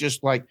knew of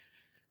just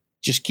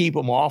keep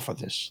them off of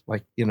this.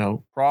 Like,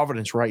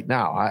 Providence right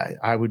now.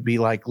 I would be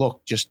like,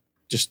 look, just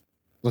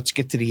let's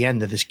get to the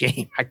end of this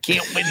game. I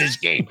can't win this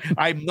game.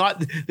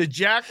 The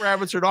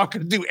Jackrabbits are not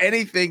going to do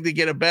anything to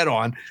get a bet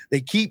on. They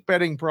keep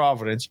betting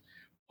Providence.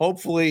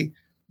 Hopefully,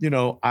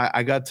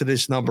 I got to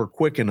this number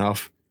quick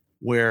enough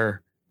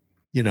where,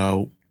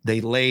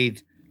 they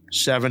laid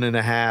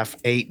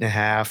 7.5,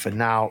 8.5, and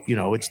now,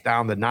 it's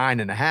down to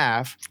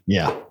 9.5.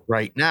 Yeah.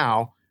 Right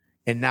now.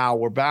 And now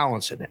we're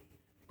balancing it.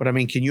 But I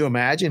mean, can you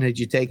imagine had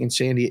you taken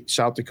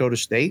South Dakota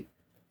State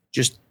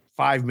Just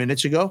 5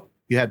 minutes ago,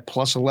 you had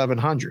plus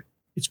 1,100.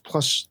 It's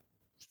plus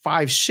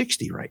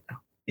 560 right now.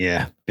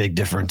 Yeah, big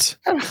difference.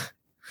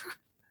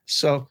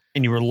 So,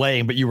 and you were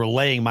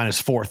laying minus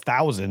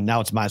 4,000.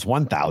 Now it's minus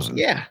 1,000.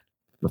 Yeah,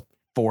 a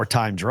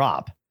 4-time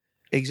drop.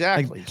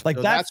 Exactly. Like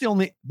so that's the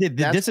only.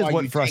 This is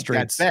what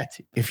frustrates. Bet.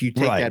 If you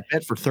take that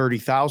bet for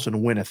 30,000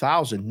 and win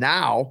 1,000,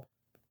 now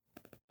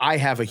I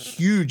have a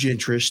huge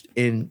interest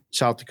in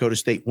South Dakota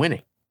State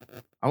winning.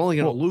 I'm only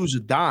going to lose a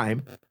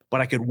dime,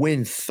 but I could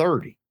win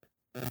 30.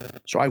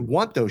 So I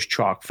want those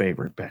chalk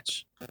favorite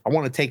bets. I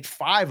want to take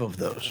 5 of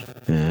those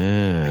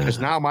because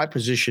now my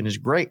position is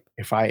great.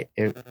 I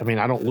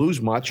don't lose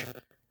much,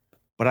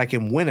 but I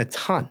can win a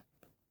ton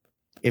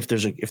if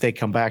they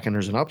come back and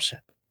there's an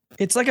upset.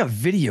 It's like a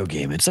video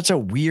game. It's such a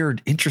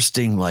weird,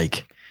 interesting,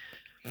 like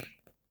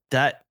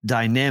that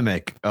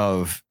dynamic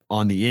of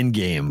on the in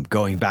game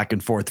going back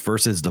and forth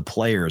versus the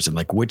players and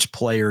like which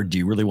player do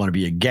you really want to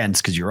be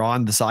against? Because you're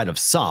on the side of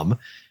some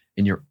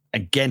and you're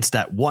against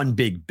that one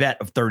big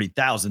bet of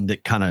 30,000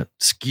 that kind of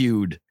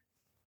skewed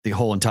the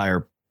whole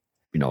entire,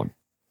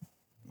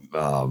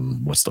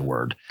 what's the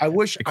word?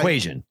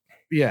 Equation.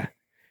 Yeah.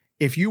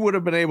 If you would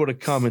have been able to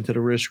come into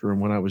the risk room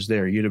when I was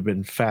there, you'd have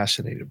been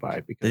fascinated by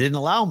it because they didn't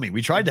allow me.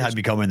 We tried to have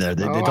me come in there.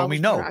 They told me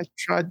no. I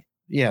tried.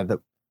 Yeah.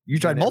 You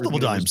tried multiple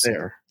times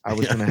there. I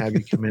was going to have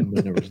you come in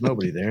when there was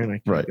nobody there and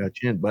I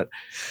got you in, but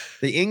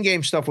the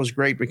in-game stuff was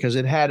great because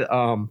it had,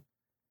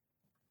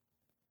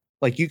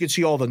 like you could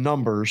see all the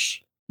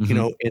numbers,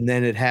 and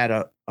then it had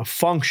a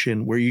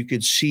function where you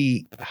could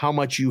see how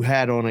much you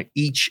had on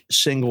each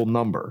single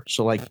number.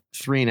 So like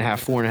 3.5,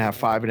 4.5,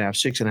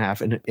 5.5,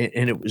 6.5.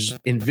 And it was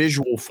in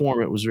visual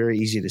form. It was very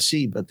easy to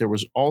see, but there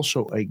was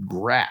also a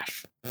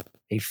graph,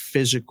 a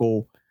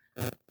physical,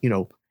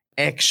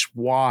 X,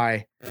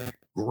 Y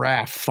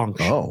graph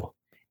function. Oh,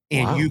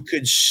 and you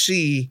could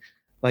see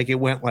like it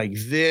went like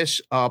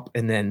this up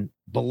and then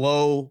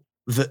below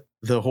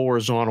the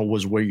horizontal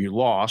was where you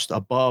lost,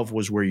 above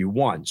was where you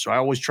won. So I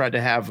always tried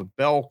to have a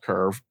bell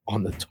curve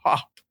on the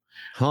top.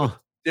 Huh.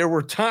 There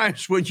were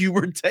times when you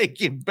were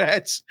taking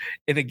bets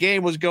and the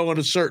game was going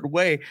a certain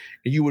way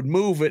and you would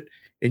move it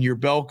and your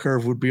bell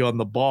curve would be on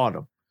the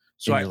bottom.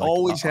 So I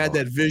always had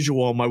that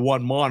visual on my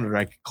one monitor.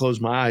 I could close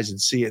my eyes and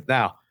see it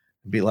now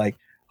and be like,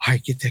 all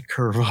right, get that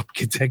curve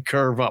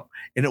up.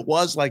 And it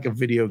was like a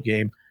video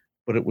game,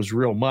 but it was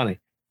real money.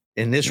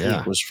 And this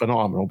week was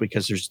phenomenal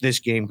because there's this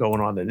game going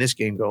on and this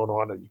game going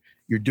on, and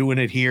you're doing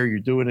it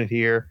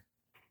here.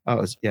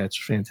 Oh, it's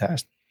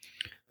fantastic.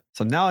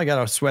 So now I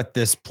got to sweat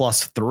this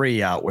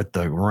 +3 out with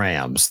the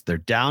Rams. They're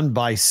down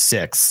by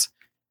 6,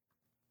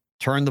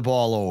 turn the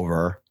ball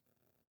over,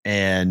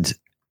 and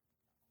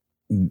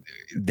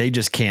they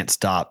just can't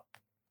stop.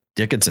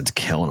 Dickerson's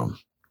killing them.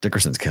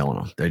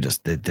 They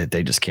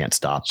just can't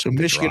stop. So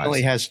Michigan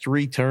only has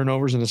 3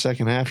 turnovers in the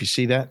second half. You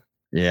see that?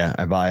 Yeah,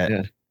 I buy it.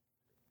 Yeah.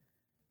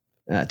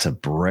 That's a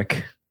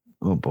brick.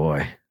 Oh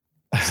boy.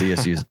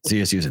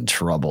 CSU's in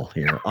trouble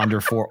here. Under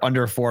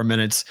 4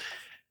 minutes.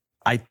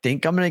 I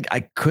think I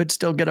could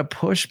still get a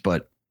push,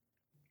 but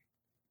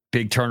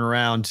big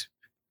turnaround.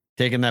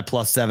 Taking that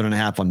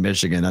 +7.5 on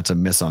Michigan. That's a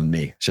miss on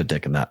me. Should have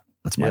taken that.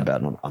 That's my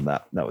bad on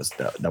that.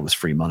 That was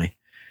free money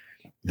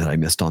that I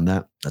missed on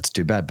that. That's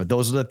too bad. But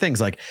those are the things.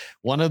 Like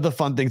one of the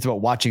fun things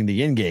about watching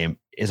the in game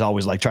is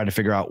always like trying to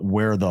figure out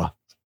where the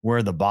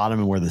bottom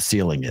and where the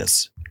ceiling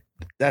is.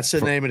 That's the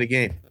name of the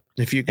game.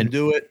 If you can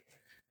do it.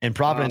 And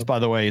Providence, by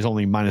the way, is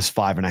only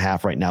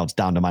 -5.5 right now. It's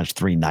down to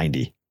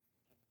 -390.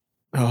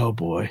 Oh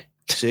boy.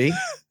 See?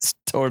 It's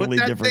totally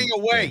different. Put that thing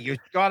away. You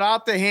got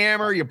out the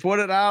hammer. You put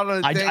it out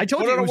on the table. I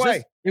told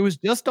you it was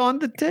just on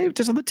the tape,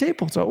 just on the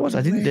table. So it was.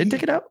 I didn't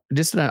take it out.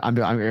 I said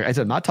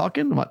I'm not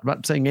talking. I'm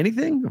not saying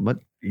anything.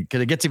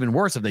 Because it gets even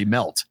worse if they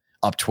melt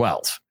up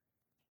 12.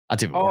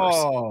 That's even worse.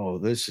 Oh,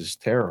 this is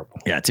terrible.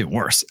 Yeah, it's even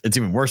worse. It's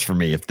even worse for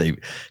me if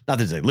not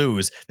that they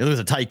lose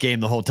a tight game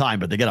the whole time,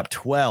 but they get up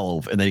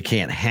 12 and they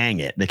can't hang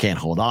it. They can't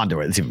hold on to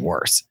it. It's even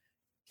worse.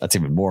 That's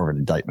even more of an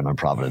indictment on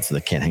Providence. They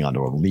can't hang on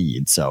to a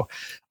lead. So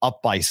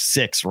up by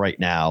 6 right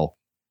now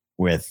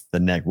with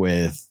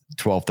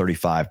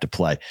 12:35 to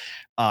play.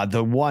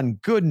 The one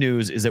good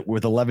news is that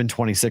with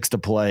 11:26 to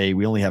play,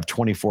 we only have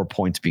 24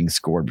 points being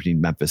scored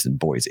between Memphis and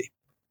Boise.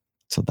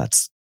 So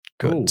that's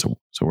good. So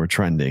we're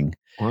trending.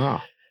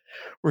 Wow.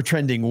 We're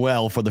trending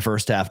well for the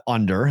first half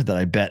under that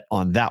I bet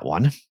on that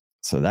one.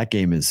 So that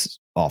game is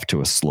off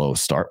to a slow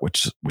start,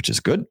 which is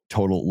good.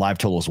 Live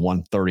total is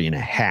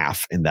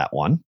 130.5 in that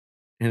one.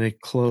 And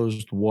it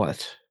closed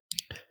what?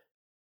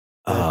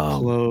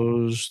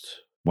 Closed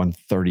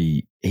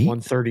 138.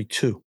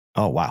 132.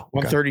 Oh wow.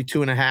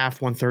 132.5,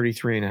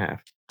 133.5.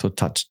 So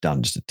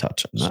touchdown, just a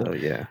touch on that. So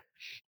yeah.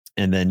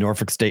 And then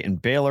Norfolk State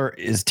and Baylor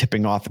is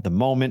tipping off at the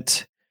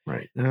moment.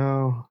 Right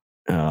now.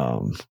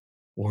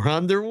 We're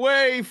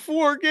underway.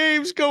 4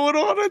 games going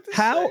on at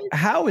the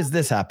how has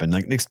this happened?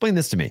 Like, explain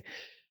this to me.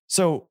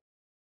 So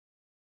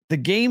the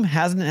game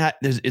hasn't had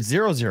it's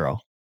 0-0.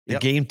 The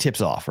game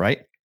tips off,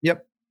 right?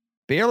 Yep.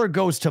 Baylor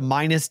goes to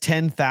minus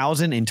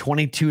 10,000 and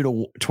 22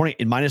 to 20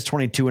 and minus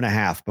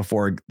 22.5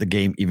 before the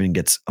game even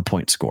gets a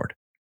point scored.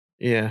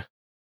 Yeah.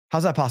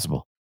 How's that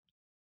possible?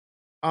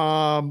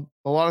 A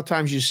lot of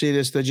times you see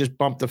this, they just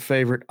bump the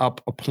favorite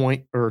up a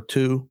point or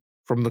two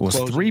from the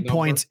closing. It was 3 number.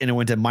 points and it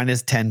went to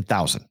minus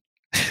 10,000.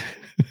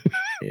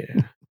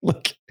 Yeah.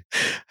 Look,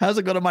 how's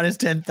it go to minus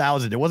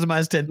 10,000? It wasn't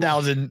minus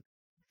 10,000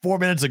 4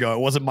 minutes ago. It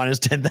wasn't minus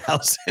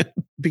 10,000.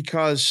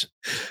 Because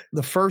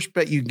the first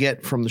bet you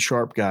get from the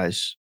sharp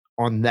guys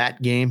on that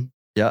game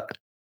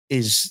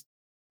is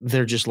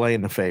they're just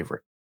laying the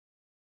favorite.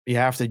 You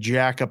have to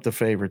jack up the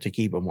favorite to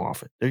keep them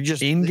off it. They're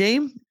just in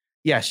game.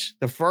 Yes.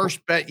 The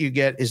first bet you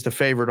get is the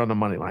favorite on the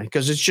money line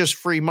because it's just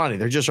free money.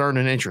 They're just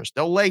earning interest.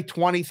 They'll lay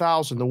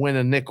 20,000 to win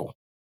a nickel,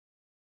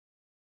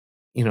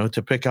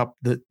 to pick up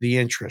the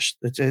interest.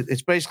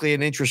 It's basically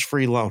an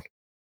interest-free loan,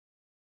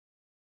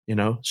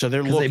 so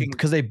they're looking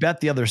because they bet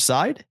the other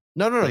side.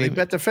 No. They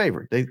bet the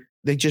favorite.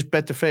 They just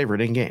bet the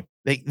favorite in game.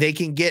 They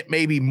can get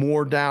maybe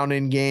more down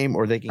in game,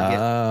 or they can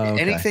get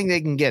anything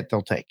they can get.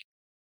 They'll take.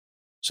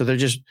 So they're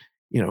just,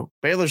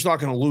 Baylor's not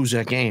going to lose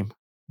that game.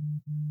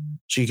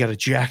 So you got to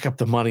jack up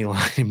the money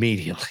line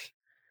immediately.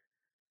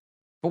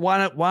 But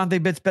why don't they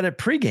bet it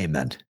pregame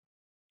then?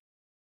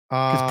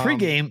 Because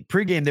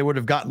pregame they would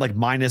have gotten like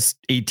minus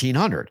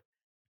 1,800.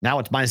 Now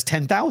it's minus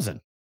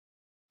 10,000.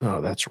 Oh,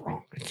 that's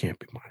wrong. It can't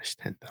be minus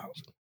 10,000.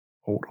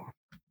 Hold on.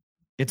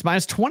 It's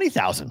minus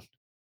 20,000.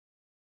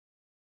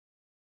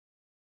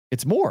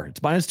 It's more.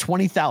 It's minus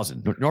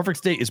 20,000. Norfolk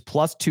State is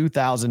plus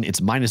 2,000.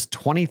 It's minus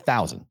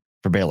 20,000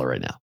 for Baylor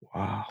right now.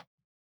 Wow.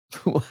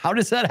 How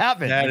does that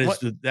happen?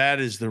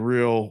 That is the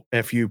real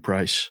FU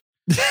price.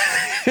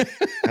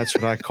 That's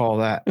what I call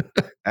that.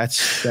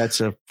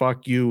 That's a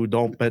fuck you.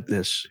 Don't bet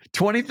this.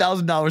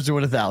 $20,000 to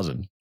win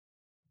 1,000.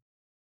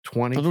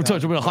 20 to win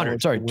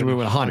 100. Sorry, to win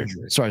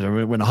 100. Sorry, to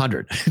win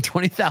 100.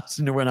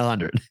 20,000 to win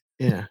 100.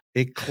 Yeah,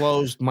 it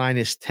closed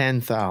minus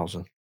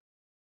 10,000.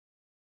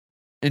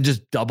 And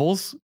just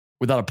doubles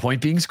without a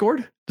point being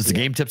scored. Does the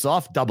game tips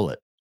off? Double it.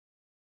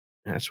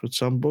 That's what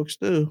some books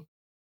do.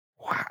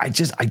 Wow, I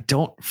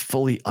don't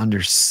fully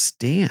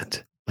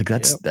understand. Like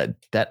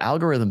that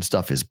algorithm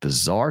stuff is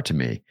bizarre to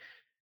me.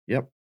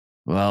 Yep.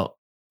 Well,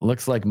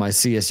 looks like my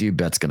CSU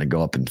bet's going to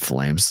go up in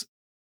flames.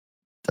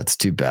 That's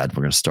too bad.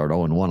 We're going to start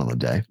 0-1 on the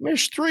day.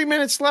 There's 3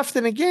 minutes left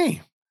in the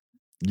game.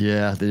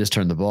 Yeah, they just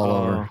turned the ball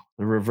over.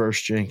 The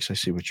reverse jinx. I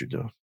see what you're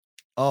doing.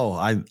 Oh,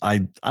 I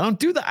don't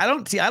do that. I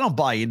don't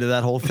buy into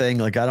that whole thing.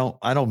 Like I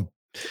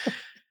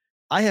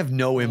have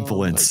no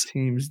influence. My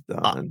team's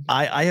done.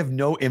 I have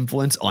no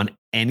influence on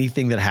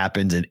anything that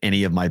happens in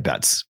any of my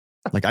bets.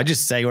 Like I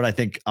just say what I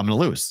think I'm going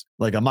to lose.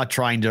 Like I'm not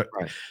trying to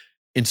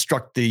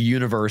instruct the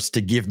universe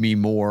to give me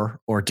more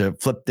or to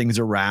flip things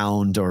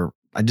around, or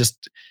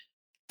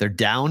they're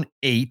down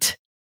 8.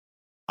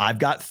 I've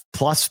got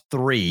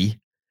 +3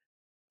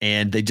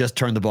 and they just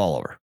turned the ball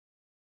over.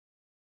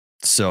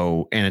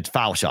 So, and it's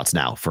foul shots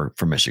now for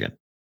Michigan.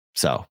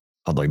 So,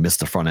 although he missed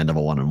the front end of a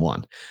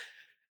 1-and-1.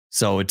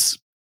 So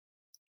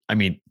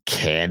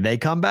can they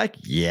come back?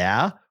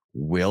 Yeah.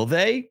 Will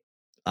they?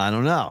 I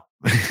don't know.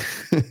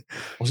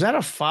 Was that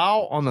a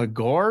foul on the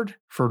guard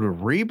for the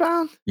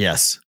rebound?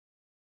 Yes.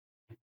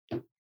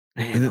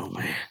 Man, oh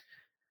man.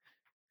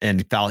 And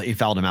he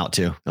fouled him out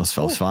too. That was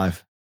fouls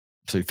 5.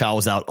 So he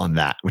fouls out on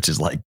that, which is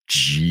like,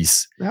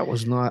 geez. That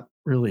was not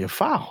really a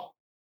foul.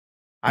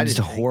 It's just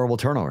a horrible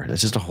turnover. That's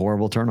just a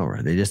horrible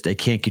turnover. They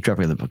can't keep track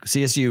of them.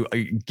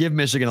 CSU, give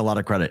Michigan a lot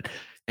of credit.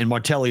 And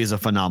Martelli is a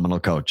phenomenal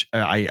coach.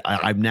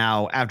 I'm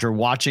now, after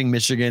watching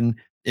Michigan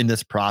in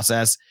this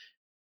process,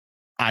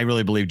 I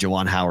really believe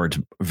Juwan Howard's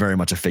very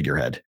much a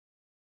figurehead.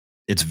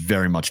 It's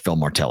very much Phil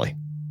Martelli.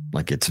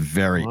 Like it's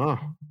very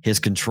his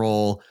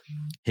control,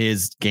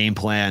 his game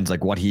plans,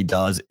 like what he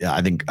does.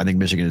 I think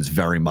Michigan is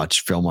very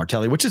much Phil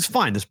Martelli, which is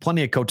fine. There's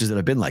plenty of coaches that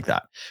have been like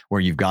that, where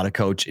you've got a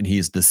coach and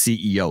he's the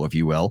CEO, if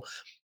you will,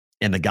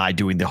 and the guy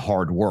doing the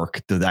hard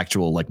work, the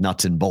actual like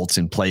nuts and bolts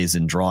and plays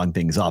and drawing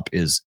things up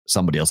is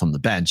somebody else on the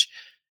bench.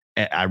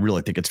 I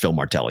really think it's Phil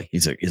Martelli.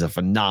 He's a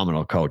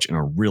phenomenal coach and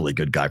a really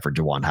good guy for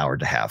Juwan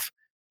Howard to have.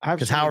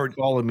 Because Howard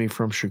calling me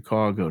from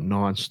Chicago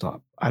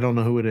nonstop. I don't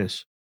know who it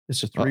is.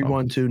 It's a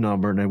 312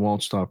 number and they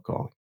won't stop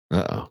calling.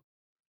 I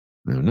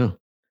don't know.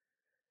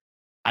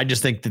 I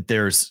just think that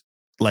there's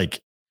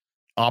like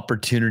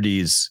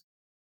opportunities.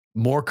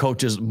 More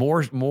coaches,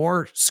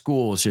 more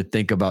schools should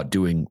think about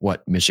doing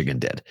what Michigan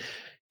did.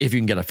 If you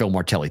can get a Phil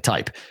Martelli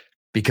type,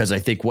 because I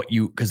think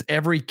because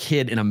every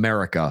kid in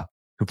America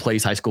who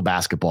plays high school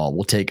basketball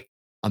will take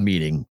a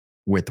meeting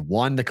with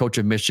 1, the coach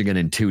of Michigan,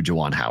 and 2,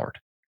 Juwan Howard.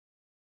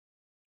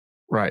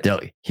 Right.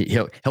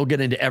 He'll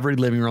get into every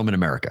living room in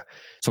America.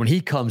 So when he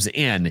comes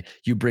in,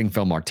 you bring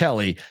Phil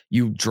Martelli,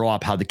 you draw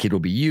up how the kid will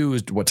be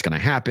used, what's going to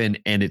happen.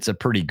 And it's a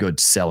pretty good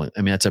selling.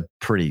 I mean, that's a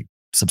pretty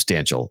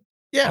substantial.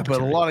 Yeah.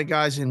 But a lot of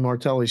guys in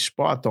Martelli's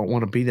spot don't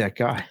want to be that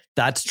guy.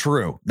 That's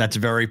true. That's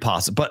very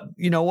possible. But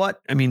you know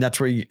what? I mean, that's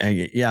where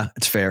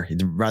it's fair.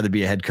 He'd rather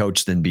be a head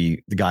coach than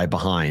be the guy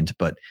behind,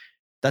 but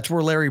that's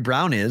where Larry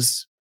Brown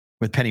is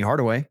with Penny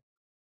Hardaway.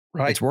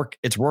 Right.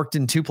 It's worked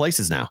in 2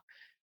 places now.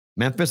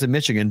 Memphis and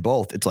Michigan,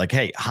 both. It's like,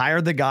 hey,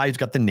 hire the guy who's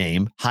got the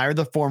name, hire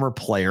the former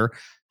player,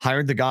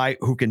 hire the guy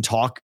who can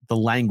talk the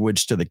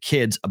language to the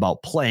kids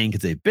about playing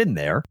because they've been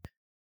there,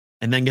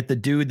 and then get the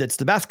dude that's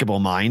the basketball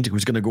mind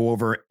who's going to go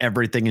over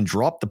everything and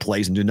drop the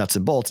plays and do nuts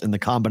and bolts, and the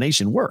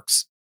combination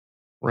works.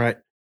 Right.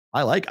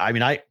 I like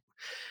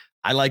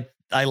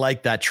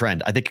that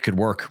trend. I think it could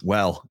work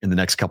well in the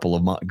next couple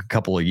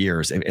of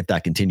years if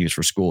that continues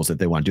for schools that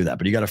they want to do that.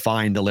 But you got to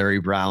find the Larry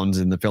Browns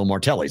and the Phil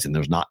Martellis, and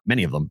there's not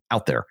many of them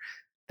out there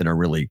that are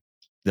really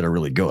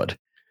good.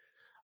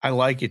 I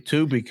like it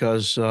too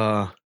because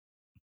the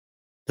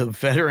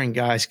veteran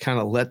guys kind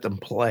of let them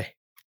play.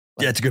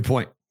 Yeah, it's a good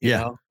point.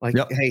 Yeah,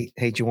 hey,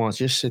 Juwan,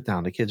 just sit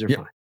down. The kids are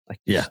fine.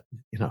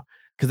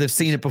 Because they've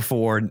seen it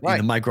before and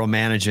the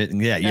micromanage it.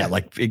 And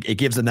like it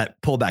gives them that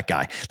pullback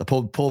guy, the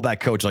pullback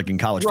coach, like in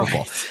college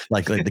football,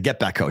 like the get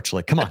back coach,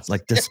 like, come on,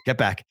 like just get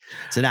back,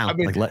 sit down.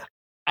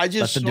 I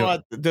just saw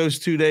it those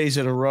 2 days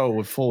in a row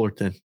with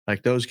Fullerton.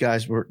 Like those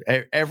guys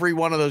every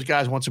one of those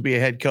guys wants to be a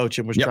head coach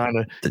and was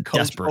trying to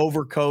coach,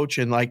 over coach.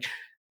 And like,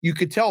 you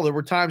could tell there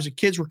were times the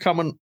kids were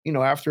coming,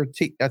 after a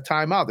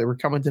timeout, they were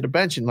coming to the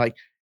bench and like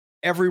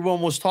everyone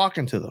was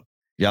talking to them.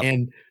 Yeah.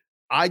 And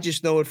I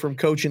just know it from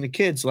coaching the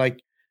kids.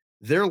 Like,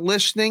 they're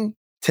listening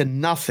to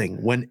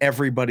nothing when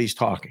everybody's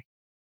talking.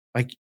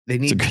 Like they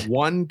need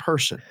one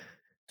person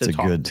to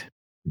talk. It's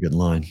a good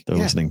line. They're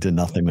listening to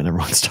nothing when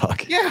everyone's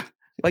talking. Yeah,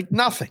 like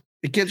nothing.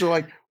 The kids are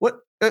like, what?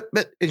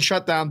 And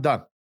shut down,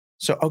 done.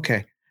 So,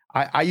 okay.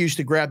 I used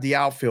to grab the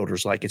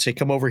outfielders and say,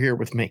 come over here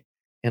with me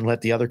and let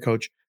the other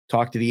coach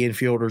talk to the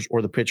infielders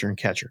or the pitcher and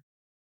catcher.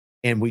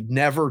 And we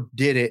never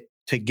did it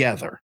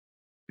together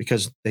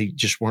because they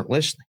just weren't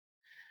listening.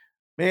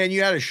 Man,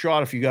 you had a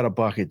shot if you got a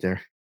bucket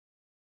there.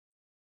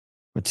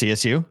 With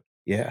TSU?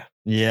 Yeah.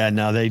 Yeah,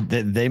 no,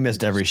 they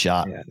missed every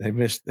shot. Yeah, they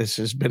missed. This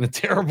has been a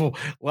terrible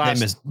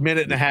last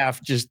minute and a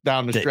half just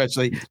down the stretch.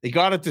 They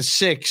got it to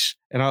 6,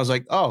 and I was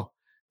like, oh,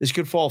 this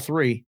could fall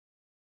 3.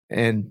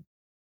 And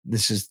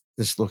this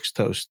looks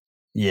toast.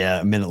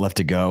 Yeah, a minute left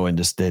to go, and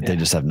they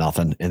just have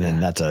nothing. And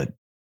then it's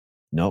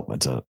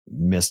a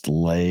missed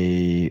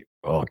lay.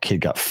 Oh,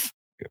 kid got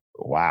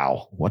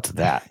wow, what's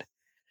that?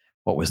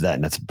 What was that?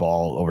 And that's a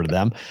ball over to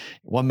them.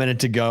 1 minute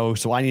to go.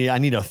 So I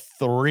need a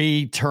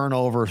 3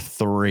 turnover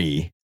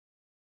 3.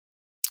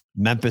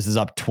 Memphis is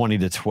up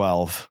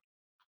 20-12.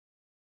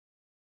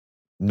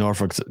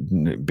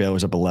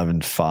 Baylor's up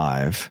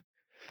 11-5.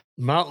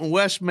 Mountain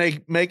West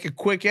make a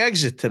quick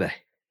exit today.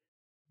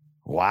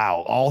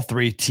 Wow. All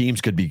 3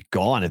 teams could be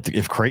gone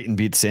if Creighton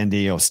beats San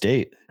Diego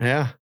State.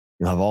 Yeah.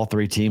 You'll have all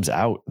 3 teams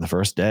out in the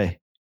first day.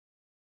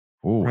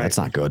 Ooh, right. That's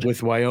not good.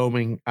 With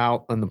Wyoming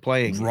out in the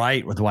playing.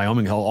 Right. With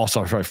Wyoming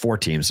also 4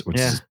 teams.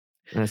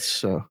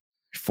 That's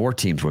 4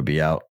 teams would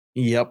be out.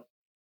 Yep.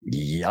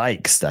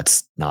 Yikes.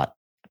 That's not.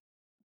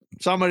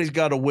 Somebody's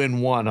got to win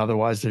one.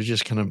 Otherwise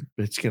it's going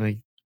to.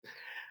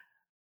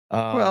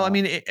 Well, I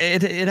mean,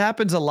 it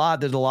happens a lot.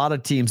 There's a lot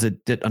of teams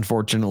that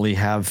unfortunately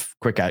have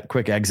quick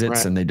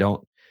exits, and they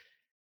don't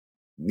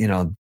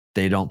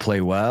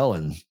play well,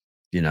 and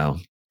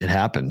it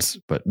happens.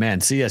 But man,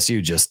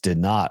 CSU just did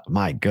not.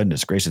 My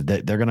goodness gracious,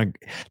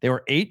 they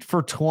were 8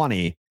 for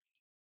 20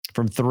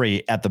 from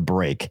 3 at the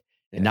break,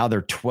 and now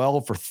they're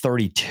 12 for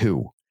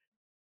 32.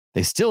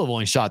 They still have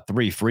only shot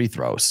 3 free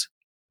throws.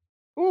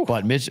 Ooh.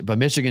 But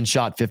Michigan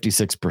shot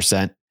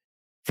 56%.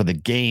 For the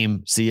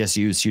game,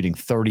 CSU is shooting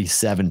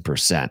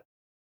 37%,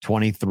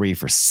 23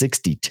 for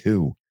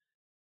 62.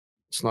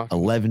 It's not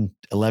 11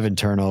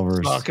 turnovers.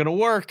 It's not going to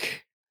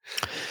work.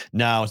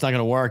 No, it's not going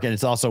to work. And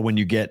it's also when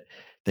they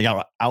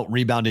got out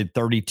rebounded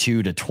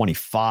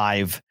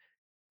 32-25.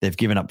 They've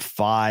given up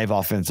 5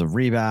 offensive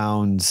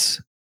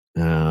rebounds.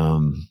 They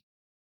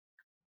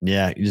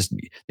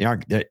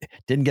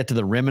didn't get to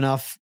the rim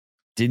enough.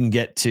 Didn't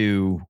get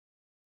to.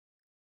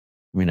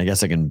 I mean, I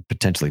guess I can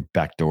potentially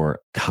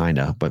backdoor kind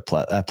of, but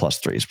that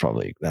 +3 is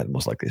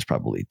most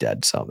likely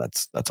dead. So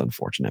that's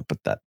unfortunate,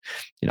 but that,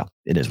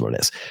 it is what it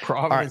is.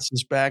 Providence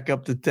is back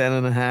up to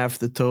 10.5.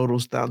 The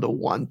total's down to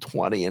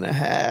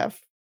 120.5.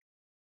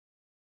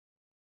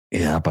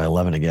 Yeah, by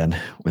 11 again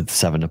with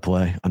 7 to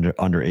play, under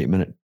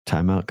 8-minute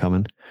timeout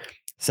coming.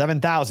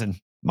 7,000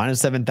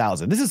 minus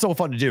 7,000. This is so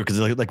fun to do because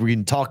like we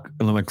can talk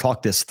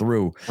this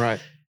through, right?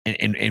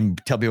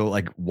 And tell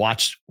people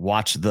watch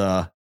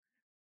the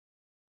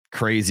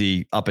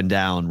crazy up and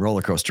down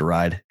roller coaster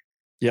ride.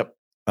 Yep.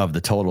 Of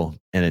the total,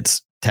 and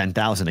it's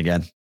 10,000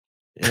 again.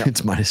 Yep.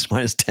 It's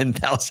minus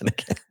 10,000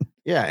 again.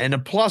 Yeah, and the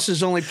plus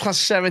is only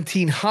plus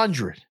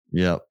 1,700.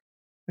 Yep.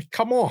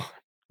 Come on.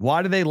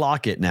 Why do they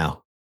lock it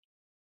now?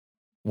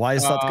 Why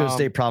is South Dakota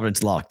State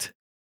Providence locked?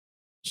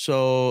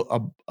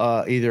 So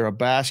either a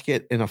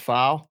basket and a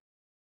foul.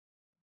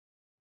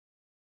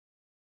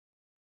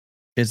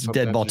 It's a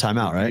dead ball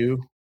timeout, right?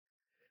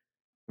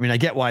 I mean, I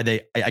get why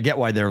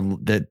they're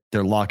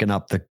locking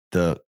up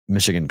the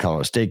Michigan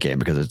Colorado State game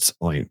because it's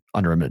only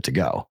under a minute to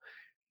go.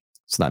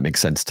 So that makes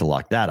sense to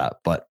lock that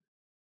up. But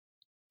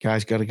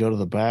guys got to go to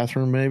the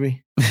bathroom,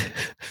 maybe.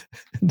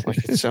 It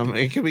could be something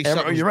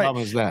as dumb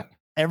as that.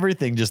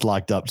 everything just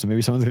locked up. So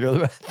maybe someone's going to go to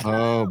the bathroom.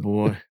 Oh,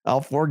 boy.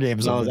 All 4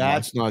 games. No,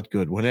 that's not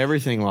good. When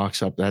everything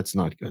locks up, that's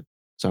not good.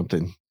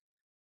 Something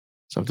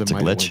it's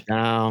might glitch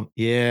down.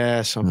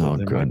 Yeah, something. Oh,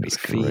 there might be a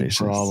feed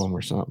problem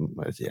or something.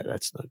 But yeah,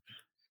 that's not.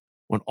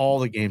 When all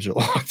the games are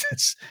locked,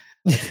 that's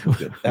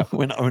good.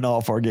 when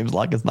all 4 games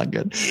lock, it's not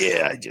good.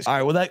 Yeah. All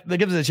right. Well, that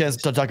gives us a chance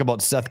to talk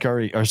about Steph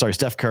Curry and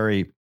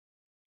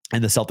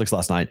the Celtics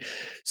last night.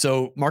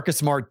 So Marcus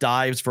Smart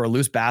dives for a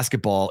loose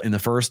basketball in the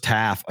first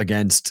half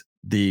against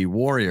the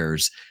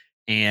Warriors,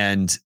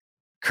 and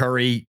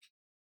Curry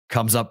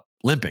comes up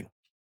limping,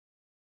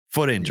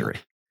 foot injury.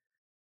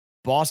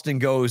 Boston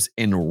goes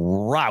and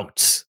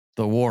routs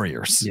the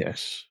Warriors.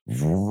 Yes.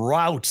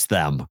 Routs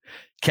them,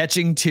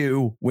 catching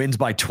 2, wins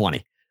by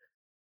 20.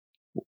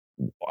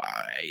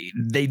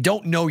 They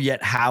don't know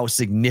yet how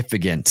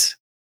significant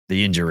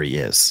the injury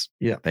is.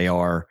 Yeah. They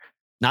are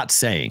not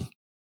saying.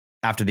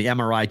 After the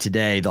MRI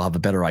today, they'll have a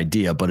better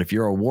idea. But if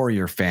you're a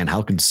Warrior fan,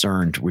 how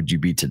concerned would you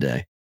be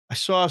today? I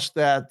saw a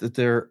stat that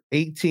they're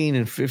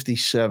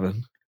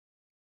 18-57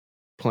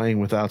 playing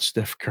without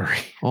Steph Curry.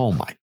 Oh,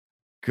 my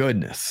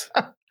goodness.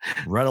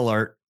 Red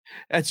alert.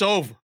 That's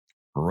over.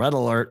 Red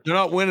alert. They're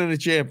not winning the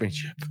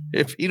championship.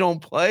 If he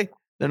don't play,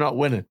 they're not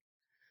winning.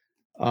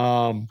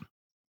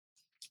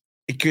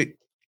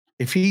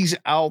 If he's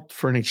out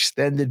for an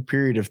extended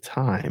period of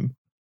time,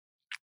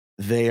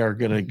 they are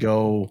going to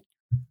go,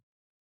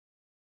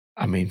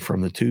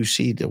 from the 2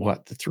 seed to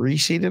the 3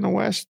 seed in the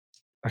West?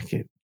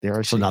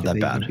 So not that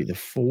bad. Be the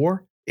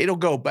 4. It'll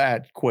go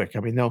bad quick.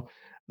 They'll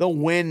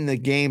win the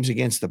games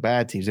against the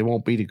bad teams. They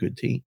won't beat a good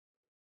team.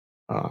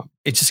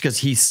 It's just because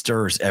he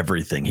stirs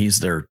everything. He's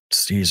their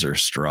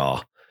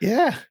straw.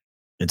 Yeah.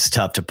 It's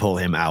tough to pull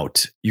him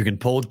out. You can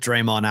pull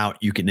Draymond out.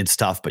 It's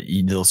tough, but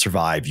they'll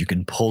survive. You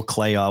can pull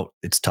Clay out.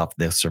 It's tough.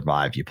 They'll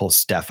survive. You pull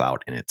Steph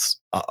out and it's,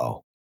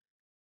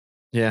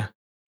 yeah.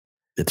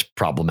 It's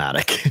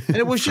problematic. And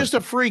it was just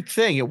a freak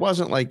thing. It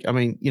wasn't like,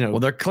 well,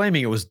 they're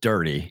claiming it was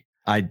dirty.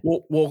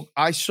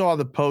 I saw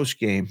the post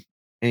game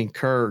and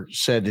Kerr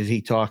said that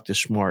he talked to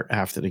Smart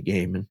after the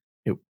game, and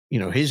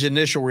his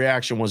initial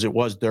reaction was it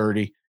was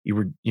dirty.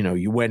 You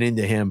went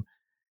into him.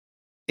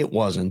 It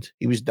wasn't.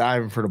 He was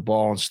diving for the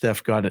ball and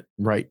Steph got it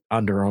right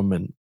under him.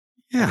 And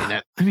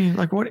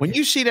what? When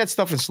you see that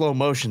stuff in slow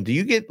motion, do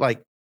you get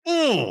like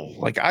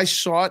I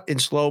saw it in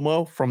slow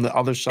mo from the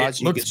other side?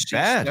 It looks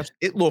bad.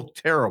 It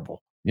looked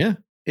terrible. Yeah,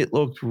 it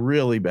looked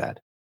really bad.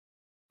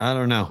 I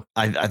don't know.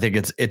 I think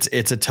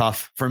it's a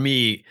tough for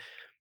me.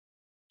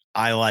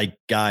 I like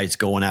guys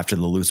going after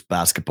the loose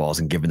basketballs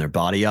and giving their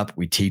body up.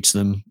 We teach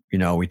them,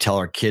 we tell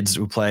our kids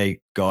who play,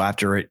 go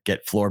after it,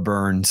 get floor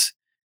burns.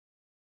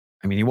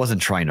 He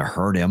wasn't trying to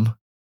hurt him.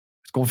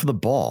 He's going for the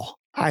ball.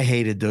 I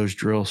hated those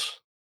drills.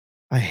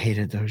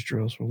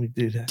 When we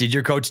do that. Did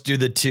your coach do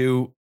the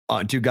two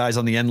guys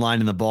on the end line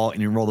in the ball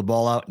and you roll the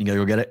ball out and you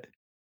gotta go get it?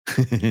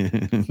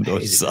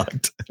 Those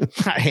sucked.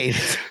 I hate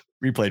it.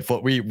 We played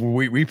foot.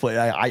 We played.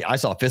 I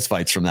saw fist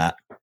fights from that.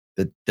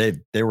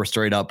 They were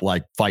straight up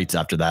like fights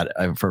after that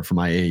for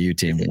my AAU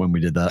team when we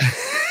did that.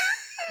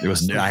 It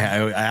was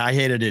I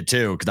hated it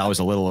too because I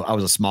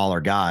was a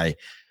smaller guy,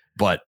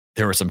 but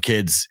there were some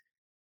kids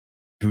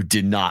who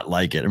did not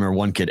like it. I remember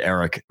one kid,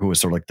 Eric, who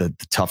was sort of like the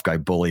tough guy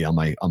bully on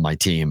my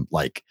team,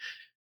 like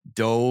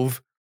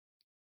dove.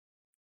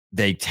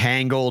 They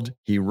tangled.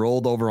 He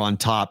rolled over on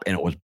top, and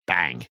it was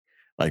bang.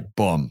 Like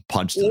boom,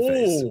 punch to the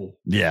face.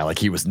 Yeah, like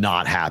he was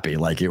not happy.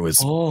 Like it was.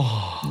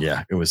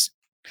 Yeah, it was.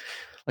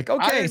 Like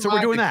okay, so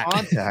we're doing that.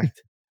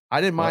 Contact.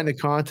 I didn't mind the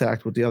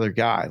contact with the other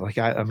guy. Like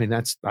I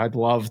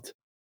loved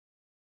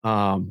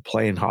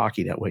playing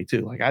hockey that way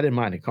too. Like I didn't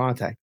mind the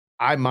contact.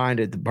 I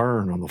minded the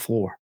burn on the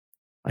floor.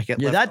 Like I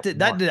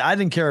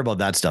didn't care about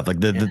that stuff.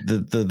 Like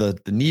the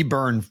knee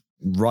burn,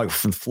 right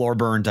from floor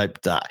burn type.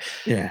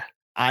 Yeah,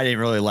 I didn't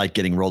really like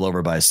getting rolled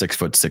over by a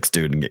 6'6"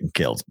 dude and getting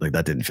killed. Like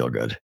that didn't feel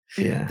good.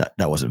 Yeah,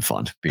 that wasn't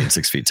fun. Being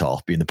 6 feet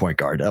tall, being the point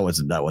guard, that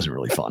wasn't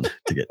really fun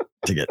to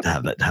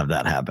have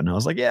that happen. I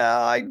was like, yeah,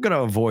 I'm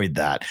gonna avoid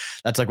that.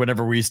 That's like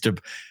whenever we used to,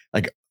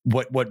 like,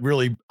 what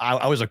really.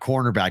 I was a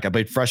cornerback. I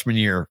played freshman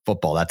year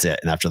football. That's it.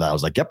 And after that, I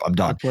was like, yep, I'm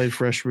done. I played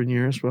freshman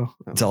year as well.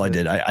 That's all I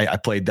did. I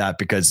played that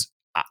because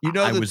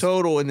the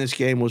total in this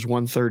game was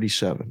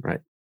 137,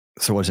 right?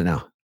 So what's it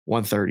now?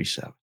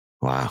 137.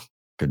 Wow,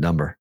 good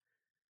number.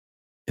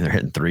 And they're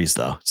hitting threes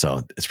though,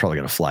 so it's probably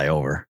gonna fly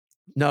over.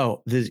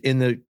 No, in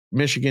the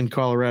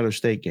Michigan-Colorado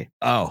State game.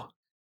 Oh.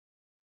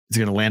 Is he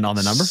going to land on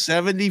the number?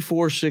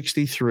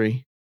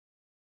 74-63,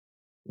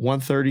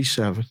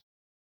 137.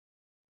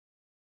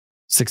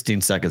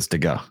 16 seconds to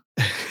go.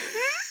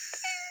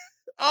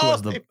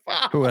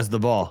 Who has the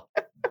ball?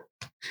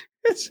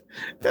 It's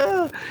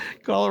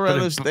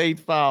Colorado State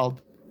fouled.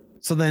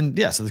 So then,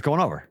 so it's going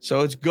over.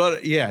 So it's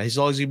good. Yeah, as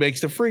long as he makes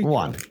the free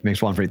throw.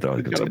 Makes one free throw.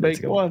 He's got to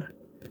make one.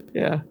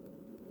 Yeah.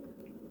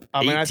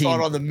 I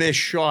thought on the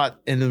missed shot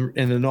and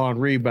the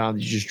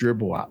non-rebound, you just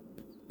dribble out.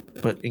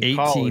 But in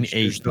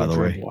 18-8, by the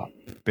way.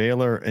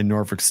 Baylor and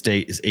Norfolk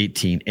State is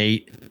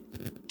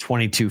 18-8,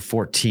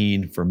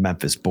 22-14 for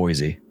Memphis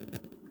Boise.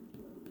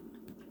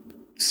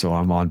 So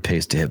I'm on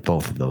pace to hit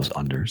both of those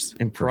unders.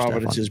 And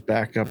Providence is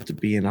back up to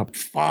being up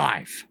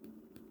 5.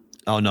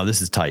 Oh, no,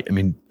 this is tight. I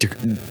mean,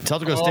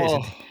 South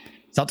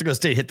Dakota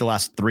State hit the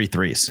last 3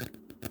 threes.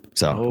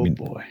 So,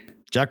 boy.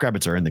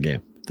 Jackrabbits are in the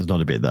game. There's no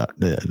debate that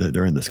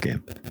they're in this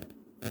game.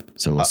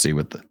 So we'll see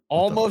what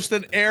almost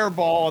an air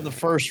ball on the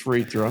first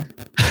free throw.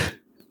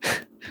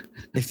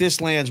 If this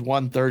lands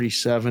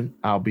 137,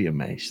 I'll be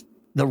amazed.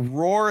 The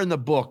roar in the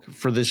book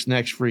for this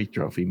next free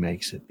throw, if he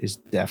makes it, is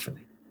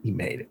definite. He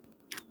made it.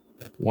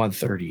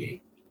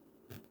 138.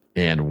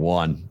 And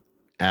 1.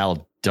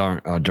 Al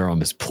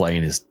Durham is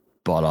playing his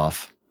butt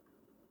off.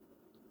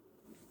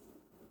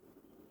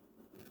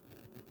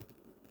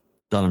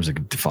 Dunham's a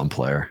fun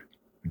player.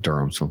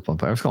 Durham's a fun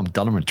player. I was calling him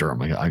Dunham and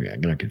Durham. I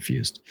got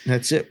confused.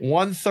 That's it.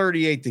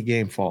 138, the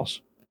game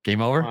falls.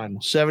 Game over?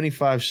 Final.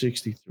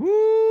 75-63.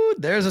 Woo,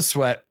 there's a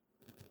sweat.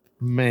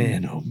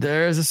 Man, oh,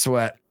 there's a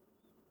sweat.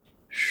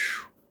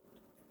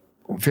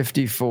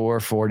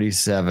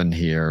 54-47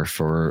 here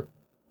for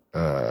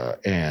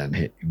and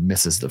he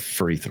misses the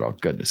free throw.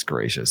 Goodness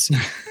gracious.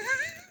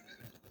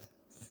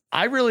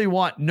 I really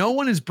want, no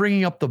one is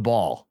bringing up the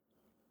ball.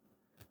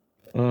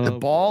 The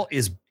ball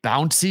is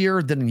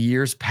bouncier than in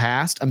years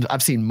past.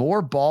 I've seen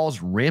more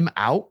balls rim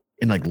out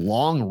in like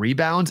long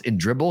rebounds and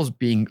dribbles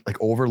being like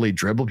overly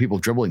dribbled, people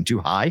dribbling too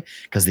high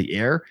because the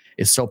air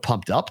is so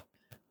pumped up.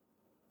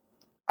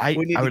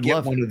 We need to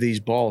get one of these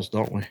balls,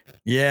 don't we?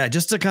 Yeah,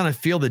 just to kind of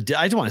feel I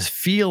just want to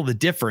feel the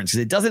difference.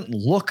 It doesn't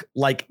look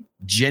like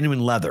genuine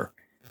leather,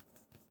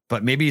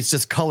 but maybe it's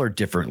just colored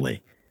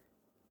differently,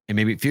 and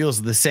maybe it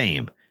feels the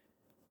same.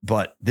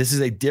 But this is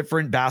a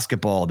different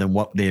basketball than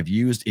what they have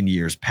used in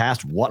years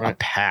past. What a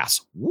pass!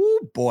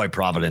 Woo, boy,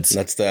 Providence.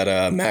 That's that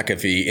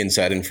McAfee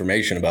inside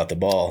information about the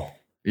ball.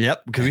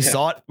 Yep, because we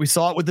saw it. We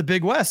saw it with the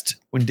Big West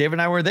when Dave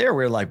and I were there.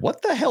 We were like,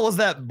 "What the hell is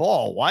that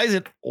ball? Why is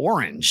it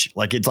orange?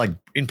 Like it's like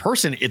in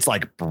person, it's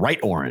like bright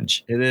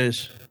orange. It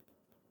is."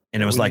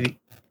 And it was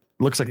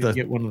looks like the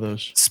get one of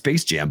those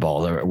Space Jam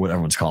ball or what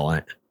everyone's calling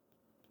it.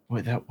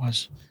 Wait, that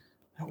was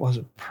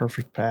a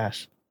perfect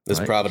pass.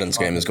 This Providence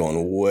game is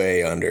going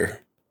way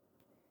under.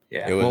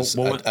 Yeah, it was.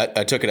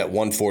 I took it at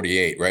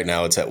 148. Right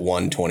now, it's at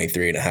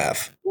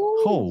 123.5.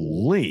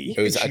 Holy!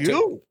 It was.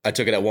 I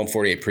took it at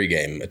 148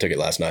 pregame. I took it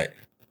last night.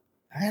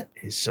 That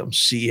is some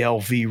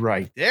CLV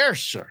right there,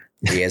 sir.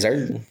 Yes,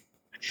 sir.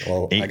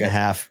 Well,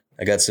 8.5.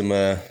 I got some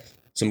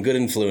good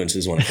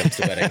influences when it comes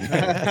to betting.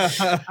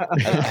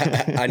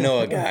 I know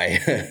a guy.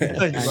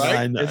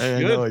 I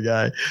know a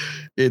guy.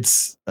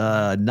 It's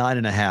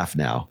 9.5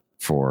 now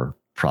for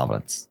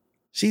Providence.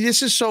 See,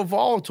 this is so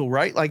volatile,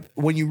 right? Like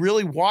when you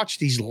really watch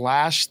these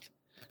last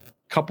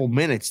couple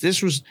minutes,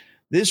 this was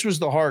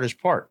the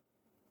hardest part.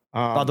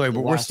 By the way,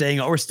 we're staying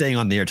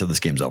on the air till this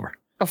game's over.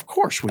 Of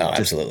course we are.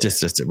 Absolutely.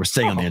 Just we're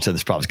staying on the air until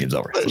this Providence game's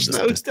over. There's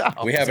no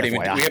doubt. We haven't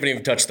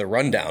even touched the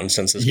rundown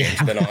since this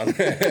game's been on.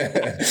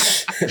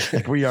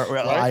 We are.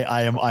 Right?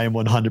 I am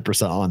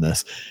 100% on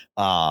this.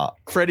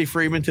 Freddie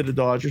Freeman to the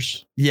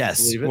Dodgers.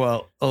 Yes.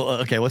 Well,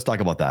 okay. Let's talk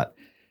about that.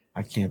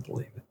 I can't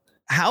believe it.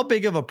 How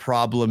big of a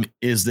problem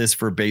is this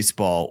for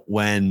baseball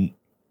when,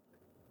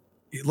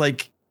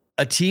 like,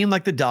 a team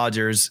like the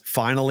Dodgers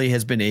finally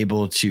has been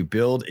able to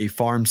build a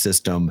farm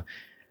system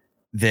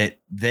that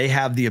they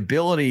have the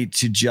ability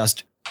to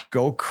just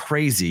go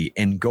crazy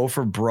and go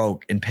for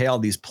broke and pay all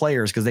these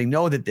players because they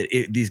know that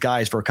these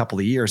guys for a couple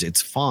of years,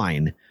 it's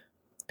fine.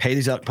 Pay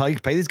these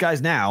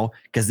guys now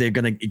because they're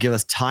going to give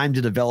us time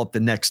to develop the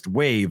next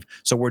wave.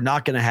 So we're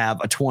not going to have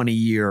a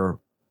 20-year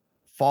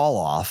fall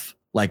off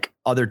like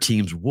other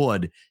teams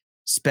would,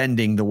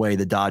 spending the way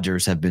the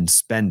Dodgers have been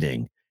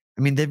spending.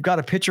 I mean, they've got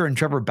a pitcher in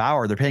Trevor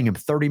Bauer. They're paying him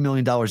 $30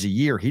 million a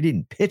year. He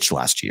didn't pitch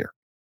last year.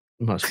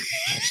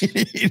 He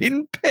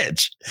didn't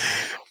pitch.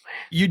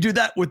 You do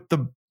that with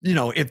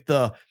if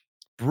the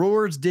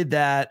Brewers did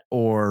that,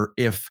 or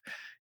if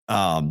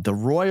the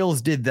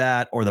Royals did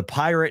that, or the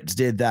Pirates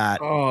did that,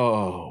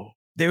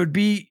 they would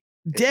be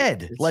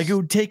dead. Like it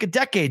would take a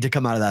decade to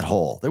come out of that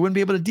hole. They wouldn't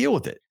be able to deal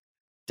with it.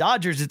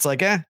 Dodgers, it's like,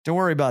 don't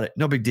worry about it.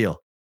 No big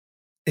deal.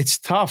 It's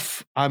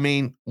tough. I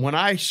mean, when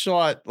I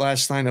saw it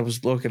last night, I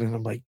was looking and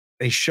I'm like,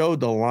 they showed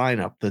the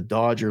lineup, the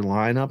Dodger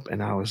lineup,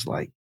 and I was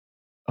like,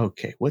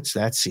 okay, what's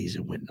that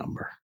season win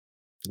number?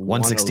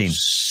 116.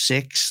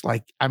 6.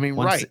 Like, I mean,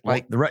 right.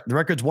 Like the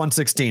record's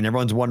 116.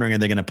 Everyone's wondering, are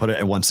they going to put it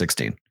at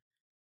 116?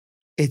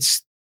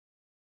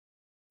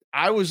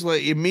 I was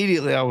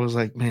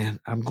like, man,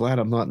 I'm glad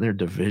I'm not in their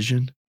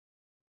division.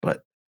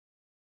 But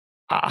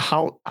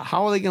how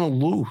are they going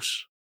to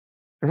lose?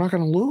 They're not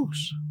going to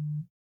lose.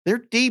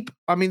 They're deep.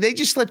 I mean, they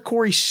just let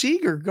Corey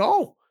Seager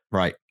go.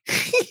 Right.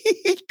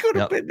 He could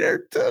have been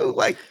there too.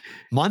 Like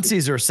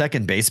Muncy's their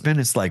second baseman.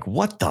 It's like,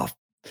 what the?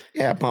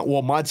 Yeah, but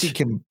Muncy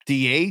can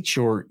DH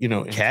or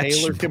catch.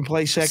 Taylor can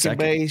play second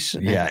base.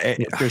 Yeah,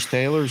 Chris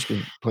Taylor's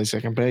can play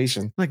second base,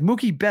 and like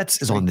Mookie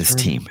Betts is on this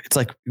team. It's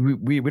like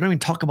we don't even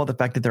talk about the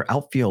fact that their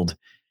outfield.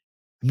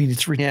 I mean,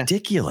 it's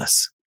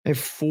ridiculous. They have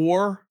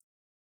four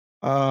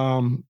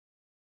former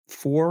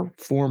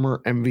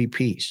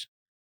MVPs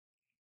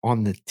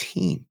on the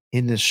team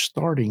in the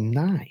starting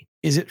 9.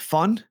 Is it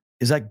fun?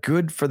 Is that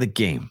good for the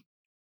game?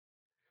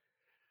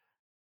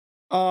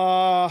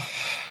 I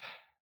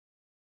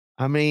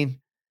mean,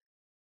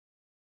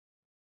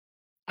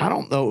 I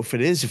don't know if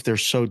it is, if they're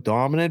so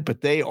dominant,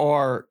 but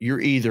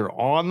you're either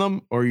on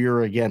them or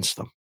you're against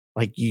them.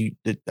 Like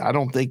I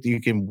don't think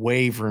you can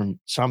waver and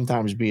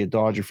sometimes be a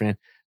Dodger fan.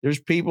 There's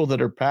people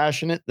that are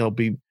passionate. They'll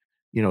be,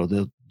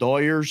 the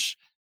Doyers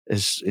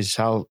is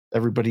how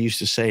everybody used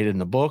to say it in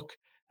the book.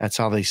 That's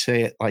how they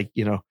say it. Like,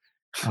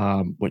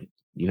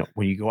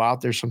 when you go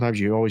out there, sometimes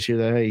you always hear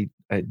that, hey,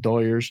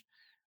 Doyers,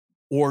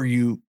 or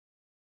you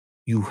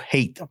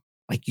hate them.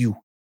 Like you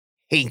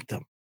hate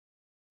them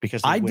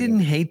because I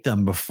didn't hate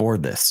them before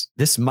this.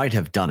 This might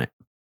have done it.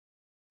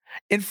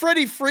 And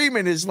Freddie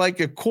Freeman is like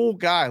a cool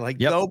guy. Like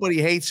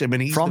nobody hates him,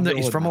 and he's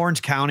from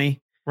Orange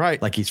County,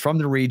 right? Like he's from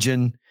the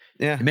region.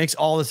 Yeah, it makes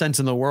all the sense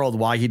in the world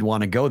why he'd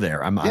want to go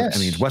there. I mean,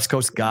 he's West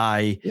Coast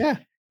guy. Yeah,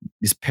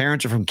 his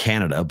parents are from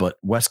Canada, but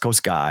West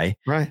Coast guy.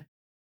 Right.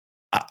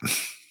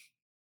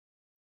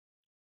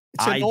 It's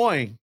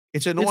annoying.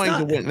 It's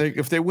annoying to win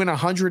if they win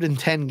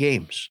 110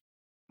 games.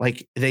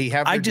 Like they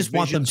have. I just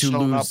want them to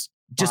lose.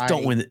 Just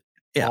don't win.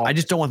 Yeah, I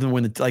just don't want them to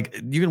win.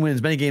 Like you can win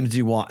as many games as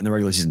you want in the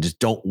regular season. Just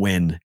don't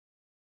win.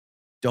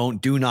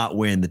 Do not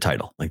win the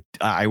title. Like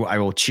I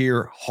will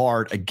cheer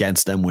hard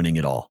against them winning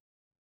it all.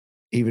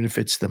 Even if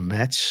it's the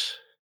Mets?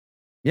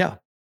 Yeah.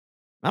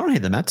 I don't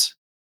hate the Mets.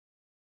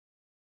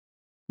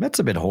 Mets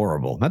have been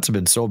horrible. Mets have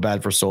been so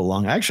bad for so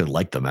long. I actually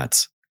like the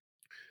Mets.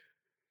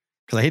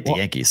 Because I hate the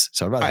Yankees.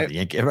 So I'd rather have the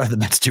Yankees. I'd rather the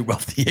Mets do well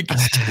than the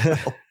Yankees do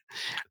well.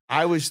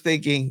 I was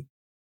thinking,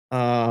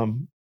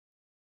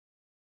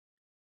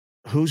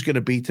 who's going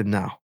to beat them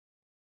now?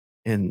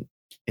 In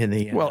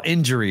the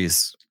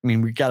injuries. I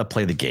mean, we got to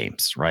play the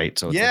games, right?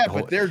 So it's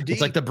but they're deep.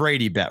 It's like the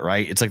Brady bet,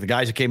 right? It's like the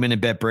guys who came in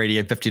and bet Brady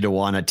at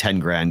 50-1 at 10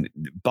 grand.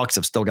 Bucks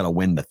have still got to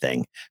win the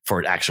thing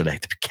for it actually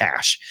to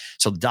cash.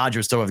 So the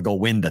Dodgers still have to go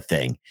win the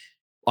thing.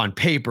 On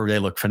paper, they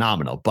look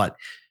phenomenal, but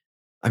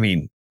I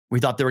mean, we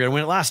thought they were going to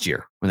win it last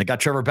year when they got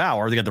Trevor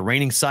Bauer. They got the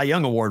reigning Cy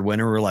Young Award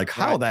winner. We were like,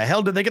 how the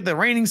hell did they get the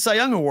reigning Cy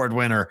Young Award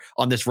winner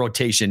on this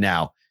rotation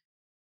now?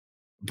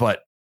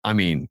 But I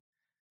mean,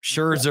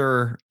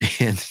 Scherzer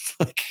and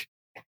like.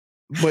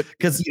 But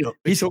because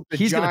he's going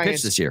to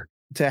pitch this year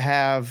to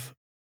have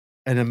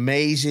an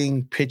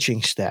amazing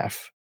pitching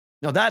staff.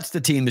 No, that's the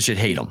team that should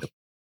hate them.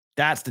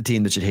 That's the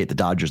team that should hate the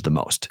Dodgers the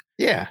most.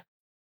 Yeah,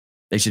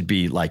 they should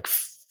be like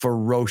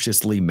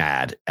ferociously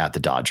mad at the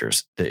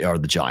Dodgers. They are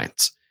the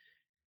Giants.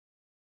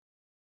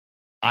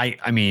 I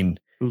mean,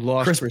 who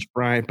lost Chris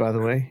Bryant, by the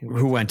way,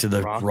 who went to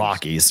the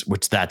Rockies,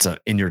 which that's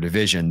in your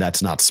division.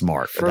 That's not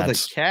smart for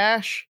the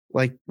cash.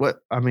 Like what?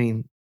 I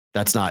mean.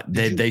 That's not.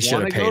 They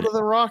should have paid. Go to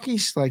the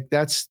Rockies, like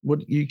that's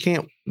what you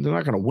can't. They're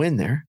not going to win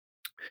there.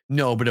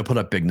 No, but they'll put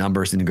up big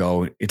numbers and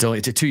go. It's a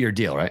 2-year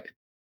deal, right?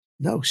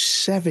 No,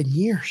 7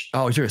 years.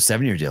 Oh, it's a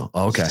 7-year deal.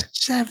 Oh, okay,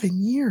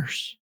 7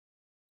 years.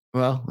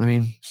 Well, I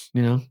mean,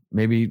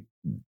 maybe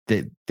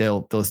they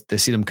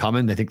see them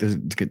coming. They think there's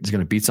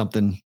going to be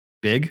something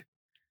big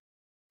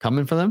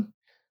coming for them.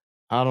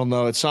 I don't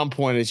know. At some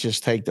point, it's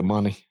just take the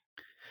money.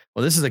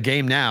 Well, this is a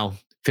game now.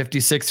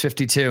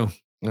 56-52.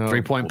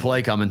 3-point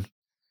play coming.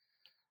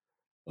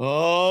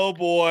 Oh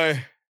boy.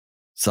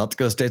 South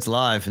Dakota State's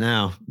live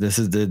now. This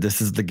is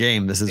the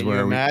game. This is Can where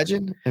you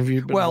imagine if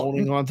you've been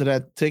holding on to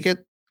that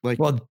ticket.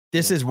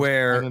 This is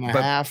where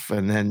 1.5,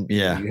 and then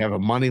you have a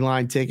money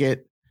line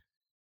ticket.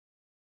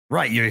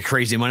 Right, you're a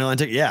crazy money line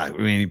ticket. Yeah, I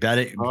mean, bet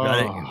it,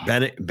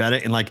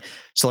 and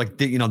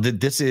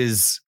this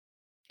is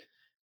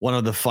one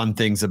of the fun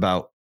things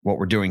about what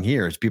we're doing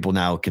here is people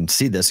now can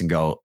see this and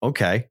go,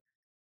 okay,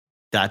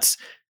 that's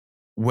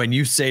when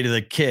you say to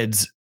the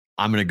kids,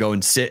 I'm going to go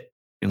and sit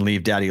and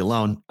leave daddy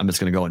alone. I'm just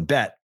going to go and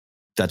bet.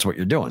 That's what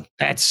you're doing.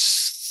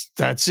 That's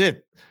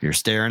it. You're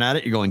staring at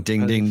it. You're going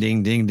ding, ding,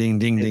 ding, ding, ding,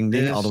 ding, ding,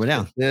 ding, all the way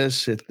down.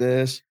 Hit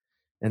this.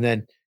 And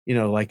then,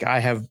 like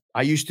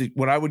I used to,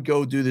 when I would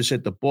go do this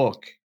at the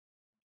book,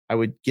 I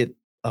would get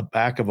a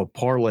back of a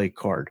parlay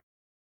card,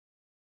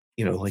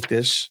 like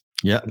this.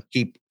 Yeah.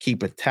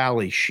 Keep a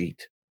tally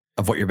sheet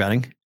of what you're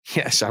betting.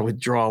 Yes. I would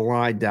draw a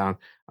line down.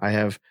 I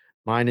have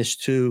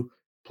 -2,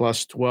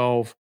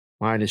 +12,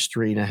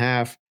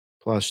 -3.5,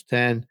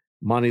 +10,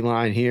 money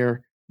line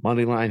here.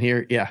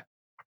 Yeah.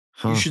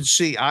 Huh. You should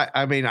see.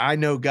 I mean, I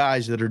know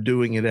guys that are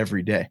doing it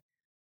every day.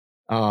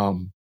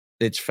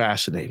 It's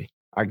fascinating.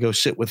 I go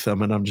sit with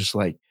them and I'm just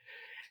like,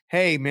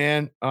 hey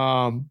man,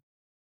 what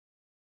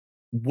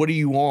are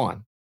you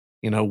on?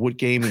 What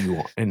game are you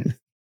on? And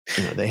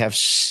they have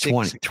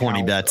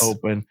 20 bets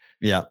open.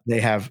 Yeah.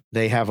 They have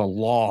a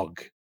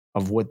log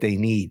of what they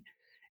need.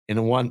 And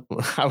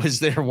I was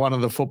there one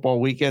of the football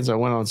weekends. I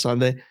went on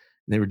Sunday and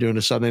they were doing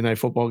a Sunday night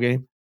football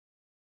game.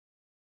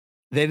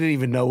 They didn't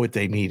even know what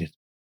they needed.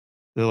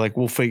 They're like,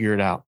 we'll figure it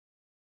out.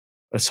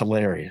 It's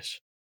hilarious.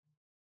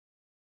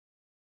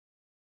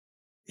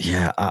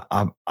 Yeah.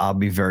 I'll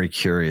be very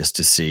curious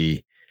to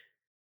see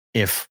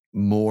if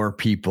more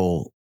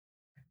people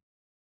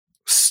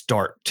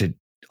start to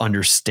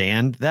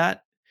understand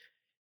that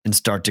and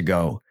start to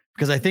go,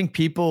 because I think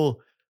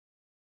people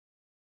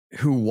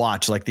who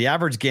watch, like the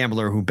average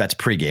gambler who bets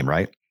pregame,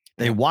 right?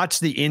 They watch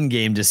the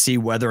in-game to see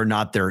whether or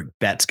not their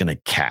bet's going to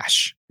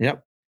cash.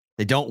 Yep.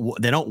 They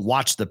don't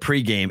watch the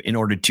pregame in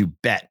order to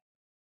bet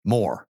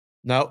more.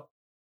 No.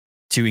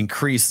 To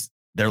increase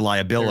their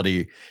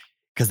liability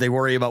because they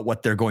worry about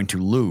what they're going to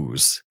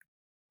lose.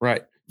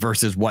 Right.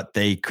 Versus what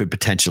they could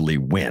potentially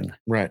win.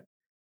 Right.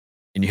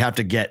 And you have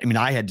to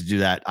I had to do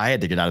that. I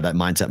had to get out of that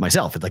mindset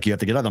myself. It's like you have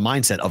to get out of the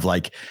mindset of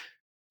like,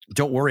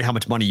 don't worry how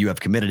much money you have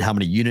committed, how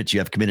many units you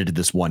have committed to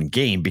this one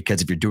game,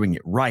 because if you're doing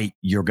it right,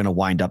 you're going to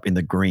wind up in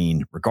the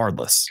green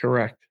regardless.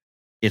 Correct.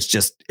 It's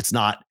just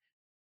a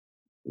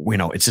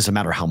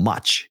matter of how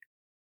much.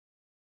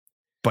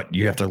 But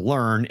you have to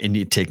learn and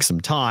it takes some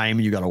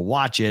time. You got to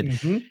watch it.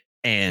 Mm-hmm.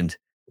 And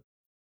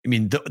I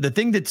mean, the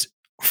thing that's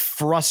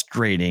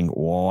frustrating,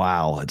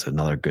 wow, it's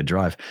another good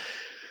drive.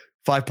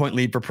 5-point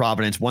lead for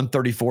Providence,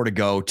 134 to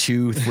go,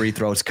 2 free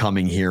throws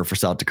coming here for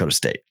South Dakota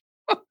State.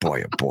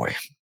 Boy, oh boy.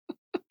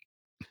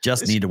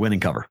 Just need a win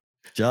and cover.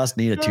 Just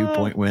need a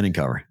 2-point win and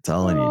cover. That's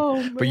all I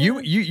need. Man. But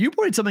you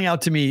pointed something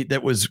out to me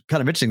that was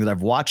kind of interesting that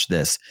I've watched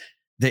this,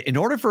 that in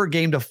order for a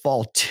game to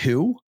fall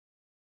 2,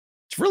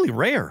 it's really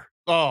rare.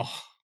 Oh,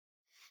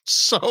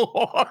 so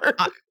hard.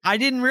 I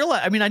didn't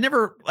realize. I mean, I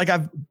never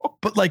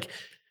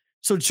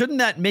so shouldn't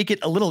that make it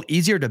a little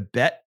easier to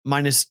bet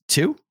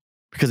 -2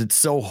 because it's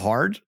so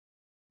hard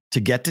to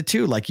get to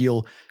 2? Like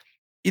you'll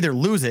either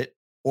lose it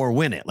or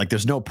win it. Like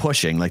there's no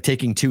pushing. Like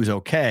taking 2 is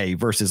okay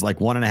versus like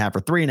 1.5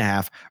 or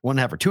 3.5,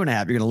 1.5 or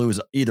 2.5. You're going to lose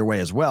either way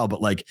as well.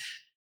 But like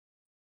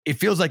it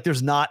feels like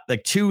there's not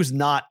like 2 is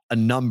not a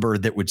number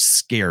that would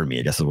scare me.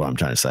 I guess is what I'm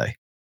trying to say.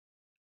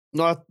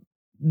 Not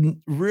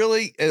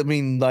really. I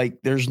mean, like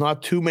there's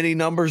not too many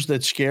numbers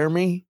that scare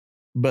me,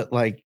 but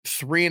like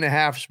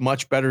 3.5 is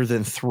much better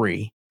than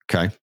 3.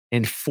 Okay.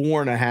 And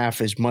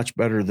 4.5 is much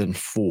better than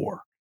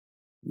 4.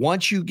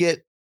 Once you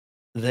get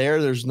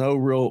there, there's no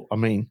real, I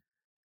mean,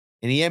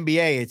 in the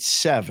NBA, it's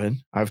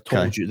 7. I've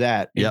told you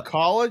that. In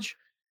college,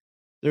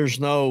 there's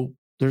no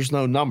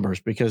numbers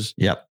because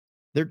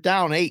they're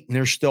down 8 and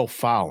they're still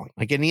fouling.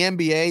 Like in the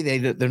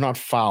NBA, they're not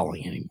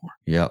fouling anymore.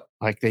 Yep.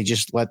 Like they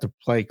just let the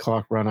play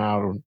clock run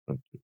out or the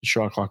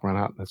shot clock run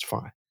out. And that's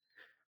fine.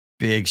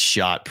 Big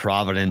shot,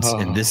 Providence.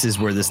 And this is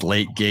where this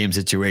late game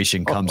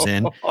situation comes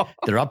in.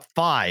 They're up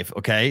 5.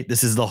 Okay.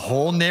 This is the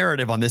whole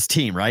narrative on this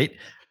team, right?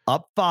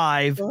 Up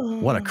 5.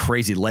 What a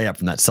crazy layup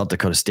from that South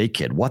Dakota State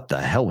kid. What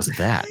the hell was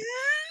that?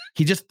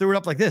 He just threw it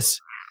up like this.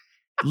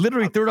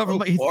 Literally threw it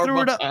up. He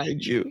threw it up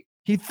behind you.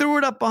 He threw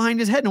it up behind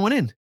his head and went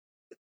in.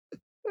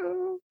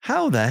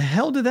 How the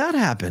hell did that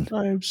happen?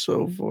 I am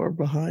so far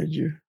behind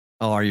you.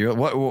 Oh, are you?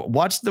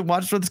 Watch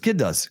what this kid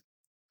does.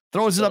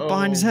 Throws it up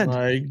behind his head. Oh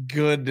my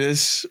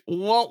goodness.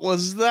 What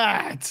was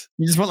that?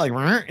 He just went like,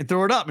 and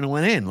threw it up and it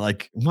went in.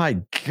 Like, my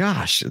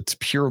gosh, it's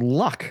pure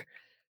luck.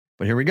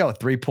 But here we go.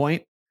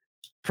 3-point.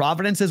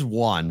 Providence has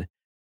won.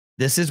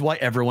 This is why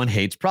everyone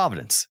hates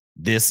Providence.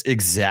 This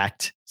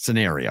exact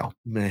scenario.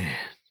 Man.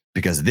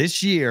 Because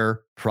this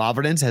year,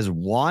 Providence has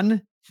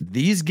won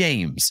these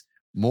games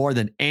more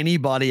than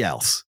anybody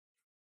else.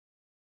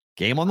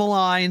 Game on the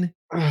line.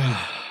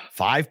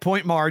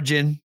 5-point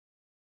margin.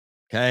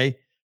 Okay.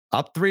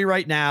 Up 3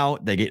 right now.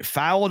 They get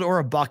fouled or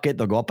a bucket.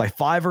 They'll go up by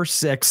 5 or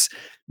 6.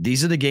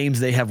 These are the games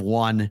they have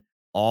won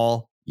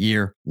all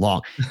year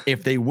long.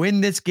 If they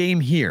win this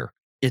game here,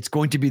 it's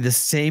going to be the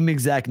same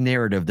exact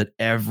narrative that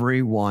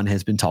everyone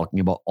has been talking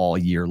about all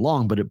year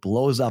long, but it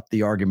blows up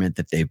the argument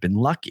that they've been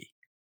lucky.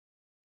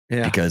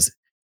 Yeah. Because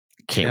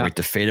can't wait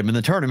to fade them in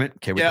the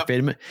tournament. Can't wait to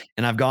fade them.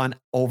 And I've gone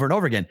over and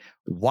over again.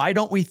 Why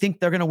don't we think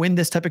they're going to win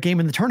this type of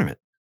game in the tournament?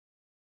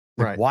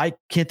 Like, why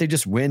can't they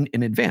just win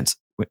in advance?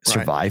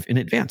 Survive in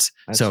advance.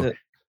 That's so it.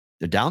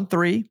 They're down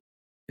 3.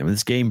 And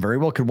this game very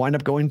well could wind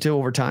up going to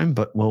overtime,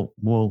 but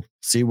we'll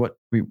see what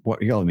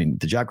I mean,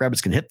 the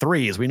Jackrabbits can hit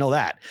 3s. We know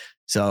that.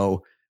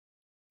 So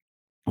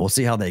we'll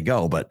see how they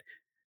go. But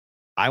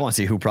I want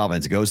to see who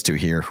Providence goes to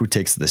here. Who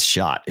takes this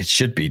shot? It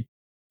should be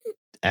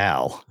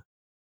Al.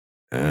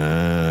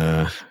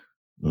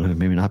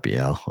 Maybe not be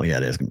Al. Oh yeah,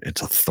 it is.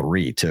 It's a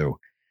 3 too.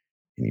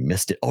 And he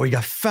missed it. Oh, he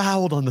got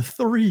fouled on the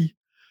 3.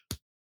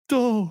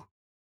 Oh.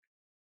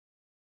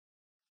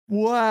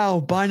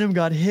 Wow. Bynum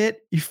got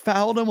hit. He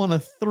fouled him on a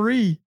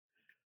 3.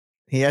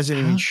 He hasn't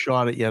even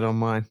shot it yet on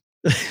mine.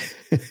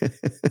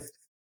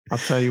 I'll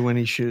tell you when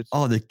he shoots.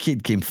 Oh, the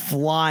kid came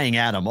flying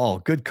at him. Oh,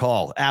 good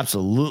call.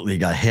 Absolutely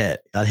got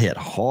hit. Got hit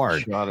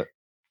hard. Shot it.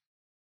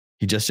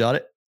 He just shot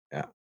it?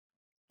 Yeah.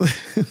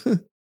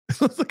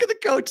 Look at the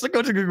coach. The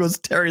coach goes,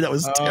 Terry, that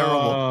was terrible.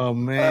 Oh,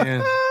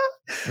 man.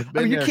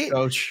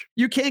 Coach.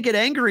 You can't get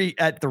angry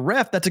at the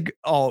ref.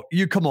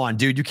 You come on,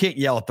 dude. You can't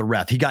yell at the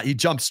ref. He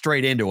jumped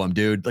straight into him,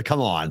 dude. Like,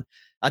 come on.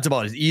 That's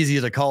about as easy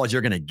as a call as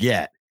you're going to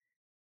get.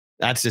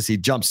 That's just, he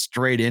jumped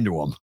straight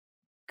into him.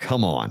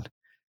 Come on.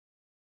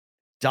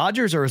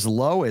 Dodgers are as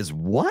low as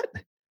what?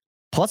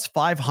 Plus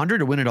 500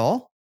 to win it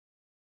all?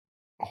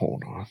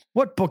 Hold on.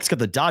 What book's got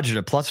the Dodgers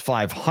at plus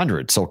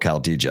 500,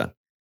 SoCal DJ?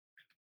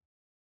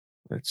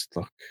 Let's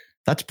look.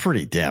 That's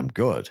pretty damn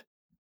good.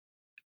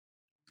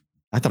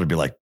 I thought it'd be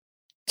like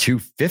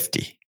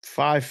 250.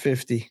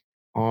 550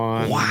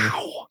 on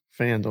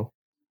FanDuel.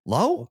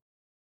 Low?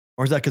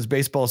 Or is that because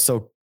baseball is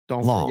so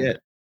Don't long?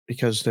 Forget,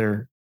 because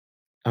the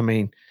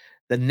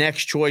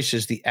next choice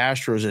is the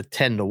Astros at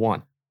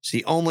 10-1. It's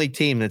the only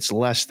team that's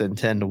less than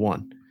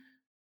 10-1.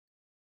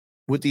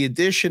 With the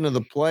addition of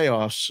the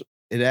playoffs,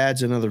 it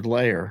adds another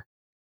layer.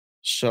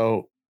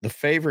 So the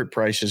favorite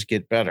prices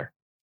get better.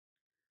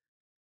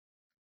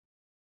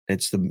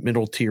 It's the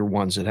middle tier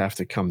ones that have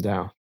to come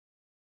down.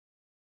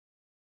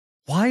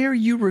 Why are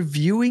you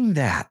reviewing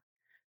that?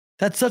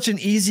 That's such an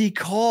easy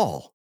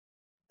call.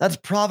 That's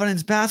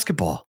Providence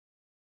basketball.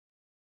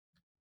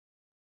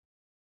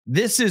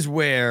 This is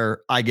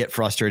where I get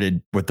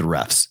frustrated with the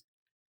refs.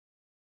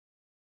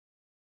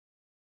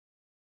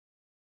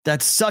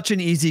 That's such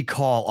an easy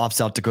call off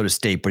South Dakota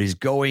State, but he's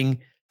going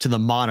to the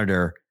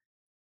monitor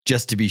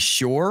just to be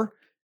sure,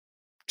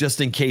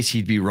 just in case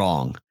he'd be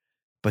wrong.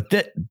 But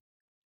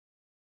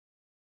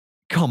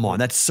come on,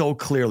 that's so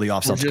clearly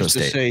off South Dakota State.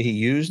 Just to say he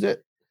used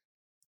it?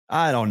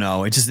 I don't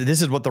know. It's just,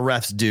 this is what the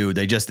refs do.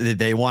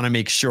 They want to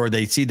make sure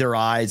they see their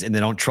eyes and they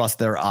don't trust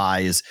their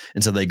eyes.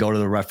 And so they go to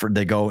the referee,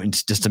 they go and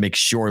just to make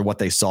sure what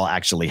they saw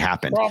actually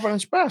happened.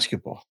 Providence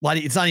basketball.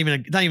 It's not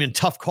even a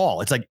tough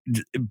call. It's like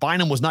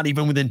Bynum was not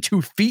even within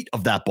 2 feet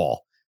of that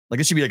ball. Like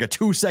it should be like a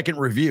 2-second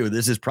review.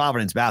 This is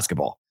Providence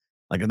basketball.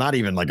 Like not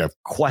even like a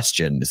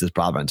question. This is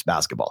Providence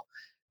basketball.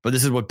 But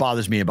this is what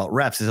bothers me about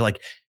refs. Is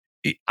like,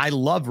 I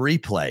love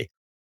replay,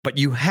 but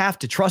you have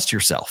to trust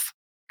yourself.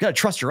 You got to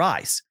trust your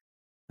eyes.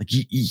 Like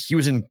he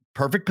was in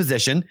perfect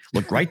position,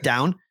 looked right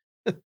down.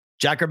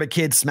 Jackrabbit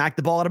Kid smacked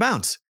the ball out of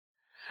bounds.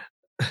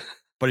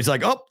 But he's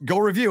like, oh, go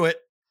review it.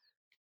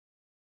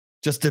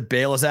 Just to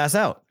bail his ass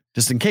out,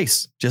 just in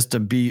case, just to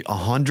be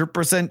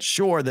 100%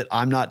 sure that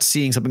I'm not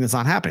seeing something that's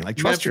not happening. Like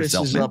trust Memphis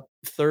yourself. Is man. up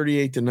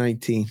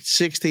 38-19,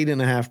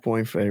 16.5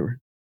 point favorite.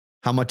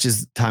 How much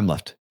is time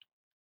left?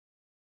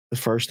 The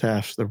first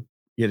half, they're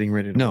getting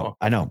ready to walk.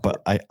 I know,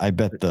 but I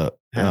bet the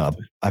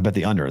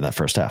under in that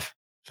first half.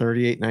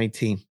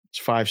 38-19. It's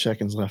 5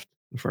 seconds left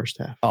in the first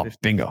half. Oh, 50,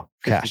 bingo.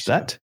 Cash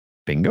that.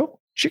 Bingo.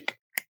 Chick.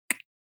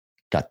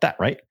 Got that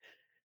right.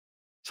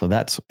 So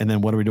and then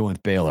what are we doing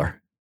with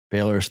Baylor?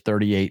 Baylor's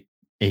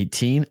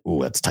 38-18. Ooh,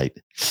 that's tight.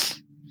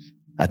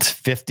 That's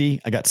 50.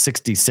 I got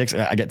 66.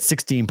 I got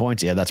 16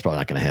 points. Yeah, that's probably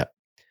not going to hit.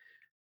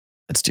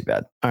 That's too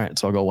bad. All right,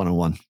 so I'll go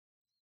 1-1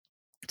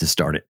 to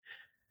start it.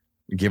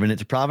 We're giving it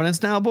to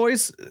Providence now,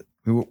 boys.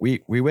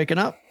 We waking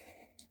up?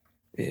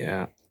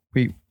 Yeah.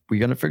 We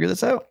going to figure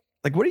this out?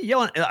 Like, what are you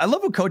yelling? I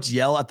love when coaches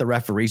yell at the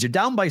referees. You're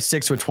down by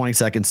 6 with 20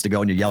 seconds to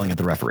go and you're yelling at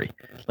the referee.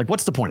 Like,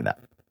 what's the point of that?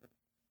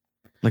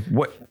 Like,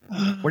 what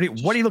are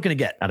you looking to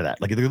get out of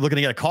that? Like, you're looking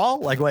to get a call?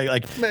 Like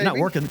you're not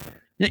working.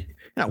 You're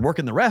not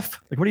working the ref.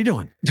 Like, what are you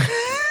doing?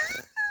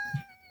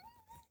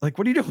 Like,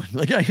 what are you doing?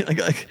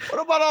 Like,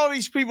 what about all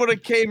these people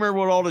that came here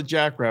with all the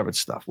Jackrabbit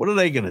stuff? What are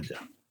they going to do?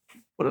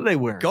 What are they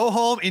wearing? Go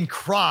home and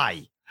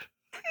cry.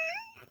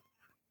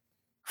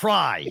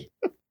 Cry.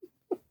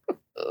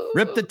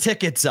 Rip the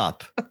tickets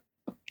up.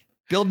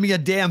 Build me a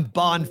damn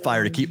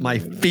bonfire to keep my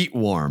feet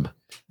warm.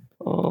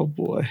 Oh,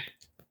 boy.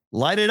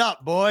 Light it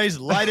up, boys.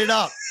 Light it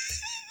up.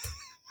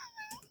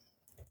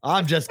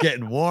 I'm just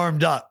getting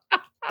warmed up.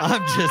 I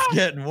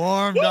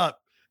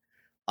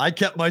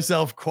kept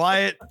myself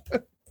quiet,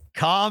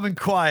 calm and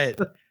quiet.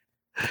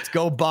 Let's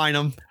go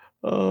Bynum.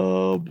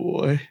 Oh,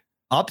 boy.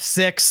 Up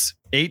 6,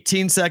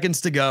 18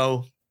 seconds to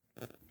go.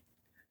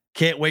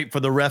 Can't wait for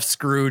the ref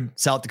screwed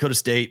South Dakota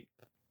State.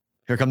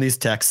 Here come these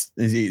texts,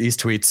 these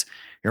tweets.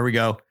 Here we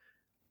go.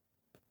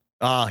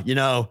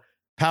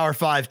 Power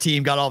 5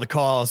 team got all the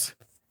calls.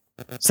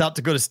 South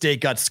Dakota State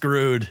got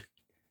screwed.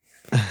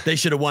 They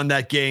should have won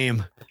that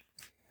game.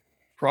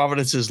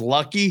 Providence is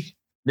lucky.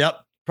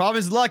 Yep.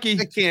 Providence is lucky.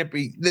 It can't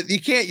be. You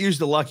can't use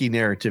the lucky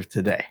narrative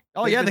today.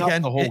 Oh, yeah, they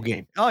can. The whole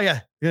game. Oh, yeah.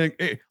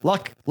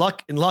 Luck.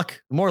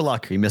 More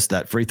luck. He missed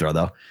that free throw,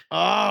 though.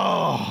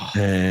 Oh.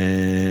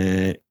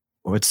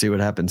 Let's see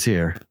what happens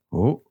here.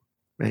 Oh.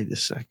 Made the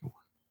second one.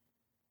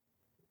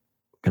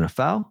 Gonna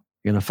foul?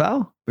 We're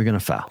gonna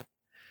foul.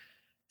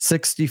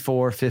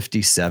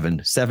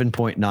 64-57,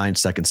 7.9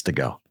 seconds to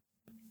go.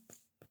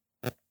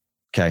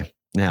 Okay.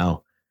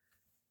 Now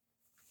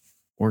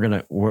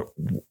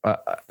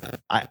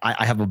I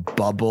have a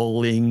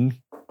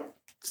bubbling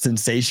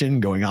sensation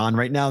going on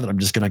right now that I'm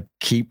just going to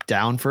keep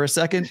down for a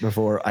second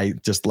before I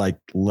just let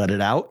it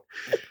out.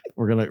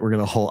 We're going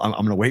to hold, I'm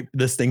going to wait for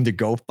this thing to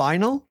go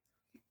final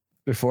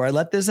before I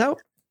let this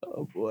out.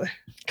 Oh boy.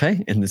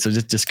 Okay. And so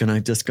just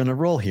gonna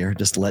roll here.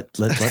 Just let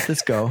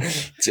this go.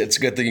 It's a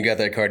good thing you got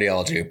that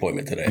cardiology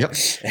appointment today. Yep.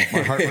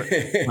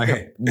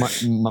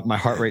 My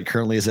heart rate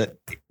currently is at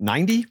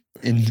 90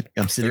 and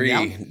I'm sitting 3,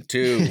 down.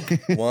 2,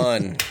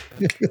 1.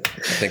 I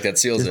think that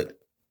seals it.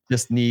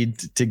 Just need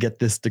to get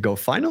this to go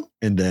final.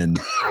 And then,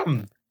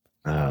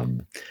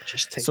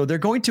 so they're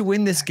going to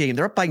win this game.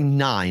 They're up by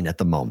 9 at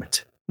the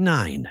moment.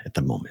 9 at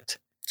the moment.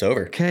 It's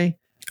over. Okay.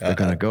 They're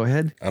going to go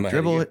ahead,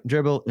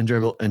 dribble.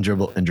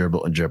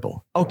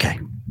 Okay.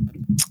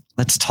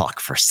 Let's talk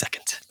for a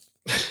second.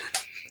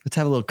 Let's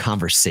have a little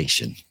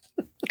conversation.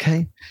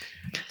 Okay.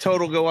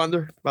 Total go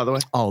under, by the way.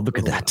 Oh, look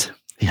at that.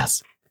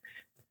 Yes.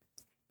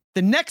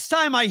 The next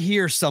time I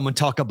hear someone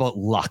talk about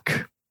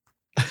luck,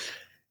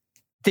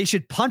 they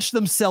should punch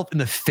themselves in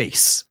the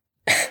face.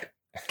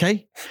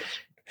 Okay?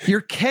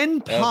 You're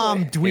Ken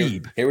Palm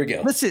dweeb. Here we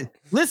go.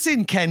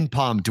 Listen, Ken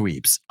Palm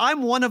dweebs.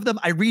 I'm one of them.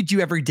 I read you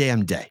every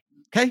damn day.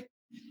 Okay?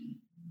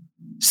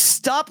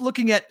 Stop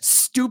looking at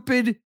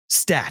stupid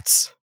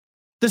stats.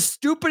 The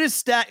stupidest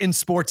stat in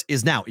sports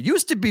is now. It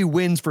used to be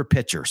wins for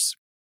pitchers.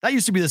 That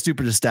used to be the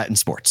stupidest stat in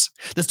sports.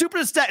 The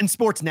stupidest stat in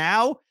sports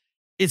now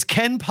is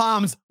Ken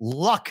Palm's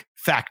luck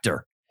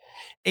factor.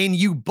 And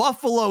you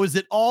Buffaloes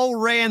that all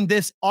ran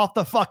this off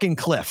the fucking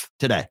cliff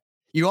today.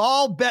 You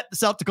all bet the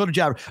South Dakota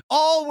Jabber.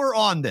 All were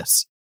on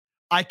this.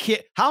 I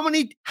can't. How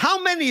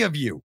many of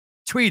you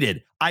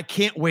tweeted, I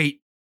can't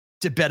wait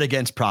to bet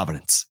against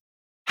Providence?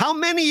 How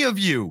many of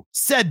you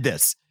said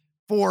this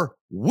for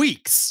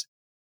weeks?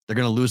 They're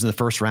going to lose in the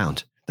first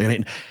round. They're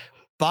going to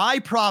buy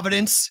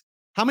Providence.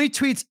 How many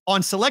tweets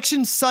on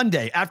Selection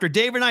Sunday after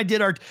Dave and I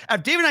did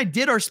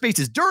our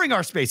spaces, during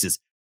our spaces?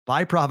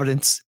 Buy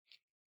Providence.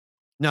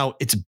 No,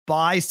 it's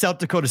buy South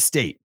Dakota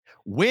State.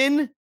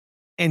 Win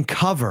and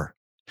cover.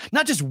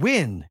 Not just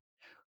win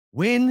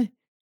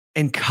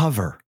and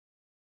cover.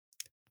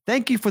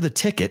 Thank you for the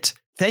ticket.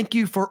 Thank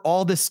you for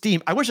all the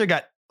steam. I wish I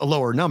got a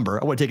lower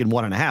number. I would have taken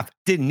 1.5.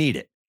 Didn't need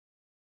it.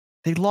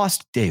 They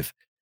lost, Dave,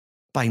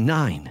 by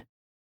 9.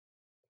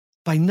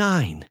 By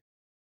 9.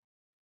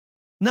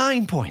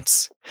 9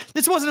 points.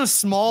 This wasn't a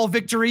small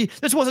victory.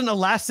 This wasn't a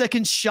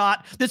last-second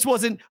shot. This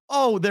wasn't,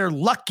 they're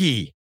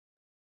lucky.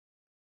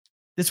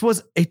 This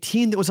was a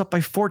team that was up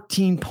by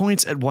 14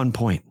 points at one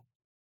point.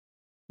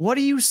 What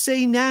do you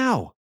say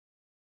now?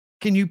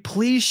 Can you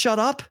please shut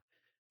up?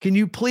 Can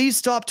you please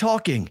stop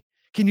talking?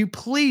 Can you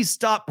please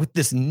stop with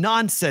this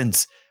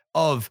nonsense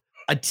of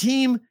a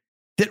team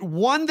that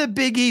won the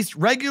Big East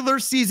regular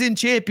season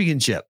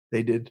championship?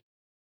 They did.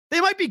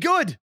 They might be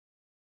good.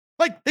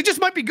 They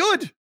just might be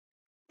good.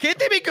 Can't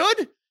they be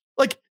good?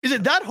 Is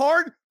it that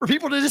hard for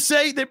people to just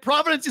say that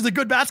Providence is a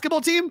good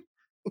basketball team?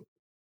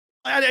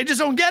 I just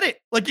don't get it.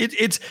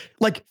 It's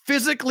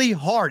physically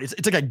hard.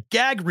 It's like a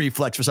gag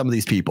reflex for some of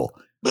these people.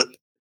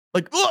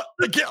 You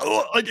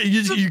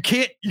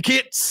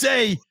can't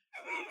say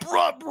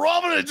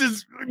Providence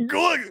is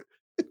good.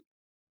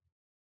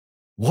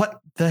 What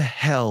the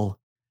hell?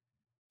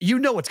 You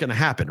know what's going to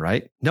happen,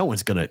 right? No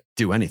one's going to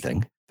do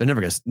anything. They're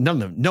never going to.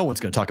 No one's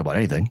going to talk about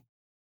anything.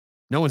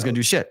 No one's going to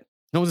do shit.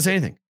 No one's going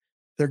to say anything.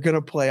 They're going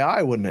to play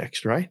Iowa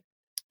next, right?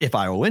 If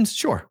Iowa wins,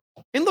 sure.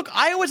 And look,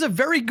 Iowa's a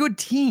very good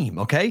team,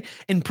 okay?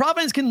 And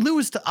Providence can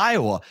lose to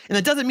Iowa. And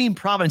that doesn't mean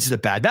Providence is a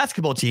bad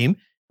basketball team.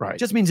 Right. It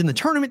just means in the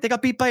tournament, they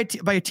got beat by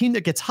a team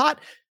that gets hot.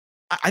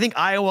 I think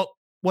Iowa,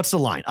 what's the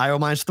line? Iowa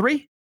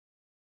 -3?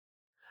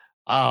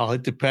 Oh,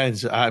 it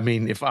depends. I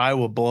mean, if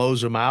Iowa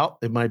blows them out,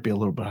 it might be a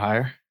little bit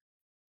higher.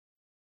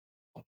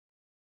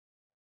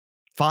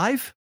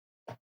 5?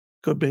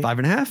 Could be.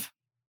 5.5?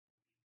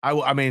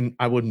 I mean,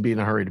 I wouldn't be in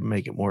a hurry to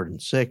make it more than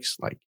 6.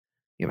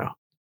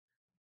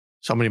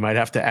 Somebody might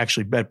have to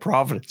actually bet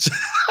Providence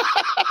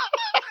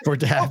for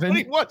it to happen.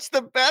 Nobody wants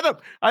to bet them.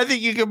 I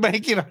think you can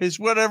make it as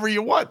whatever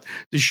you want.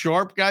 The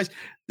sharp guys,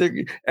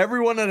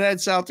 everyone that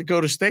had South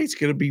Dakota State's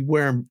going to be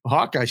wearing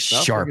Hawkeye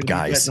stuff. Sharp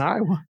guys.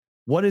 Iowa.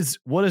 What does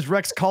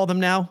Rex call them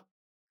now?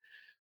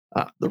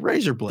 The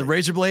razor blades. The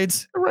razor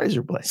blades? The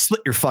razor blades.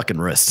 Slit your fucking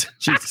wrist.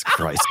 Jesus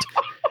Christ.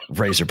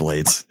 Razor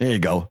blades. There you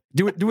go.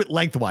 Do it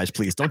lengthwise,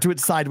 please. Don't do it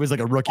sideways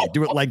like a rookie.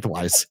 Do it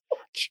lengthwise.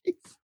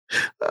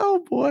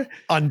 Oh, boy.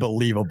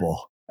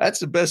 Unbelievable. That's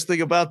the best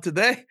thing about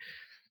today.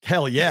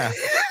 Hell yeah.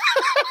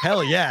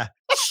 Hell yeah.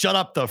 Shut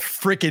up the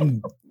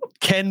freaking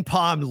Ken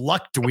Palm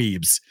luck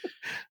dweebs.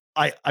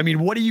 I mean,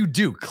 what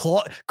do?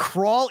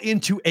 Crawl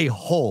into a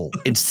hole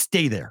and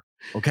stay there.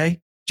 Okay?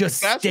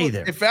 Just stay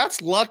there. If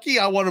that's lucky,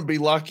 I want to be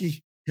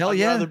lucky. Hell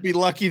yeah. I'd rather be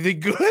lucky than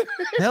good.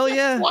 Hell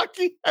yeah.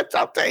 Lucky.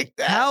 I'll take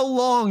that. How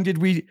long did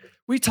we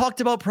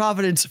talked about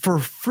Providence for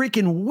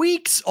freaking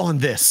weeks on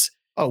this?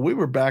 Oh, we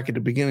were back at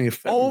the beginning of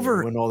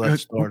February when all that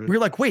started. We were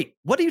like, wait,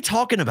 what are you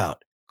talking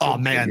about? Oh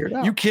man,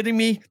 you kidding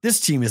me? This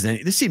team's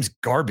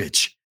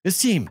garbage. This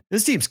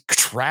team's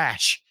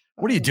trash.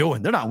 What are you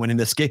doing? They're not winning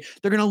this game.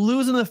 They're going to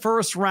lose in the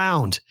first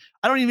round.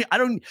 I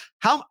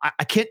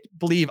can't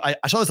believe I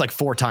saw this like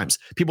 4 times.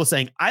 People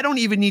saying, I don't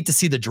even need to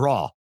see the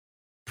draw.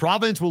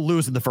 Providence will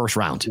lose in the first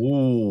round.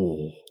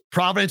 Ooh.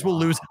 Providence will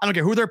lose. I don't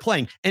care who they're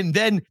playing. And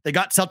then they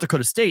got South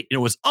Dakota State and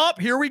it was up.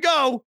 Here we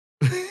go.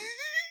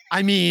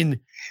 I mean,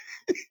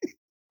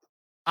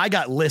 I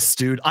got lists,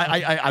 dude.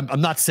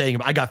 I'm not saying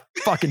I got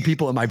fucking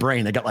people in my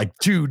brain. I got like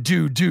do.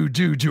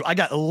 I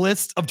got a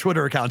list of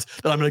Twitter accounts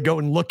that I'm going to go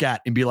and look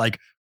at and be like,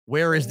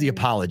 where is the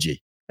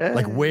apology?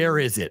 Like, where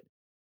is it?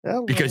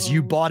 Hello. Because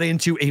you bought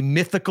into a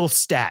mythical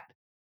stat.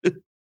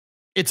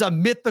 It's a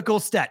mythical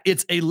stat.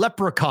 It's a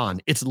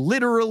leprechaun. It's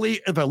literally,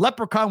 if a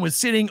leprechaun was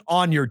sitting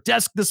on your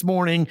desk this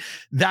morning,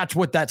 that's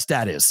what that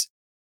stat is.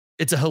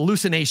 It's a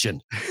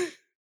hallucination.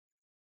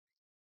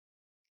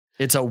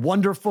 It's a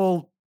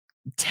wonderful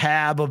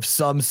tab of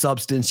some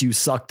substance you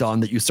sucked on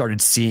that you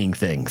started seeing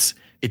things.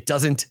 It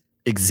doesn't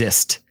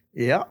exist.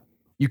 Yeah.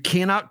 You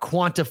cannot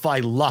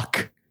quantify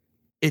luck.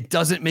 It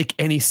doesn't make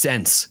any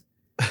sense.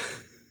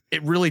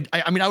 It really,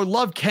 I mean, I would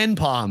love Ken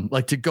Palm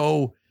like to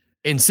go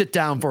and sit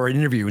down for an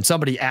interview and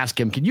somebody ask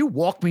him, can you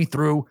walk me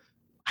through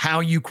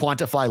how you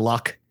quantify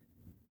luck,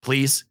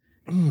 please?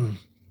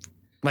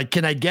 Like,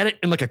 can I get it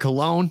in like a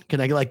cologne? Can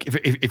I like,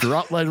 if you're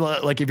out,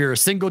 like if you're a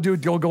single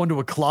dude, go into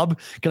a club,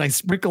 can I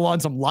sprinkle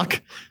on some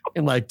luck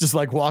and like, just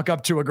like walk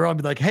up to a girl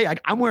and be like, hey,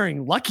 I'm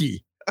wearing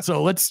Lucky.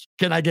 So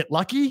can I get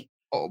lucky?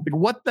 Like,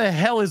 what the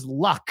hell is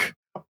luck?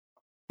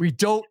 We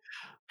don't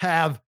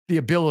have the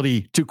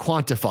ability to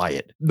quantify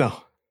it. No.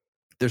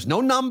 There's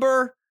no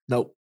number.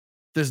 Nope.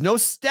 There's no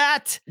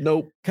stat.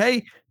 Nope.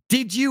 Okay.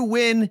 Did you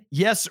win?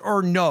 Yes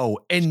or no?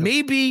 And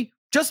maybe,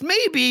 just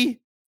maybe,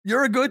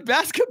 you're a good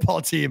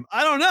basketball team.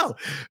 I don't know.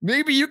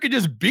 Maybe you could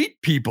just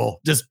beat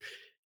people.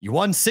 You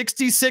won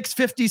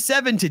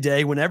 66-57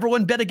 today when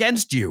everyone bet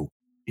against you.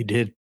 You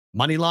did.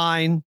 Money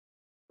line.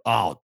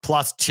 Oh,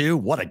 +2.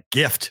 What a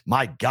gift.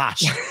 My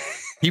gosh.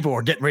 People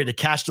were getting ready to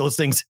cash those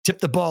things. Tip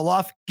the ball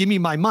off. Give me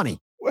my money.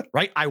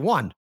 Right? I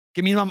won.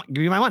 Give me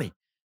my money.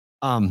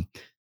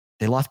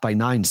 They lost by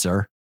 9,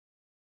 sir.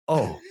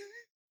 Oh,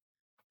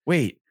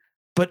 wait.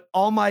 But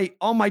all my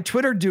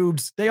Twitter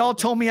dudes, they all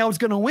told me I was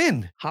going to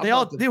win.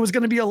 It was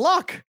going to be a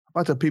luck. How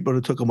about the people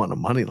that took them on the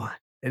money line?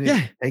 They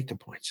didn't take the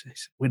points. They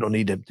said, we don't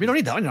need them. We don't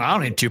need that. I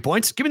don't need 2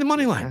 points. Give me the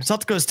money line. Yeah.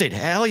 South Dakota State.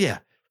 Hell yeah.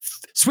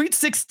 Sweet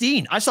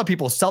 16. I saw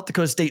people South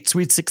Dakota State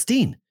Sweet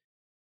 16.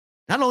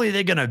 Not only are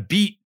they going to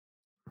beat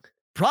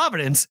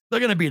Providence, they're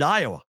going to beat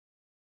Iowa.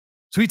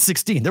 Sweet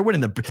 16. They're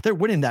winning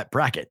that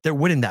bracket. They're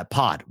winning that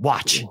pod.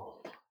 Watch.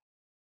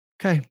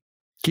 Okay.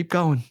 Keep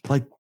going.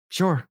 Like,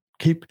 sure.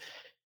 Keep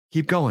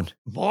going.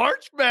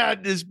 March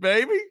Madness,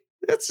 baby.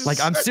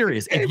 I'm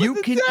serious. If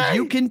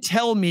you can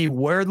tell me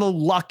where the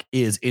luck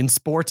is in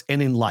sports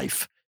and in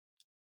life,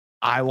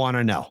 I want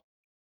to know.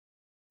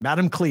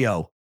 Madam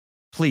Cleo,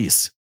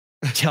 please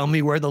tell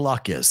me where the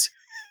luck is.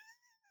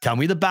 Tell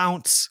me the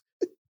bounce.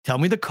 Tell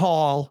me the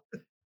call.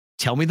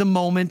 Tell me the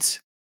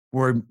moment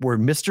where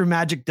Mr.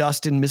 Magic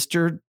Dust and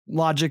Mr.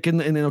 Logic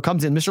and it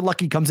comes in. Mr.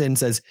 Lucky comes in and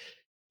says,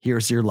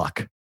 here's your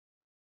luck.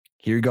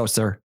 Here you go,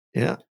 sir.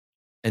 Yeah.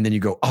 And then you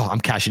go, oh, I'm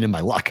cashing in my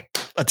luck.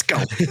 Let's go.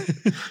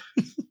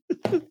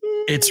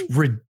 It's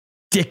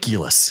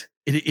ridiculous.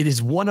 It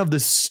is one of the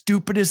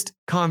stupidest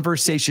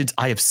conversations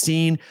I have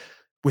seen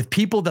with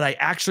people that I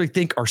actually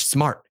think are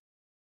smart.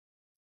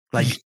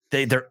 Like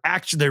they're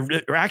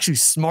actually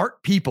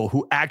smart people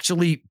who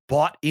actually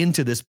bought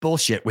into this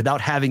bullshit without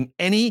having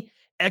any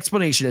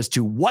explanation as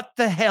to what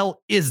the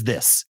hell is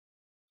this?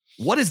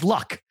 What is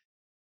luck?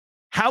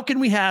 How can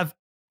we have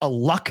a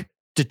luck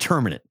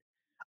determinant?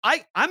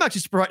 I'm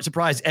actually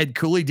surprised Ed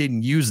Cooley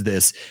didn't use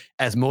this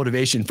as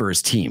motivation for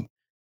his team.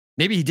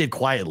 Maybe he did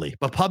quietly,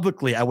 but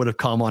publicly I would have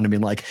come on and been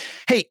like,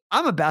 hey,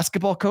 I'm a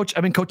basketball coach.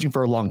 I've been coaching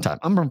for a long time.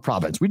 I'm from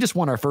Providence. We just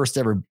won our first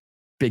ever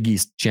Big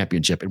East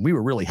championship, and we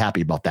were really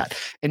happy about that.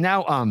 And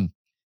now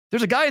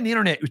there's a guy on the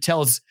internet who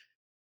tells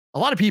a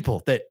lot of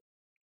people that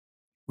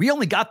we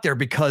only got there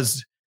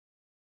because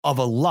of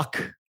a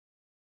luck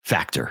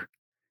factor.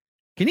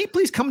 Can he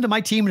please come to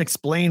my team and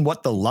explain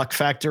what the luck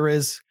factor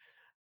is?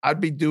 I'd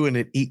be doing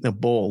it eating a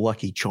bowl of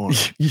Lucky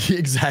Charms.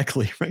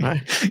 Exactly.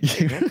 Right.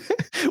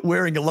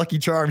 Wearing a Lucky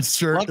Charms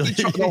shirt.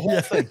 The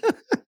whole thing.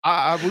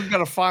 We've got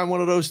to find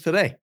one of those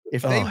today.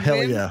 If they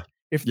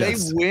they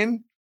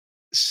win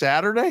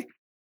Saturday,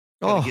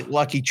 get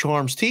Lucky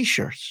Charms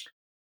t-shirts.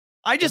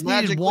 I just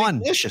needed one.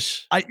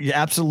 Delicious.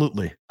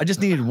 Absolutely. I just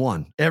needed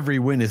one. Every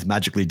win is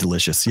magically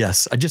delicious.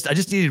 Yes. I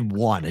just needed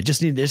one. I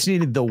just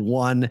needed the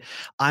one.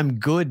 I'm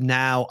good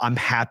now. I'm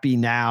happy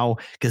now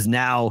because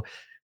now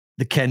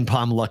the Ken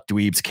Palm luck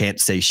dweebs can't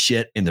say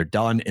shit and they're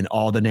done and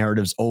all the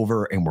narrative's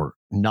over and we're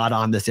not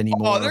on this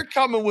anymore. Oh, they're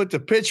coming with the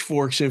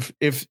pitchforks. If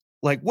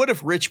what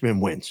if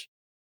Richmond wins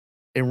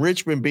and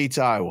Richmond beats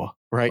Iowa,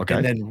 right? Okay.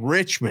 And then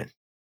Richmond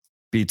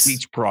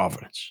beats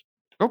Providence.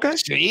 Okay.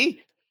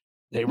 See,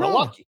 they were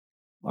lucky.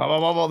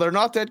 Well, they're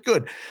not that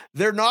good.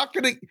 They're not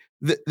going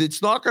to,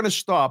 it's not going to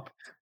stop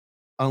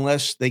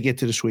unless they get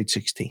to the Sweet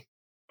 16.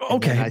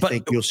 Okay. I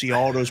think you'll see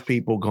all those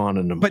people gone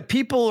in the But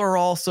people are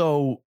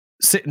also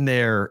sitting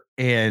there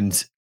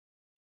and,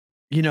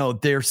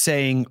 they're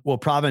saying, well,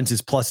 Providence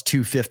is plus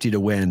 250 to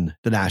win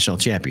the national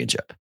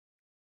championship.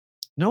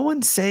 No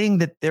one's saying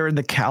that they're in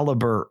the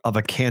caliber of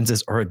a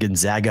Kansas or a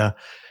Gonzaga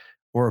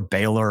or a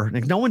Baylor.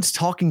 Like, no one's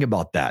talking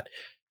about that.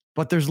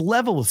 But there's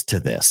levels to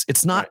this.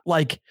 It's not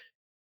like,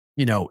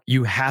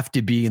 you have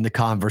to be in the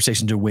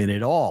conversation to win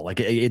it all. Like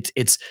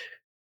it's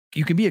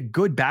you can be a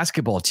good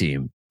basketball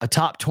team, a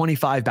top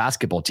 25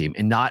 basketball team,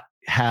 and not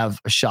have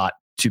a shot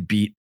to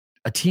beat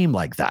a team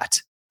like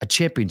that, a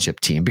championship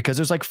team, because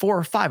there's like 4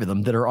 or 5 of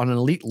them that are on an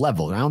elite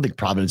level. And I don't think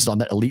Providence is on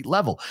that elite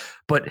level,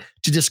 but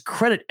to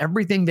discredit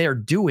everything they are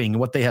doing,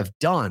 what they have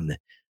done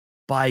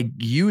by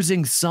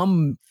using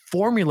some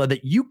formula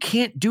that you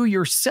can't do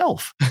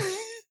yourself.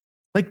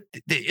 Like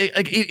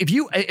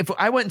if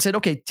I went and said,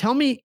 okay, tell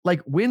me like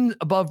win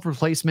above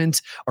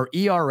replacement or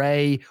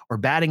ERA or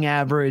batting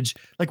average,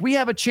 like we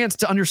have a chance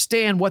to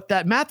understand what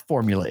that math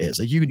formula is.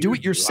 Like you can do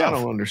it yourself.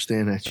 I don't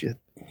understand that shit.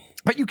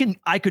 But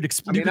I could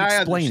explain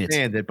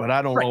it, but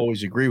I don't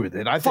always agree with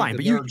it. I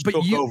think you took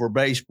over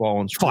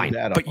baseball and fine.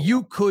 That but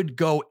you could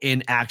go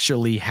and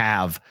actually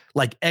have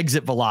like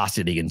exit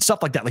velocity and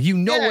stuff like that. Like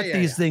what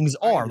these things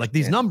are. Like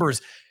these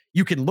numbers.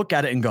 You can look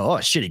at it and go,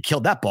 oh shit, he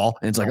killed that ball.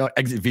 And it's like, oh,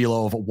 exit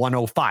velo of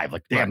 105.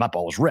 Like, damn, that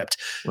ball was ripped.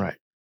 Right.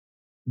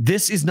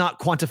 This is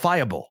not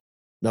quantifiable.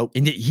 Nope.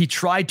 And he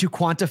tried to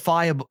try to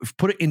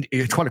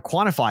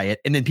quantify it.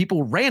 And then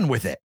people ran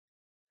with it.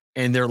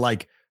 And they're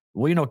like,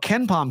 well,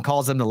 Ken Pom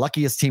calls them the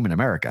luckiest team in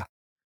America.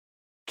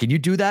 Can you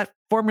do that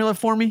formula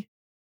for me?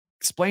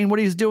 Explain what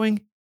he's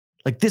doing.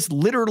 Like this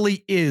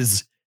literally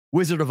is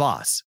Wizard of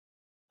Oz.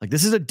 Like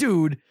this is a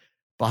dude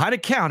behind a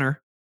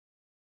counter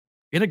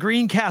in a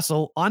green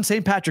castle on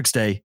St. Patrick's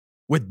Day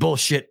with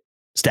bullshit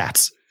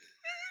stats.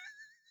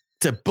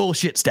 It's a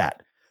bullshit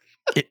stat.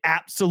 It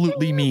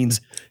absolutely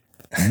means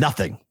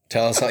nothing.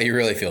 Tell us how you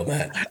really feel,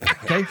 Matt.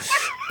 Okay.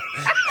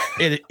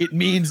 It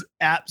means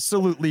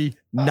absolutely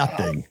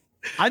nothing.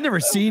 I've never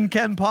seen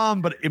Ken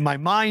Pom, but in my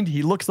mind,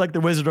 he looks like the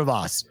Wizard of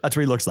Oz. That's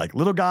what he looks like.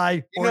 Little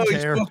guy, orange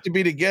hair. He's supposed to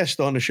be the guest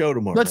on the show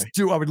tomorrow.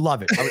 I would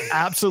love it.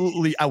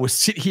 I would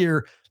sit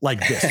here like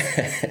this.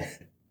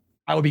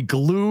 I would be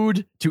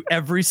glued to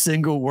every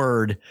single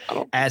word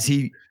as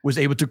he was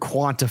able to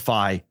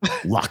quantify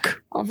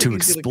luck, to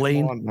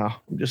explain.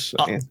 I'm just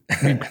saying.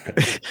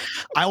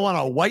 I want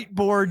a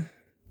whiteboard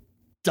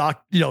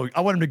doc.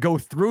 I want him to go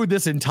through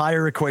this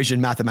entire equation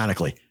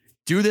mathematically.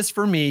 Do this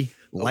for me.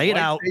 Lay it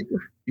out.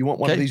 Paper? You want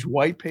one of these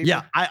white papers?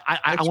 Yeah,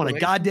 I want a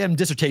goddamn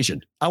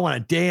dissertation. I want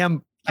a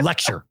damn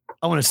lecture.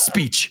 I want a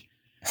speech.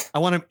 I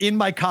want him in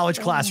my college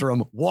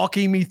classroom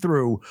walking me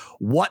through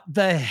what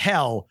the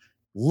hell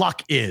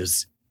luck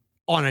is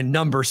on a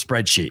number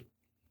spreadsheet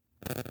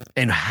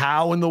and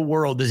how in the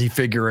world does he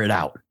figure it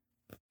out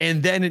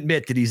and then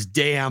admit that he's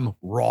damn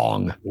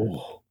wrong.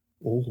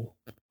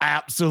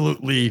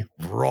 Absolutely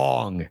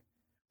wrong.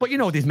 But you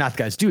know what these math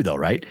guys do though,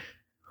 right?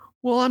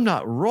 Well, I'm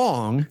not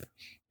wrong.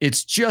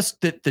 It's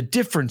just that the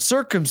different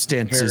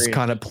circumstances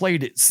kind of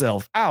played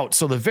itself out.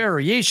 So the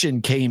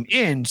variation came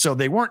in. So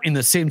they weren't in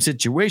the same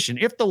situation.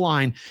 If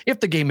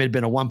the game had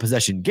been a one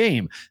possession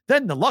game,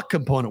 then the luck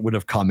component would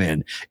have come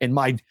in. And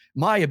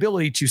my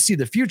ability to see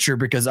the future,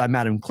 because I'm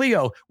Adam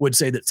Cleo, would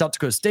say that South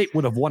Dakota State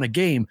would have won a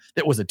game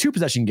that was a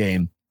 2-possession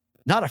game,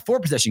 not a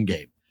 4-possession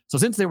game. So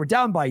since they were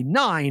down by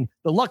 9,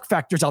 the luck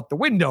factor's out the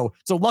window.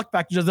 So luck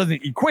factor just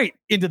doesn't equate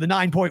into the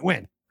 9-point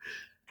win.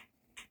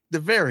 The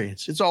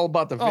variance. It's all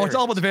about the variance. Oh, it's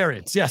all about the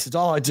variance. Yes, it's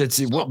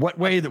what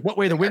way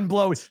the wind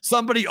blows.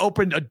 Somebody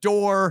opened a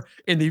door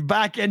in the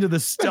back end of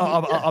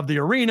the of the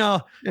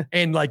arena,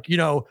 and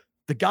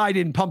the guy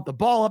didn't pump the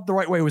ball up the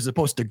right way it was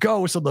supposed to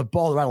go, so the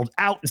ball rattled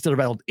out instead of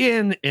rattled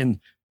in. And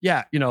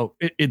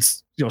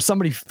it's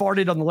somebody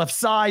farted on the left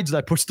side, so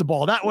I pushed the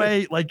ball that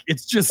way. Like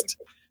it's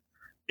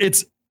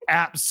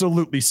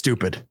absolutely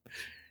stupid.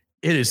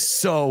 It is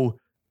so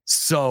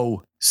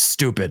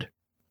stupid.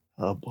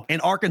 Oh boy.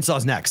 And Arkansas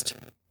is next.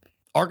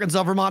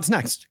 Vermont's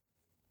next.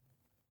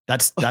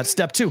 That's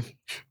step 2.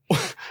 Are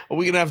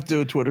we gonna have to do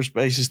a Twitter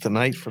Spaces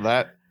tonight for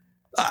that?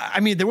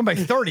 They win by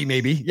 30,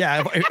 maybe.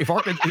 Yeah, if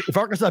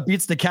Arkansas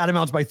beats the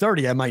Catamounts by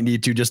 30, I might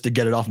need to just to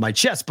get it off my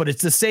chest. But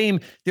it's the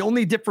same. The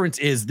only difference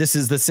is this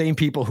is the same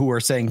people who are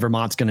saying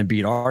Vermont's going to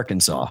beat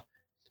Arkansas.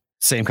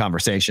 Same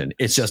conversation.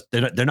 It's just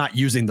they're not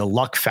using the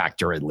luck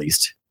factor. At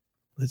least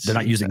they're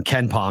not using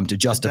Ken Pom to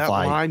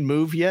justify. Did that line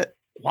move yet?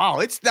 Wow,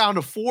 it's down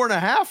to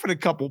 4.5 in a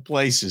couple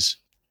places.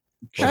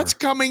 Sure. That's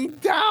coming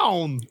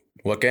down.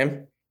 What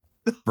game?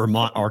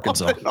 Vermont,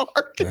 Arkansas.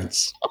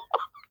 Arkansas.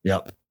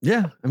 Yep.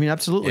 Yeah.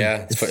 Absolutely.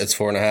 Yeah, it's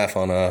 4.5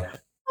 on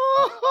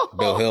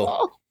Bill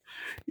Hill.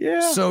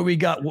 Yeah. So we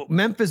got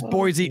Memphis,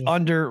 Boise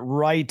under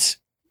right.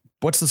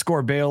 What's the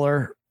score,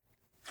 Baylor?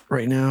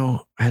 Right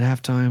now at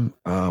halftime,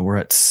 we're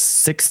at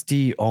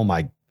 60.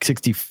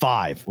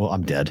 65. Well,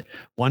 I'm dead.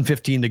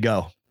 1:15 to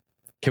go.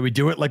 Can we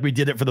do it like we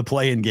did it for the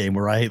play-in game,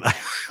 where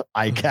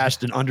I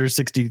cashed an under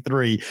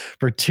 63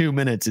 for 2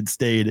 minutes. It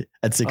stayed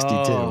at 62.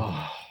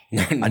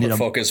 I need a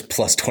focus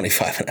plus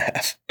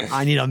 25.5.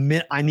 I need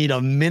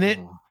a minute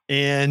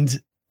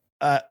and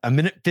a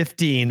minute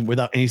 15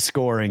 without any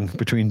scoring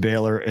between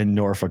Baylor and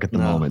Norfolk at the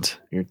moment.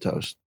 You're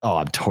toast. Oh,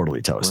 I'm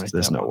totally toast.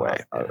 There's no way.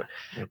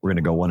 We're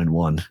gonna go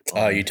 1-1.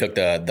 Oh, you took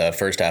the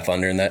first half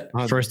under in that?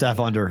 First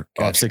half under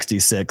of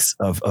 66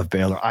 of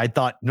Baylor. I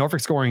thought Norfolk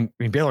scoring.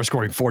 Baylor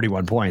scoring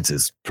 41 points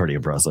is pretty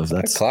impressive.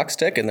 That's clock's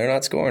ticking. They're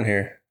not scoring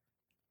here.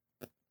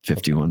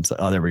 51.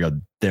 Oh, there we go.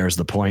 There's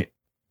the point.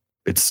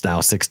 It's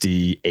now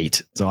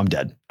 68. So I'm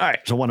dead. All right.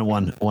 So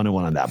 1-1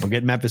 on that. But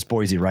get Memphis,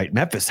 Boise right.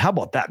 Memphis. How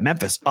about that?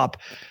 Memphis up.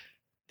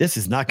 This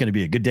is not going to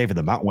be a good day for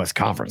the Mountain West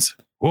Conference.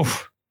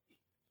 Oof.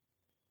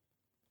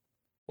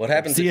 What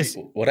happens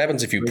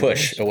if you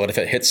push? Or what if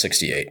it hits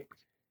 68?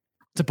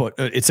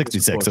 It's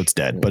 66, so it's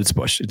dead, but it's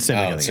push. It's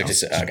same thing.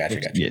 66. Oh, gotcha.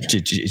 Yeah,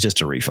 it's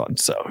just a refund.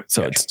 So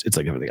gotcha. It's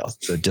like everything else.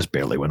 So it just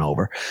barely went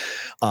over.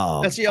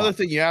 That's the other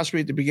thing you asked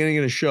me at the beginning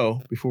of the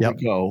show before we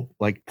go,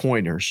 like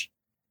pointers.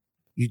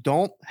 You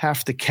don't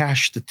have to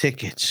cash the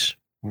tickets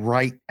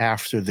right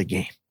after the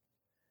game.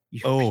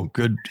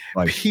 Good.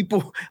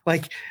 People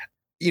like,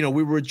 we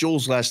were at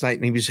Jules last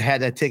night and he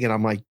had that ticket.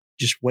 I'm like,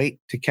 just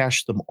wait to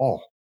cash them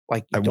all.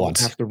 Like you don't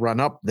have to run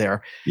up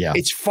there. Yeah.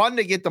 It's fun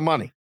to get the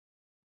money.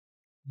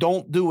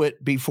 Don't do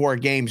it before a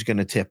game's going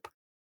to tip.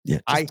 Yeah.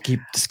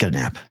 Just get a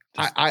nap.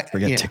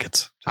 Forget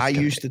tickets. I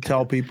used to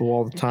tell people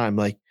all the time,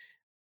 like,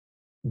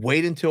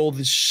 wait until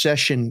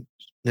the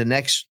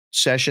next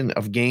session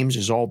of games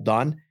is all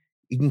done.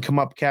 You can come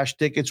up, cash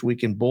tickets. We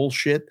can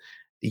bullshit.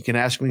 You can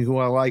ask me who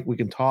I like. We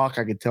can talk.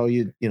 I can tell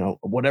you,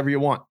 whatever you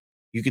want.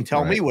 You can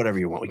tell me whatever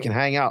you want. We can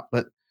hang out,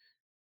 but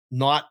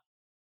not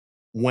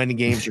when the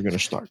games are going to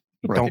start.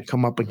 Don't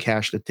come up and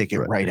cash the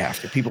ticket right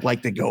after. People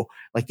like to go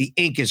like the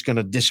ink is going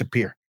to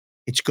disappear.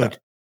 It's good.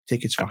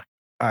 Ticket's fine.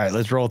 All right,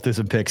 let's roll through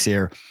some picks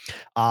here.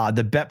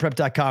 The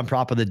betprep.com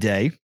prop of the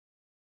day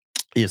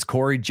is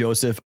Corey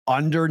Joseph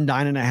under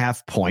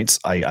 9.5 points.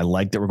 I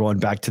like that we're going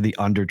back to the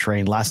under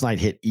train. Last night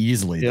hit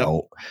easily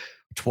though.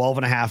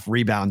 12.5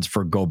 rebounds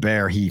for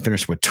Gobert. He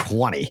finished with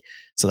 20.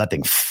 So that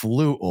thing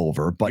flew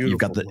over. But you've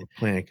got the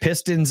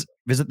Pistons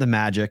visit the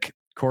Magic.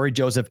 Corey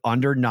Joseph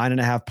under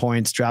 9.5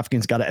 points.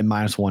 DraftKings got it at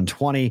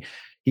 -120.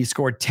 He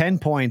scored 10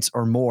 points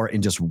or more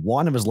in just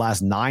one of his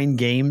last 9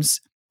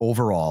 games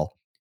overall.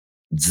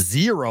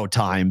 0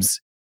 times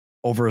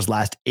over his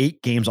last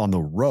 8 games on the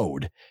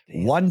road.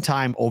 Damn. 1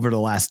 time over the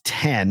last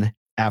 10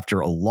 after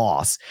a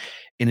loss.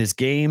 In his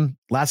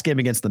last game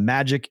against the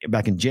Magic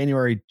back in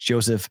January,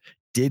 Joseph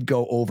did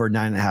go over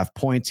 9.5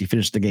 points. He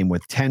finished the game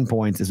with 10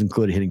 points. This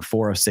included hitting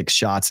 4 of 6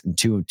 shots and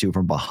 2 of 2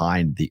 from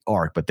behind the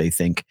arc. But they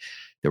think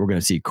that we're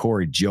going to see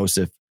Corey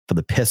Joseph for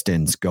the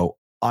Pistons go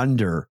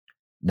under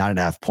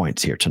 9.5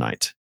 points here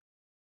tonight.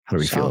 How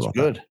do we feel about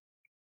that?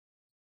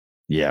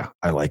 Yeah,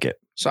 I like it.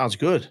 Sounds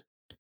good.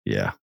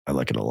 Yeah, I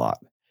like it a lot.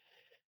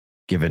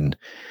 Given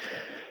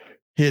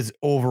his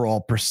overall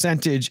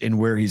percentage and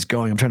where he's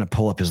going, I'm trying to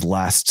pull up his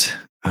last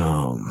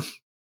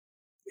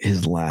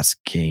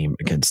game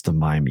against the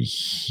Miami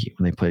Heat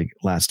when they played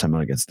last time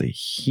out against the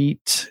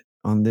Heat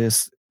on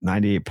this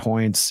 98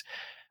 points.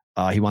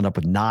 He wound up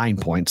with 9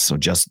 points. So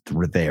just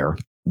there,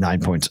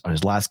 9 points on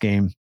his last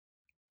game,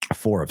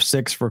 4 of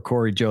 6 for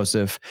Corey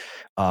Joseph.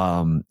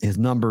 His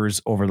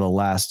numbers over the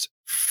last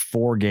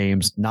 4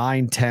 games,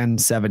 9, 10,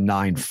 7,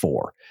 9,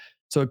 4.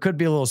 So it could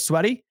be a little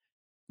sweaty,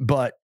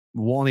 but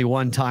only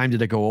 1 time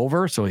did it go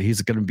over. So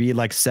he's going to be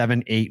like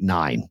 7, 8,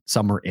 9,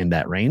 somewhere in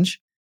that range.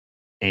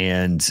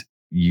 And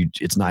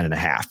it's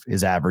 9.5.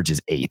 His average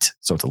is 8.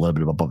 So it's a little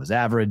bit above his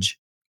average.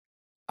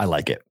 I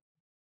like it.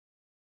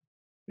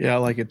 Yeah, I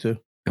like it too.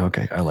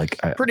 Okay.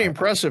 Pretty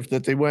impressive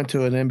that they went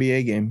to an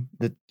NBA game,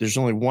 that there's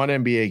only one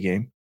NBA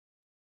game.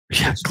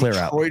 Yeah, clear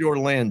out. Detroit,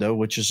 Orlando,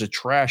 which is a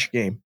trash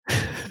game,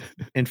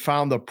 and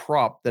found a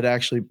prop that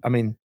actually,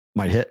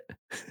 might hit.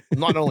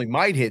 Not only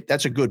might hit,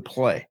 that's a good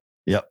play.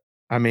 Yep.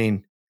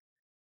 The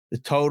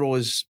total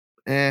is,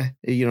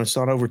 it's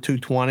not over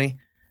 220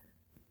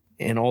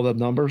 and all the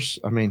numbers.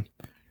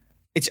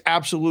 It's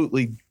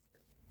absolutely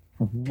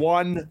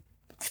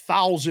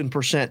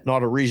 1,000%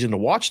 not a reason to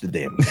watch the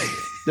damn game.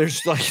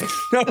 There's like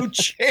no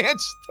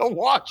chance to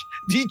watch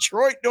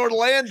Detroit and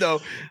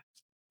Orlando.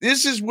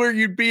 This is where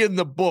you'd be in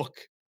the book,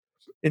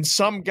 and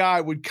some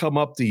guy would come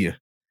up to you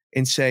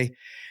and say,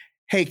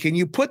 "Hey, can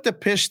you put the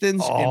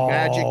Pistons and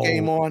Magic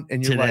game on?"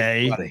 And you're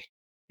today, like, "Buddy,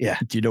 yeah."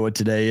 Do you know what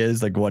today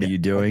is? Like, what are you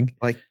doing?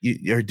 Like,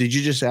 or did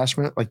you just ask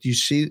me? Like, do you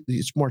see?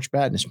 It's March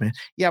Madness, man.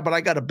 Yeah, but I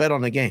got to bet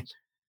on the game.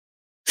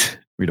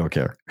 We don't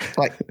care.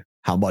 Like,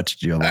 how much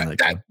do you have on that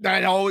game?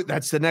 I know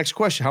that's the next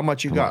question. How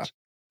much you got?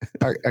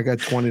 I got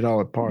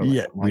 $20 parlay.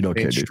 Yeah, we don't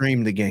care.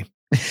 Stream the game.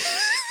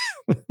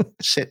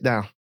 Sit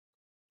down.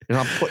 And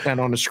I'm putting that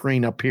on the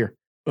screen up here.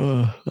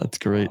 Oh, that's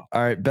great.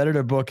 All right. Better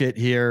to book it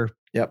here.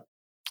 Yep.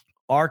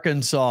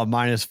 Arkansas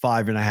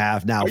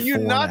 -5.5. Now, are you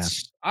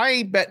nuts? I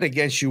ain't betting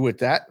against you with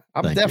that.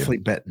 I'm definitely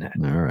betting that.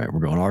 All right.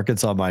 We're going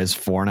Arkansas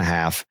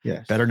 -4.5.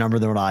 Yes. Better number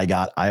than what I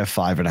got. I have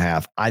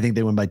 5.5. I think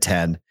they win by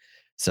 10.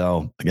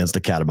 So against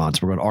the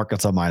Catamounts, we're going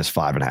Arkansas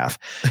 -5.5.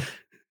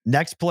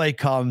 Next play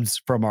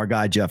comes from our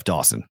guy, Jeff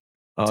Dawson.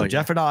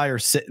 Jeff and I are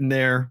sitting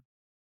there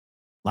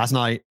last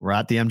night. We're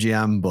at the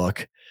MGM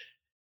book.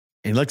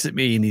 And he looks at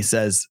me and he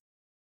says,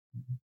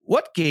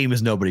 "What game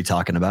is nobody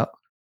talking about?"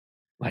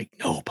 Like,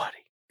 nobody.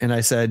 And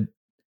I said,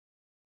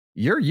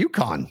 "You're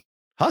UConn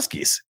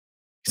Huskies."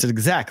 He said,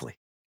 "Exactly."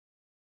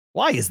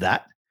 "Why is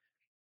that?" I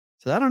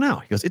said, "I don't know."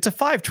 He goes, "It's a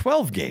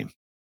 5-12 game.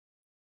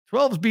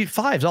 12s beat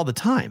 5s all the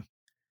time."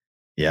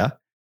 Yeah.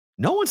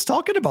 No one's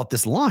talking about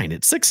this line.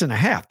 It's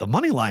 6.5. The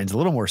money line's a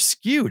little more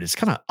skewed. It's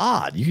kind of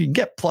odd. You can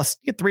get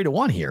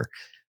 3-1 here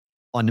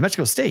on New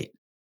Mexico State.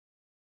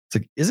 It's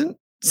like, isn't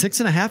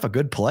 6.5 a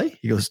good play?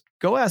 He goes,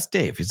 "Go ask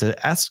Dave." He said,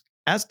 ask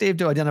Dave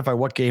to identify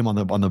what game on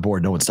the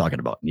board no one's talking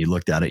about. And you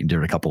looked at it and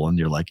did a couple and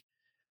you're like,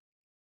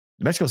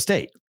 New Mexico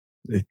State.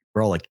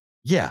 We're all like,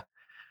 yeah.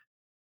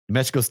 New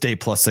Mexico State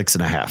plus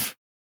 6.5.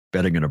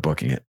 Betting it or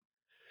booking it.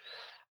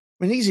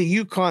 I mean, he's a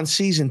UConn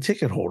season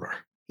ticket holder.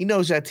 He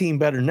knows that team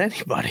better than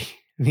anybody.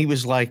 And he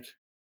was like,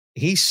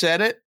 he said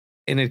it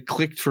and it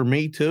clicked for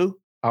me too.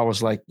 I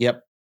was like,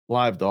 yep,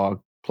 live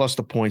dog. Plus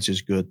the points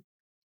is good.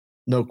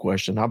 No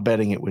question. I'm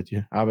betting it with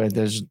you. I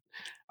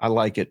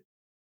like it.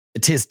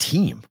 It's his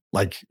team.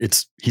 Like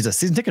he's a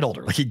season ticket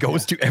holder. Like he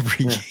goes to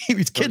every game.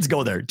 His kids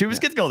go there. His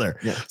kids go there.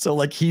 Yeah. So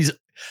like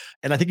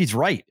and I think he's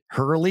right.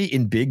 Hurley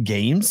in big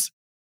games.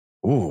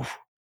 Ooh,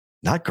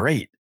 not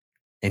great.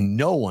 And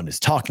no one is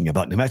talking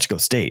about New Mexico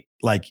State.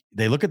 Like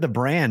they look at the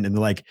brand and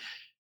they're like,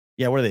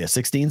 yeah, what are they? A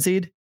 16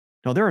 seed?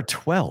 No, they're a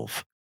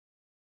 12.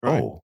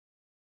 Right. Oh,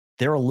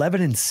 they're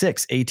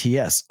 11-6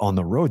 ATS on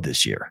the road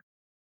this year.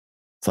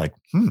 It's like,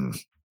 okay.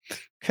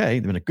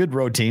 They've been a good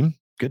road team,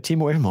 good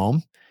team away from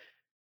home,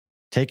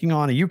 taking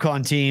on a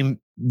UConn team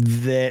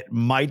that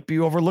might be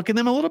overlooking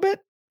them a little bit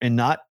and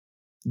not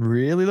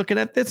really looking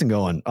at this and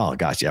going, oh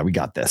gosh, yeah, we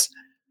got this.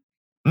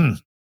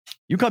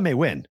 UConn may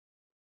win.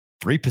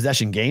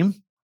 3-possession game.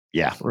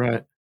 Yeah.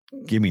 Right.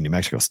 Give me New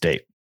Mexico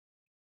State.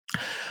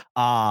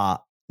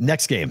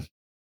 Next game.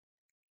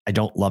 I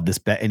don't love this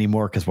bet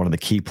anymore because one of the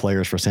key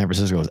players for San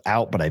Francisco is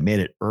out, but I made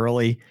it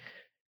early.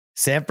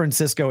 San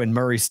Francisco and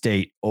Murray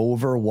State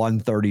over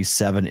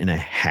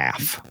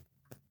 137.5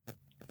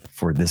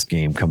 for this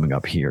game coming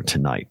up here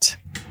tonight.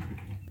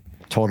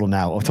 Total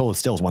still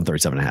is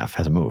 137.5.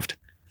 Hasn't moved.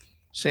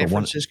 San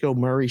Francisco,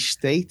 Murray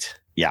State.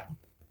 Yeah.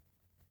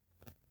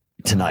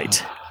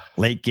 Tonight.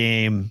 Late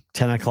game,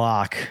 10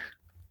 o'clock.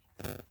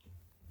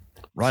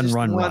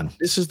 Run.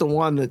 This is the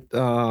one that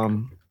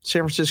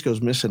San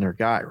Francisco's missing their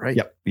guy, right?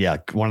 Yep. Yeah.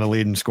 One of the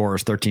leading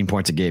scorers, 13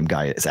 points a game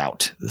guy is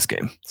out this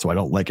game. So I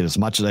don't like it as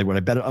much as I would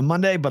have bet it on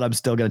Monday, but I'm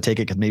still going to take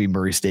it because maybe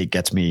Murray State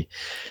gets me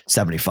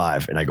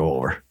 75 and I go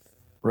over.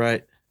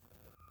 Right.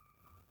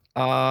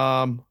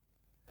 I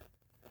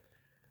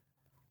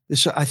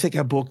think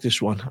I booked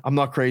this one. I'm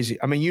not crazy.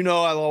 I mean,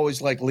 I'll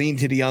always like lean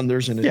to the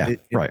unders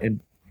right. And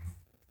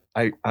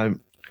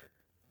I'm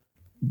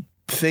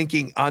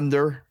thinking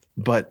under,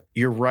 but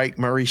you're right.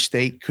 Murray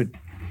State could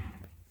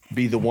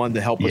be the one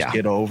to help us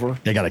get over.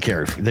 They got to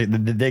carry.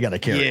 They got to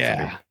carry.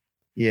 Yeah.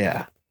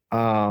 Yeah.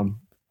 I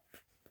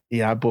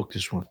booked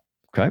this one.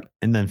 Okay.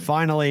 And then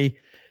finally,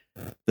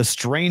 the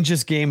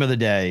strangest game of the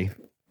day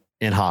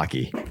in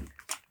hockey.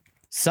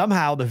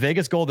 Somehow the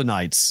Vegas Golden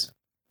Knights,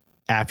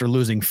 after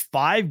losing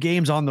 5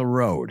 games on the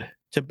road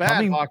to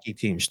bad hockey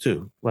teams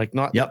too, like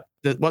not,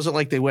 it wasn't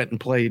like they went and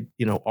played,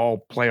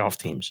 all playoff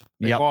teams.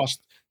 They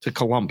lost to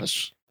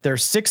Columbus. They're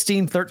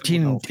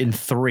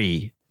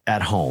 16-13-3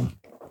 at home.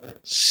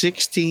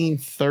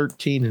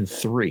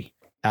 16-13-3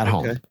 at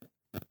home.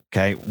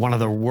 Okay. One of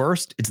the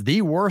worst. It's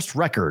the worst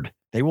record.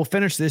 They will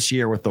finish this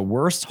year with the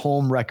worst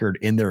home record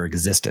in their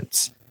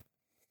existence.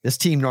 This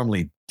team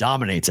normally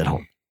dominates at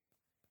home.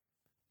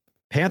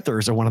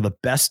 Panthers are one of the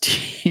best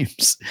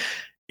teams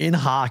in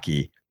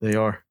hockey. They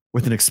are.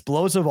 With an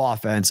explosive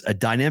offense, a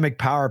dynamic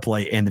power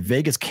play, and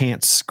Vegas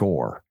can't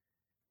score.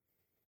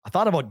 I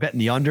thought about betting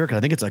the under because I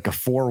think it's like a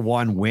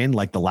 4-1 win.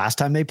 Like the last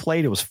time they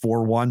played, it was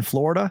 4-1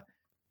 Florida.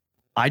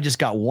 I just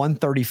got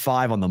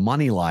 135 on the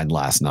money line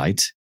last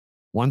night.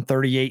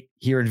 138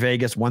 here in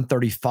Vegas,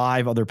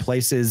 135 other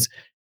places.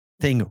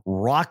 Thing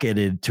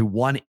rocketed to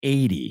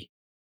 180.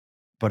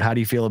 But how do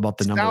you feel about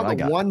the number I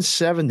got?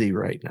 170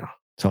 right now.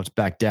 So it's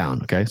back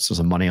down. Okay. So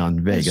some money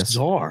on Vegas. That's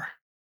bizarre.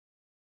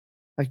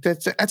 Like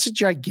that's a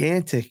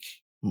gigantic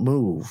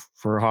move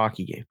for a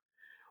hockey game.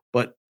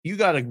 But you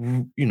got a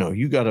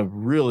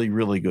really,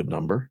 really good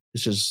number.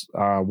 This is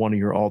one of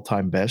your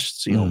all-time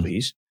best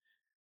CLVs.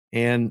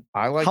 And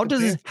I like how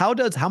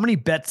many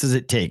bets does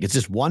it take? It's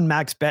just one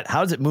max bet.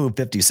 How does it move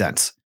 50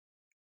 cents?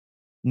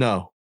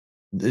 No,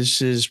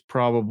 this is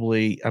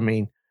probably,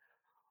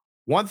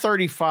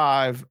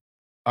 135,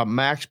 a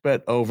max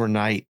bet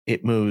overnight.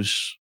 It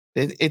moves.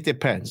 It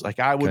depends. Like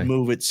I would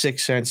move it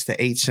 6 cents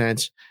to 8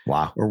 cents.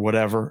 Wow. Or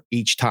whatever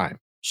each time.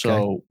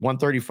 So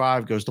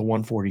 135 goes to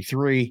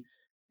 143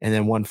 and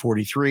then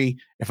 143.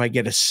 If I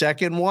get a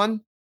second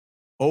one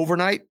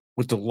overnight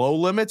with the low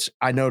limits,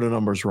 I know the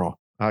number's wrong.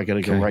 I got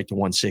to go right to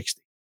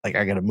 160. Like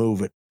I got to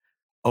move it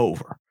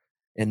over.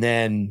 And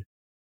then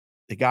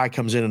the guy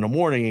comes in the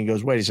morning and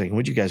goes, wait a second,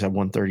 would you guys have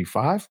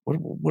 135?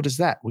 What is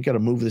that? We got to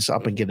move this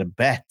up and get a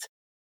bet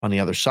on the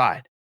other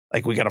side.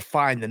 Like we got to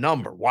find the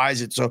number. Why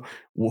is it so?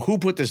 Who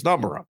put this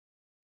number up?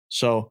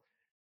 So,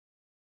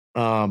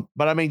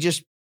 but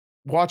just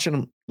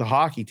watching the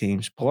hockey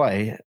teams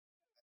play,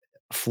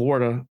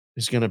 Florida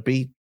is going to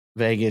beat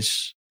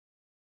Vegas.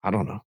 I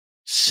don't know.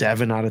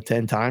 7 out of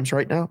 10 times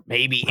right now,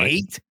 maybe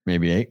 8,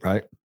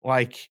 right?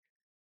 Like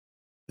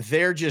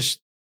they're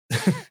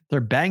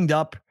banged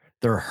up.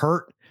 They're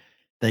hurt.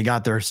 They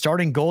got their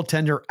starting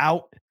goaltender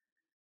out.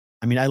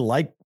 I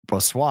like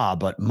Brossoit,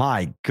 but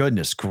my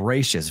goodness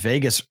gracious,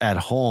 Vegas at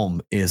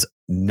home is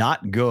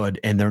not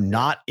good. And they're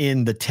not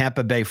in the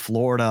Tampa Bay,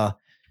 Florida,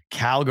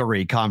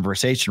 Calgary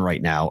conversation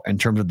right now in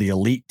terms of the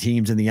elite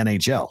teams in the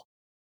NHL.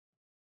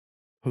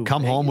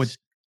 Come home with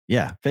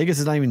Yeah. Vegas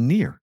is not even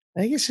near.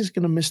 Vegas is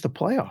going to miss the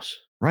playoffs.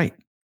 Right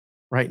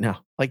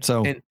now. Like,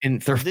 so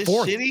and they're for this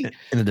fourth city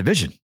in the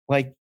division.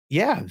 Like,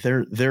 yeah,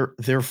 they're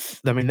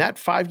I mean, that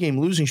 5-game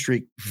losing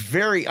streak,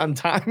 very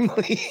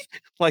untimely,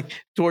 like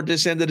toward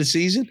this end of the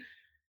season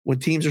when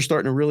teams are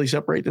starting to really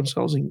separate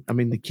themselves. And I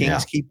mean, the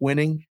Kings keep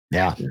winning.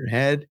 Yeah. They're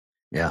ahead.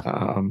 Yeah.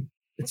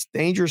 It's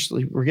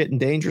we're getting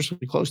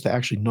dangerously close to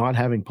actually not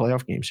having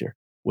playoff games here,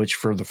 which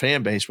for the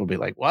fan base will be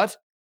like, what?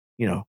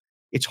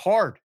 It's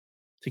hard.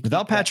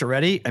 Without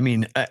Pacioretty, I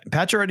mean,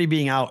 Pacioretty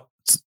being out,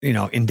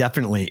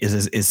 indefinitely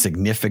is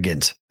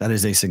significant. That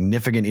is a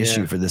significant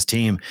issue for this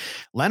team.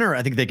 Leonard,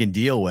 I think they can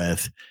deal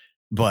with,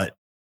 but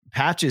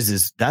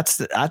Patches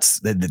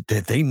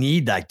they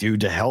need that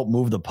dude to help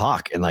move the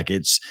puck. And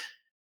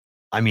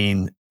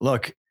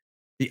look,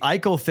 the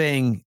Eichel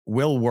thing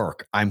will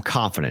work. I'm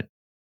confident.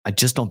 I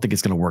just don't think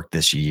it's going to work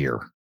this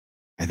year.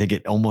 I think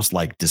it almost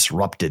like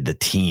disrupted the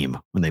team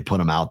when they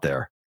put him out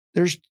there.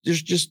 There's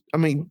just,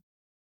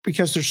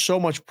 because there's so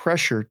much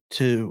pressure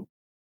to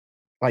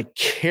like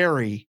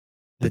carry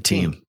the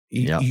team.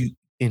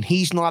 And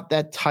he's not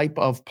that type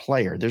of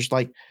player. There's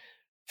like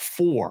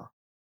 4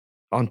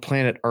 on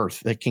planet Earth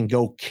that can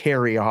go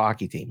carry a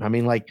hockey team.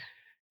 Like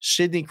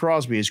Sidney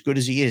Crosby, as good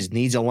as he is,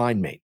 needs a line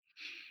mate.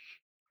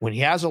 When he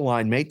has a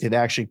line mate that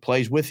actually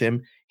plays with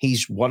him,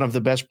 he's one of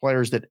the best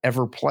players that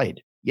ever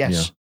played.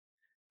 Yes.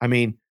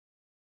 Yeah.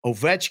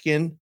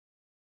 Ovechkin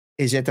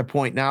is at the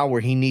point now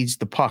where he needs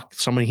the puck.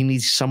 He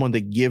needs someone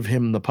to give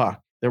him the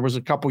puck. There was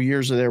a couple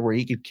years there where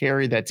he could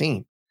carry that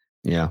team.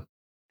 Yeah.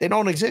 They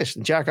don't exist.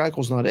 And Jack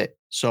Eichel's not it.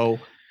 So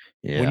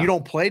when you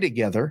don't play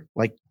together,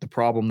 like the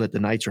problem that the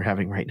Knights are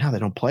having right now, they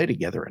don't play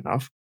together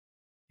enough.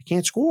 You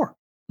can't score.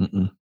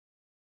 It's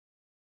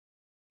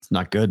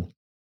not good.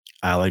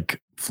 I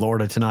like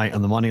Florida tonight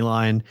on the money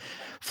line,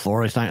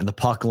 Florida tonight on the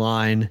puck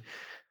line.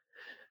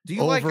 Do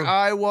you like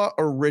Iowa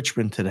or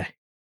Richmond today?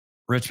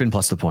 Richmond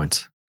plus the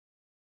points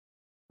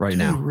right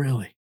now.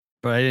 Really?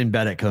 But I didn't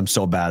bet it because I'm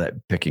so bad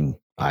at picking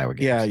Iowa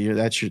games.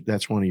 Yeah,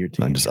 that's one of your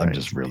teams. I'm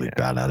just really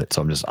bad at it.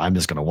 So I'm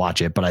just going to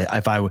watch it. But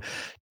if I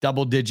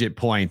double-digit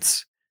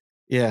points,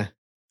 I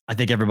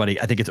think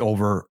it's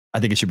over. I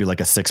think it should be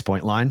like a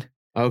 6-point line.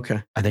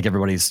 Okay. I think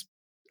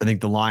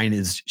the line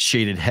is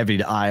shaded heavy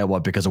to Iowa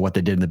because of what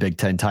they did in the Big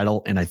Ten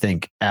title. And I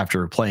think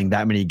after playing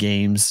that many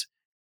games,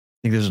 I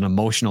think there's an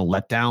emotional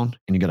letdown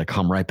and you're going to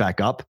come right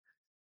back up.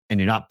 And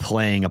you're not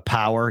playing a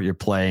power. You're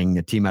playing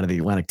a team out of the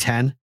Atlantic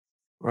 10.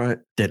 Right.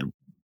 That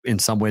in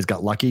some ways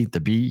got lucky to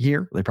be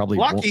here. They probably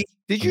lucky.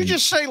 Did you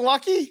just say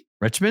lucky?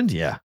 Richmond?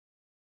 Yeah.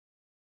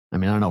 I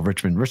don't know.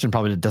 Richmond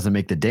probably doesn't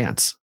make the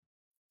dance.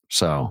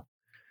 So,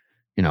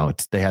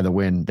 they had the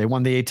win. They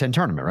won the A10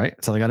 tournament, right?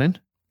 That's how they got in.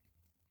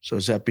 So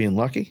is that being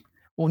lucky?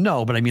 Well,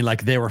 no, but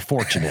they were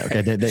fortunate.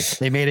 Okay.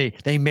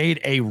 they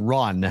made a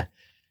run.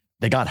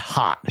 They got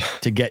hot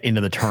to get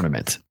into the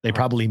tournament. They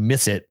probably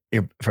miss it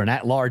for an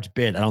at-large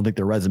bid. I don't think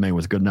their resume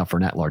was good enough for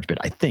an at-large bid.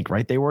 I think,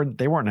 right? They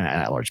weren't an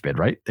at-large bid,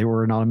 right? They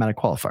were an automatic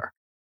qualifier,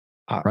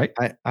 right?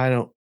 I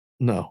don't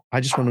know.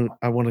 I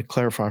want to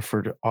clarify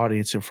for the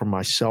audience and for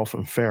myself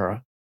and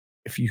Farah.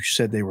 If you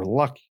said they were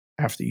lucky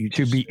after you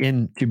to be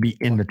in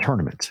the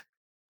tournament,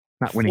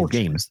 not winning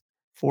games.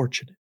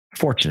 Fortunate.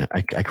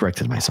 I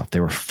corrected myself. They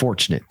were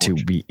fortunate to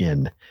be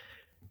in.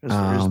 Because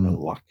there is no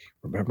luck.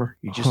 Remember,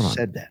 you just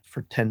said that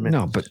for 10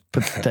 minutes. No, but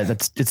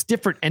it's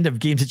different end of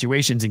game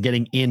situations and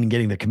getting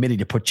the committee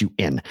to put you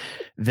in.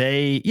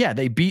 They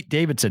beat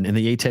Davidson in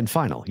the A10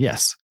 final.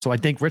 Yes, so I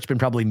think Richmond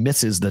probably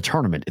misses the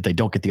tournament if they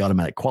don't get the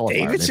automatic qualifier.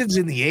 Davidson's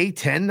in the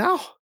A10 now.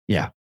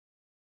 Yeah,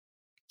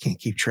 can't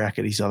keep track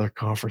of these other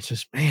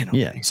conferences, man.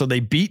 Yeah, so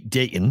they beat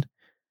Dayton.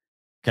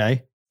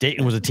 Okay,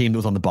 Dayton was a team that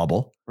was on the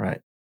bubble.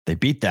 Right. They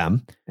beat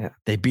them. Yeah.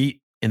 They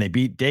beat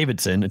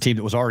Davidson, a team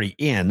that was already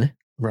in.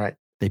 Right.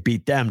 They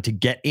beat them to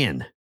get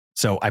in.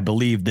 So I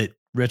believe that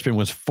Richmond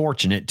was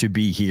fortunate to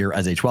be here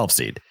as a 12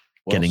 seed,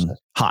 getting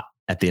hot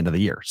at the end of the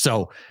year.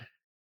 So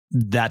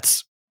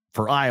that's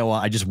for Iowa.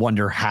 I just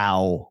wonder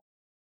how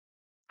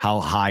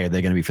high are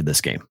they going to be for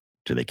this game?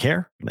 Do they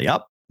care? Are they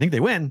up? I think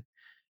they win.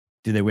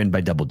 Do they win by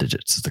double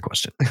digits is the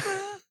question.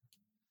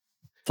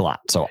 It's a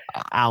lot. So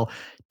I'll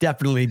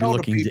definitely be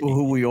looking to people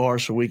who we are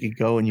so we can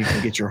go and you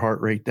can get your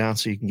heart rate down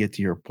so you can get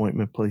to your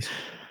appointment, please.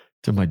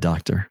 To my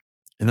doctor.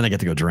 And then I get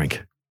to go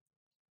drink,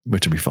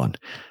 which would be fun.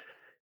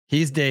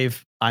 He's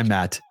Dave. I'm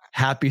Matt.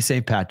 Happy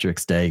St.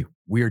 Patrick's Day.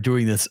 We are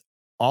doing this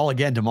all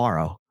again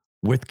tomorrow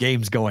with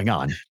games going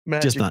on.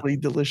 Magically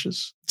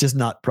delicious. Just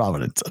not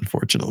Providence,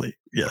 unfortunately.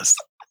 Yes,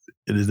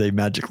 it is a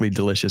magically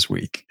delicious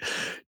week.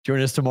 Join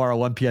us tomorrow,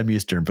 1 p.m.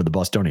 Eastern for the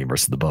Bostonian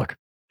versus the Buck.